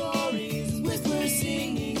 Toby.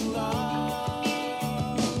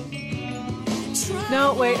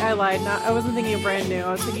 No, wait, I lied. Not, I wasn't thinking of Brand New.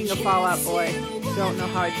 I was thinking of Fall Out Boy. Don't know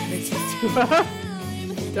how I can mix those two up.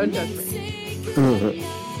 Don't judge me.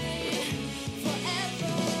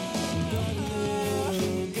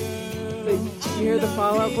 Did you hear the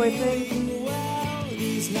Fall Out Boy thing?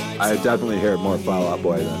 I definitely hear more Fall Out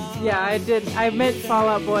Boy than. Yeah, I did. I meant Fall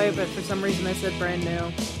Out Boy, but for some reason I said Brand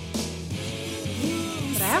New.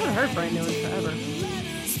 But I haven't heard Brand New in forever.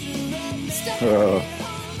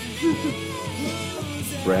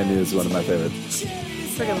 Brand New is one of my favorites.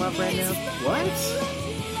 Freaking love Brand New. What?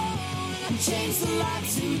 I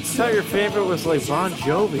thought your favorite was like Bon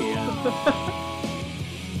Jovi.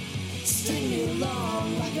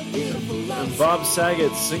 And Bob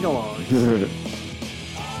Saget sing-along.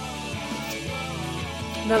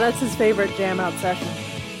 No, that's his favorite jam out session.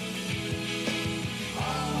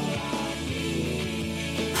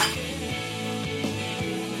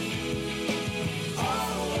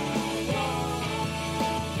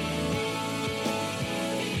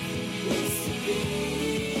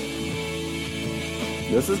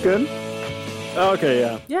 This is good. Okay,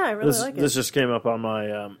 yeah. Yeah, I really like it. This just came up on my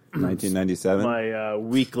 1997. my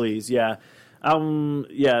weeklies. Yeah,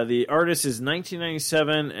 yeah. The artist is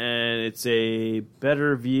 1997, and it's a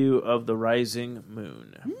better view of the rising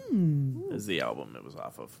moon. Is the album it was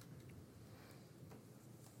off of?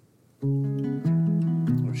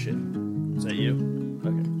 Oh shit! Is that you?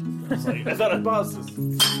 Okay. I was like, I thought I paused this.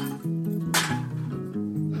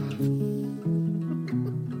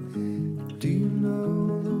 Do you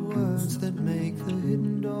know the words that make the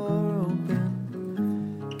hidden door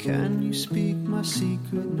open? Can you speak my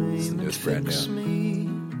secret name and fix me?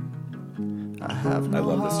 I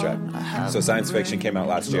love this track. So Science Fiction came out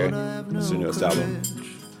last year. It's their newest album.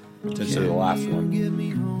 Attention to the last one.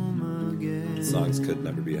 The songs Could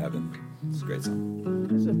Never Be Heaven. It's a great song.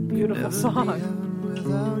 It's a beautiful song.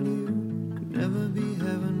 Without you, could never be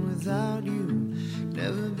heaven without you.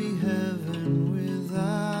 Never be heaven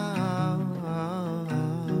without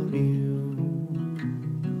you.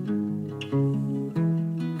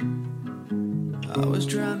 I was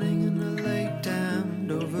drowning in a lake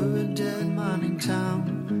dammed over a dead mining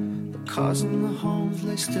town. The cars and the homes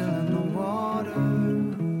lay still in the water.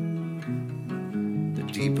 The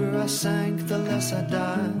deeper I sank, the less I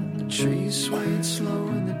died. The trees swayed slow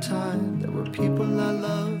in the tide. There were people I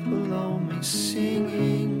loved below me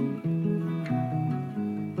singing.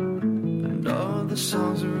 And all the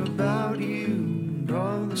songs are about you. And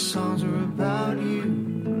all the songs are about you.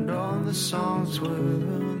 And all the songs were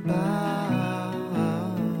about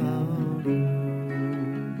you.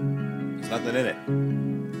 There's nothing in it.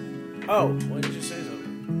 Oh, why did you say so?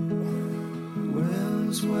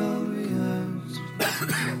 Wells well rehearsed.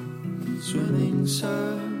 Swimming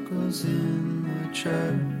circles in the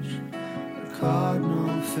church. The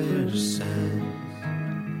cardinal fish says,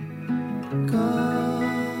 God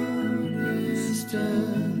is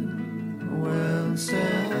dead. Well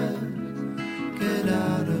said. Get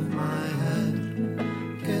out of my head.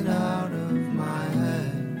 Get out of my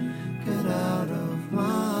head. Get out of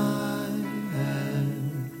my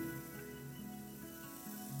head.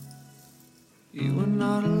 You are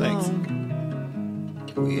not alone. Thanks.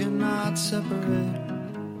 We are not separate.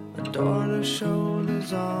 My daughter's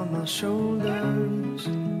shoulders on my shoulders.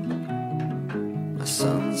 My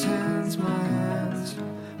son's hands, my hands.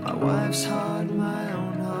 My wife's heart, my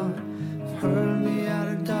own heart. Hurling me out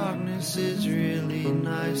of darkness is really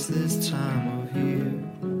nice this time of year.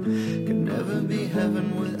 Could never be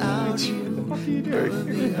heaven without you. Never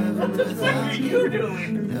be heaven without you.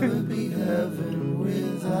 Never be heaven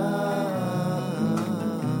without.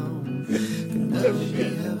 Could never be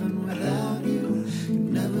heaven without you. Could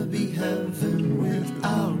never be heaven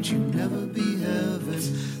without you. Never be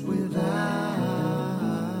heaven without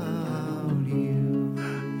you.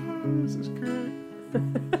 This is great.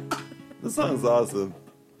 This song's awesome.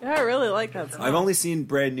 Yeah, I really like that song. I've only seen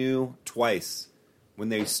Brand New twice. When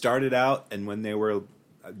they started out and when they were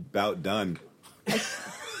about done.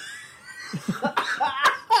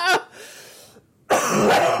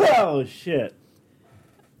 Oh, shit.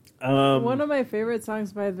 One of my favorite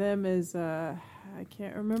songs by them is, I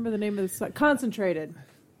can't remember the name of the song. Concentrated.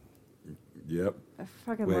 Yep. I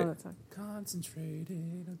fucking love that song.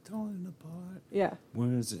 Concentrated, I'm torn apart. Yeah.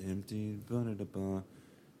 Where's it empty?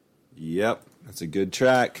 Yep. That's a good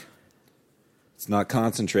track. It's not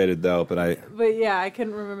concentrated though, but yeah, I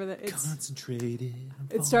couldn't remember that. It's Concentrated.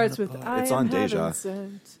 It starts with I It's am on Deja. heaven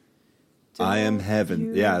sent. I am Don't heaven.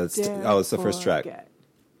 you Yeah, it's dare the first track. forget.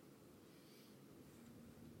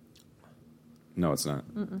 No, it's not.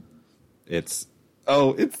 It's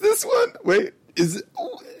this one. Wait, is it?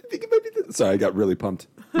 Oh, I think it might be this. Sorry, I got really pumped.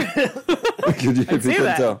 If you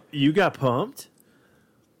couldn't tell. You got pumped?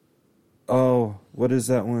 Oh, what is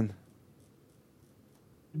that one?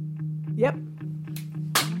 Yep.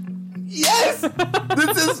 Yes!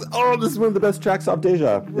 This is one of the best tracks off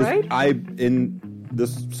Deja. Right?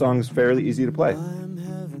 This song's fairly easy to play. I'm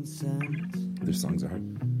heaven sent. Their songs are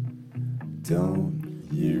hard. Don't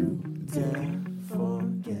you dare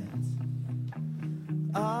forget.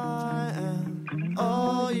 I am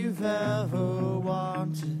all you've ever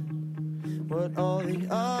wanted. What all the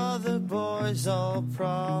other boys all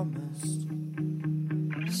promised.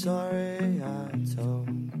 Sorry I told.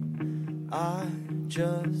 I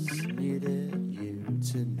just needed you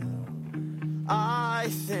to know. I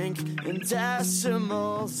think in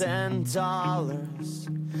decimals and dollars.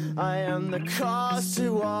 I am the cause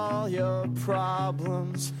to all your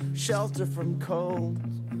problems. Shelter from cold.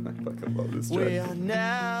 I fucking love this track. We are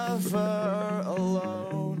never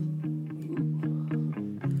alone.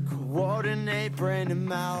 Coordinate brain and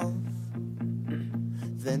mouth.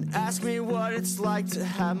 Then ask me what it's like to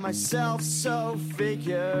have myself so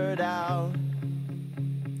figured out.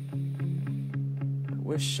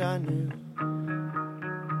 Wish I knew.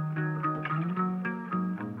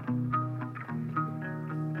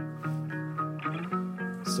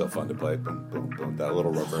 So fun to play. Boom, boom, boom. That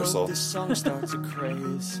little I hope reversal. this song starts a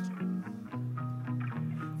craze.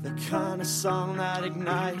 The kind of song that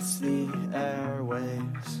ignites the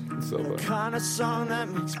airwaves. So The fun. kind of song that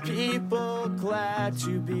makes people glad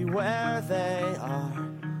to be where they are,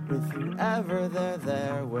 with whoever they're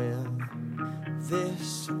there with.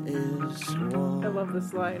 This is I one. love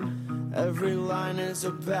this line. Every line is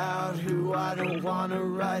about who I don't want to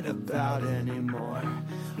write about anymore.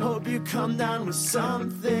 Hope you come down with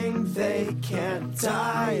something they can't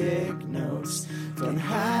diagnose. Don't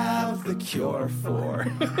have the cure for.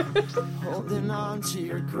 Holding on to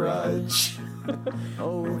your grudge.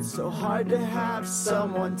 Oh, it's so hard to have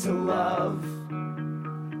someone to love.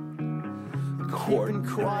 Keeping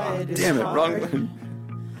quiet is Damn it, wrong hard. one.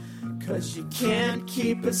 'Cause you can't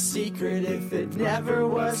keep a secret if it never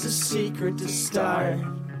was a secret to start.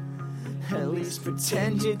 At least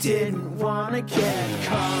pretend you didn't want to get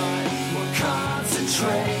caught. We're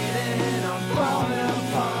concentrating on falling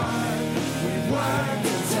apart. We were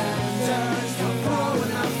contenders, now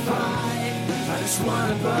falling apart. just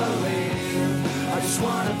wanna believe. I just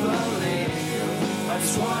wanna believe. I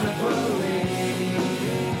just wanna believe.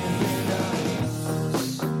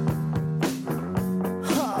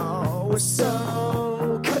 Oh, we're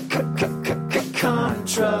so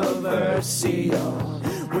controversial.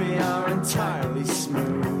 We are entirely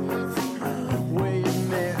smooth. We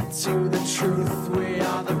admit to the truth. We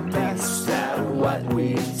are the best at what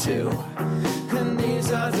we do. And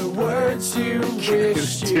these are the words you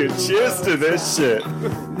wish you Dude, cheers to this shit.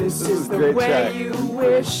 This is the great way track. you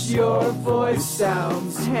wish your voice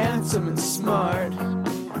sounds handsome and smart.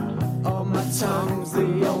 Oh, my tongue's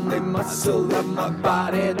the only muscle of my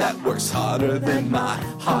body that works harder than my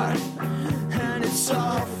heart. And it's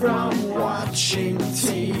all from watching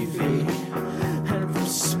TV and from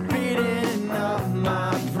speeding up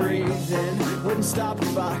my breathing. Wouldn't stop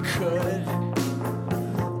if I could.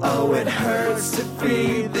 Oh, it hurts to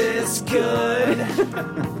be this good.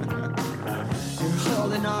 You're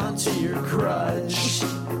holding on to your grudge.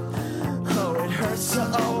 Oh, it hurts to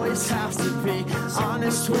always have to be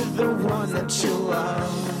honest with the one that you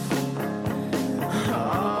love.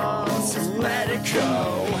 Oh, so let it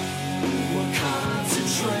go. We're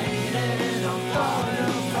concentrating on falling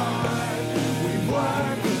apart. We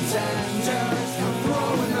were contenders, I'm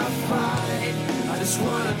throwing a fight. I just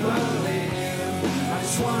wanna believe. I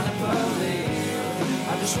just wanna believe.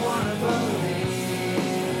 I just wanna believe.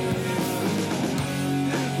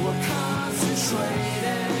 We're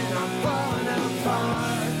concentrating on falling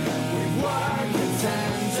apart. We were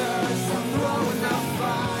contenders, I'm throwing a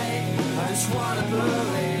fight. I just wanna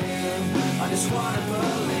believe. I just wanna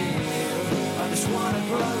believe. I just wanna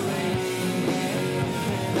believe.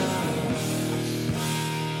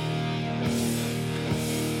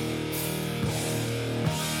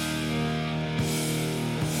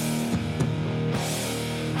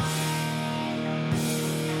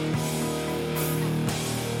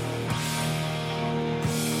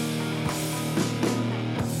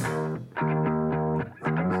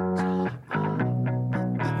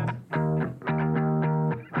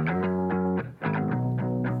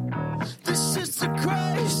 This is the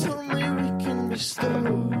grace only we can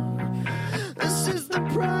bestow. This is the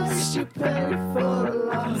price you pay for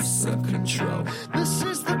loss of control. This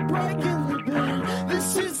is the break in the bed.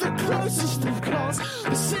 This is the closest of calls.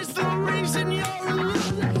 This is the reason you're alone.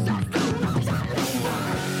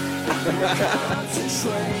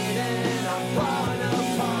 Concentrating on falling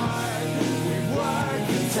apart. We were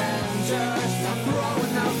contenders, not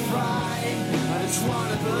throwing a fight. I just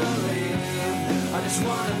wanna believe. I just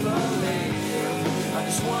wanna believe. I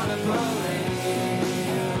just wanna believe.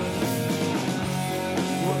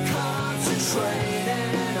 We're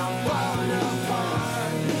concentrating on falling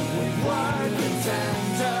apart. We were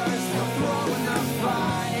contenders, not throwing a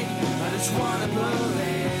fight. I just wanna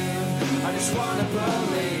believe. I just wanna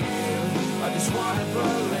believe. I just wanna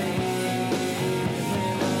believe.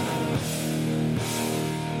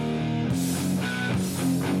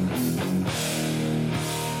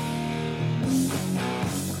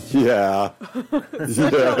 Yeah.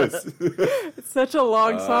 Yes. It's such a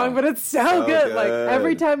long song, but it's so good. Like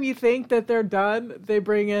every time you think that they're done, they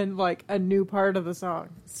bring in like a new part of the song.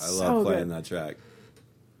 I love playing that track.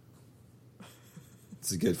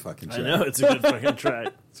 It's a good fucking track. I know, it's a good fucking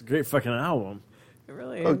track. It's a great fucking album. It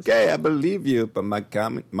really is. Okay, I believe you, but my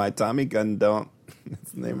Tommy gun don't.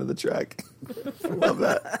 That's the name of the track. I love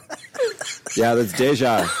that. Yeah, that's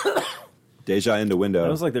Deja. Deja in the Window.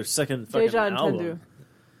 That was like their second fucking Deja album. Intendu.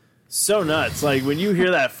 So nuts. Like when you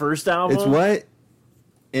hear that first album. It's what?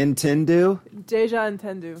 Intendu? Deja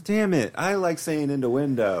Intendu. Damn it. I like saying in the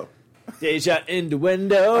window. Deja in the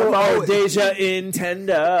window. Oh, Deja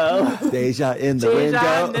Nintendo. Deja in the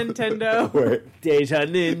Deja window. Nintendo. Wait. Deja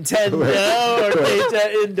Nintendo. Or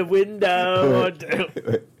Deja in the window.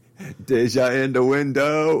 Deja in the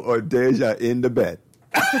window or Deja in the bed?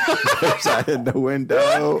 Deja in the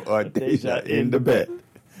window or Deja in the bed?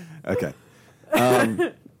 Okay.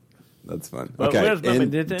 That's fun. But Okay. where's my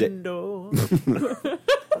Nintendo?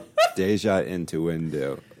 Deja into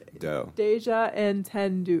window. Deja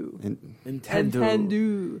Intendu.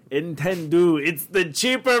 Nintendo. Nintendo. It's the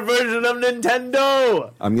cheaper version of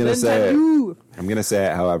Nintendo. I'm gonna say it. Nintendo. I'm gonna say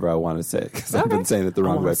it however I want to say it because I've been saying it the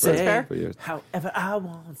wrong way for years. However I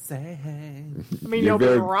want to say. I mean, you'll be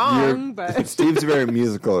wrong, but Steve's very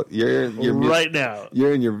musical. You're right now.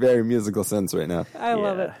 You're in your very musical sense right now. I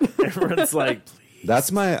love it. Everyone's like,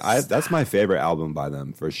 That's my favorite album by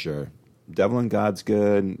them for sure. Devil and God's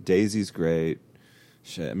good. Daisy's great.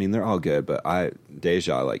 Shit, I mean they're all good, but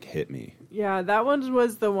Deja like hit me. Yeah, that one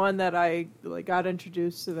was the one that I like got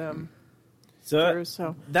introduced to them. So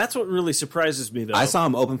that's what really surprises me, though. I saw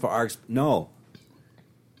him open for Arcs. No,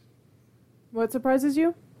 What surprises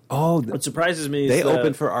you? Oh, what surprises me is they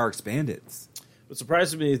opened for our Expandeds. What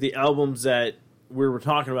surprises me is the albums that we were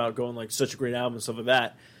talking about going like such a great album and stuff like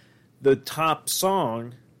that. The top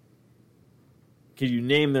song. Can you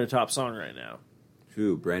name their top song right now?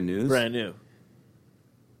 Who? Brand New? Brand New.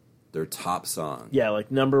 Their top song. Yeah,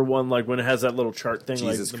 like number one, like when it has that little chart thing.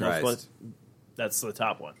 Jesus like Christ. That's the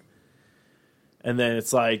top one. And then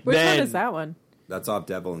it's like... Which one is that one? That's off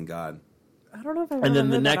Devil and God. I don't know if I And then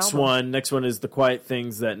the heard that next album. one is The Quiet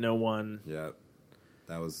Things That No One... Yeah.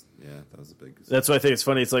 That was a big... That's why I think it's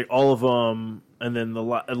funny. It's like all of them, and then the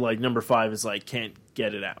like number 5 is like Can't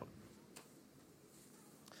Get It Out.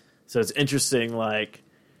 So it's interesting, like...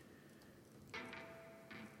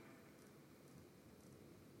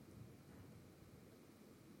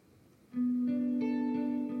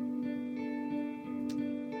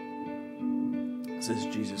 This is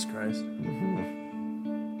Jesus Christ.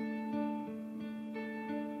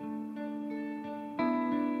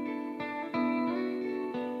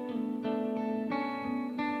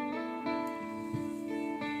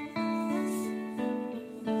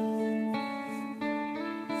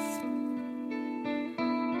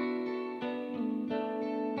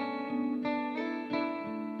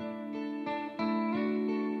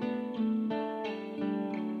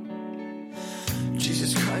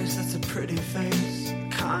 Jesus Christ, that's a pretty face.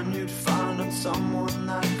 Kind you'd find on someone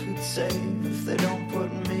that could save if they don't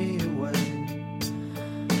put me away.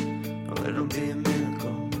 Oh, it'll be a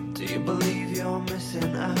miracle. Do you believe you're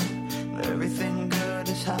missing out? That everything good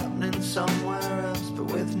is happening somewhere else, but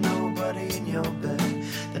with nobody in your bed,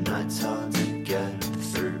 the night's hard to get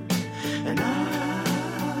through. And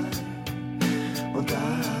I will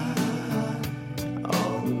die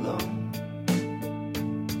all alone.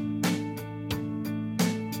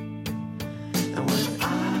 And when I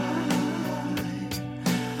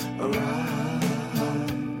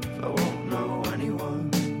arrive, I won't know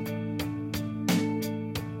anyone.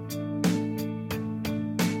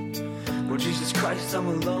 Well, Jesus Christ, I'm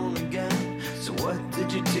alone again. So what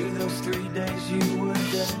did you do those 3 days you were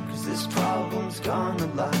dead? 'Cause this problem's gonna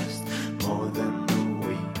last more than the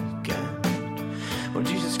weekend. Well,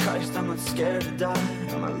 Jesus Christ, I'm not scared to die.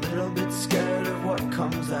 I'm a little bit scared of what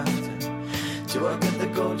comes after. Do I get the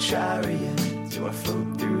gold chariot? Do I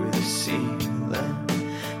float through the ceiling?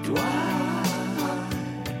 Do I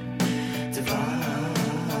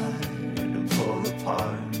divide and fall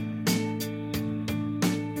apart?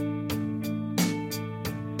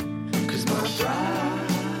 'Cause my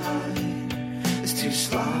bride is too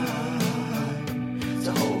sly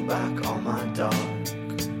to hold back all my dark.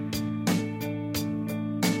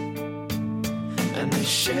 And the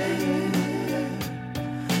ship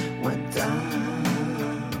went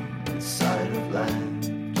down inside of land.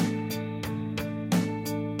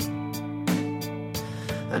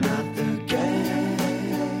 And at the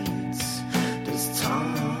gates does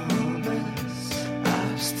Thomas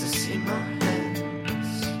ask to see my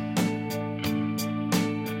hands?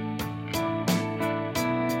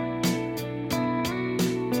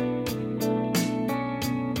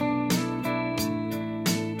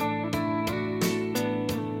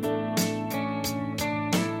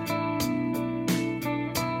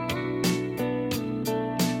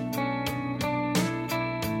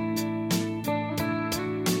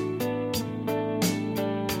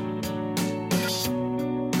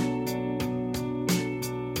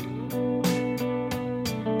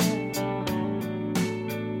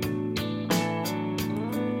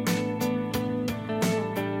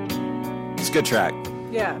 It's a good track.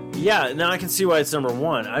 Yeah. Yeah, now I can see why it's number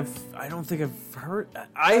 1. I don't think I've heard.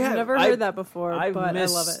 I've never heard that before, but I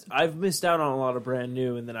love it. I've missed out on a lot of Brand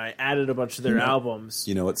New, and then I added a bunch of their albums.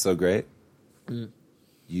 You know what's so great?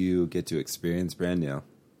 You get to experience Brand New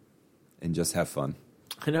and just have fun.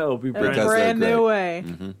 I know, it'll be In a brand Because brand they're new great.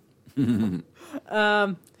 way.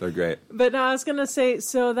 They're great. But no, I was gonna say,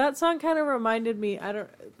 so that song kind of reminded me. I don't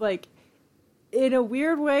like, in a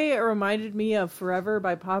weird way, it reminded me of "Forever"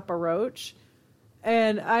 by Papa Roach.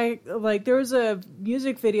 And I like, there was a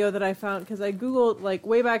music video that I found because I googled like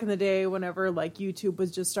way back in the day, whenever like YouTube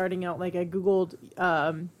was just starting out. Like I googled,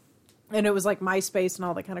 and it was like MySpace and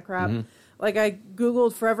all that kind of crap. Like I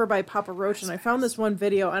googled "Forever" by Papa Roach, and I found this one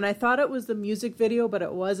video, and I thought it was the music video, but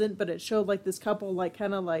it wasn't. But it showed like this couple, like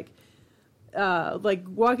kind of like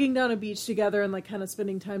walking down a beach together and like kind of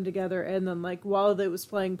spending time together, and then like while it was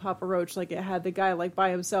playing Papa Roach, like it had the guy like by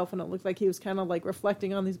himself, and it looked like he was kind of like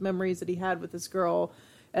reflecting on these memories that he had with this girl,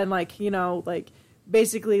 and like, you know, like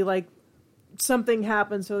basically like something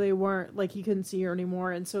happened, so they weren't like, he couldn't see her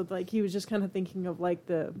anymore, and so like he was just kind of thinking of like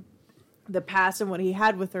the past and what he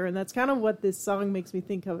had with her, and that's kind of what this song makes me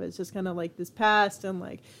think of. It's just kind of like this past and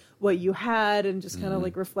like what you had and just kind of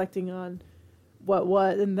like reflecting on what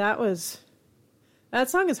was. And that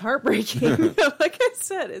song is heartbreaking. Like I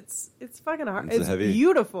said, it's fucking hard. It's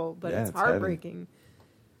beautiful, but it's heartbreaking.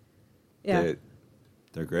 Yeah.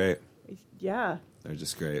 They're great. Yeah. They're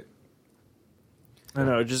just great. I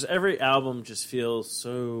know, just every album just feels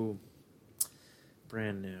so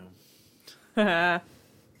brand new. Well,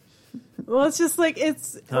 it's just like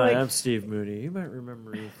it's. Hi, I'm Steve Mooney. You might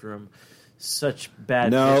remember me from such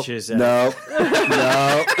bad bitches. No.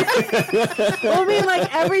 Well, I mean,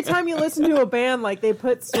 like every time you listen to a band, like they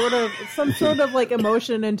put some sort of like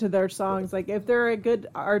emotion into their songs. Like if they're a good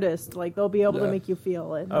artist, like they'll be able to make you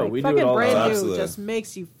feel it. Oh, like, we fucking do it all Brand the New just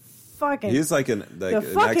makes you fucking. He's like an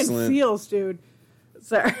fucking excellent feels, dude.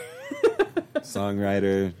 Sorry.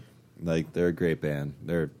 songwriter. Like they're a great band.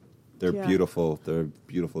 They're beautiful. They're a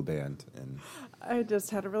beautiful band. And I just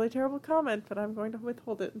had a really terrible comment, but I'm going to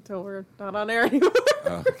withhold it until we're not on air anymore.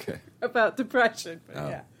 Oh, okay. About depression, but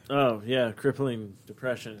yeah. Oh, yeah, crippling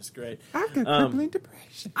depression is great. I've got crippling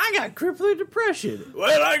depression. I got crippling depression.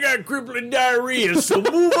 Well, I got crippling diarrhea, so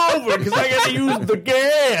move over, because I got to use the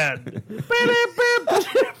can.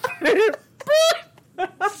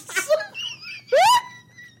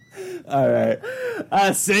 all right.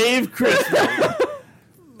 I saved Christmas.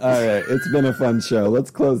 All right, it's been a fun show. Let's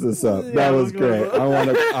close this up. That was great. I want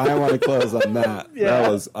to close on that. Yeah. That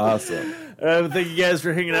was awesome. Thank you guys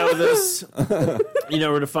for hanging out with us. You know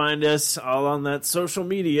where to find us, all on that social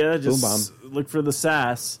media. Just look for the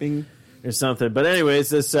sass or something. But anyways,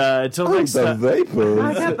 this until next time. Vapors.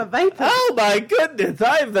 I got the vapors. Oh my goodness,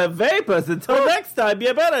 I have the vapors. Until next time,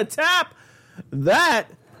 you better tap that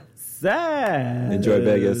sass. Enjoy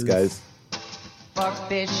Vegas, guys. Fuck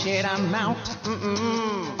this shit, I'm out.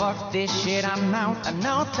 Fuck this shit, I'm out.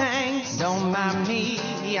 No thanks, don't mind me.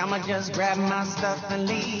 I'ma just grab my stuff and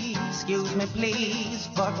leave. Excuse me, please.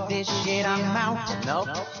 Fuck this shit, I'm out. Nope.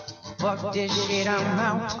 Fuck this shit, I'm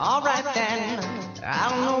out. Alright then. I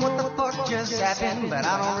don't know what the fuck just happened, but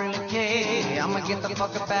I don't really care. I'ma get the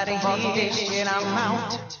fuck up out of here. Fuck this shit, I'm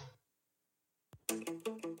out.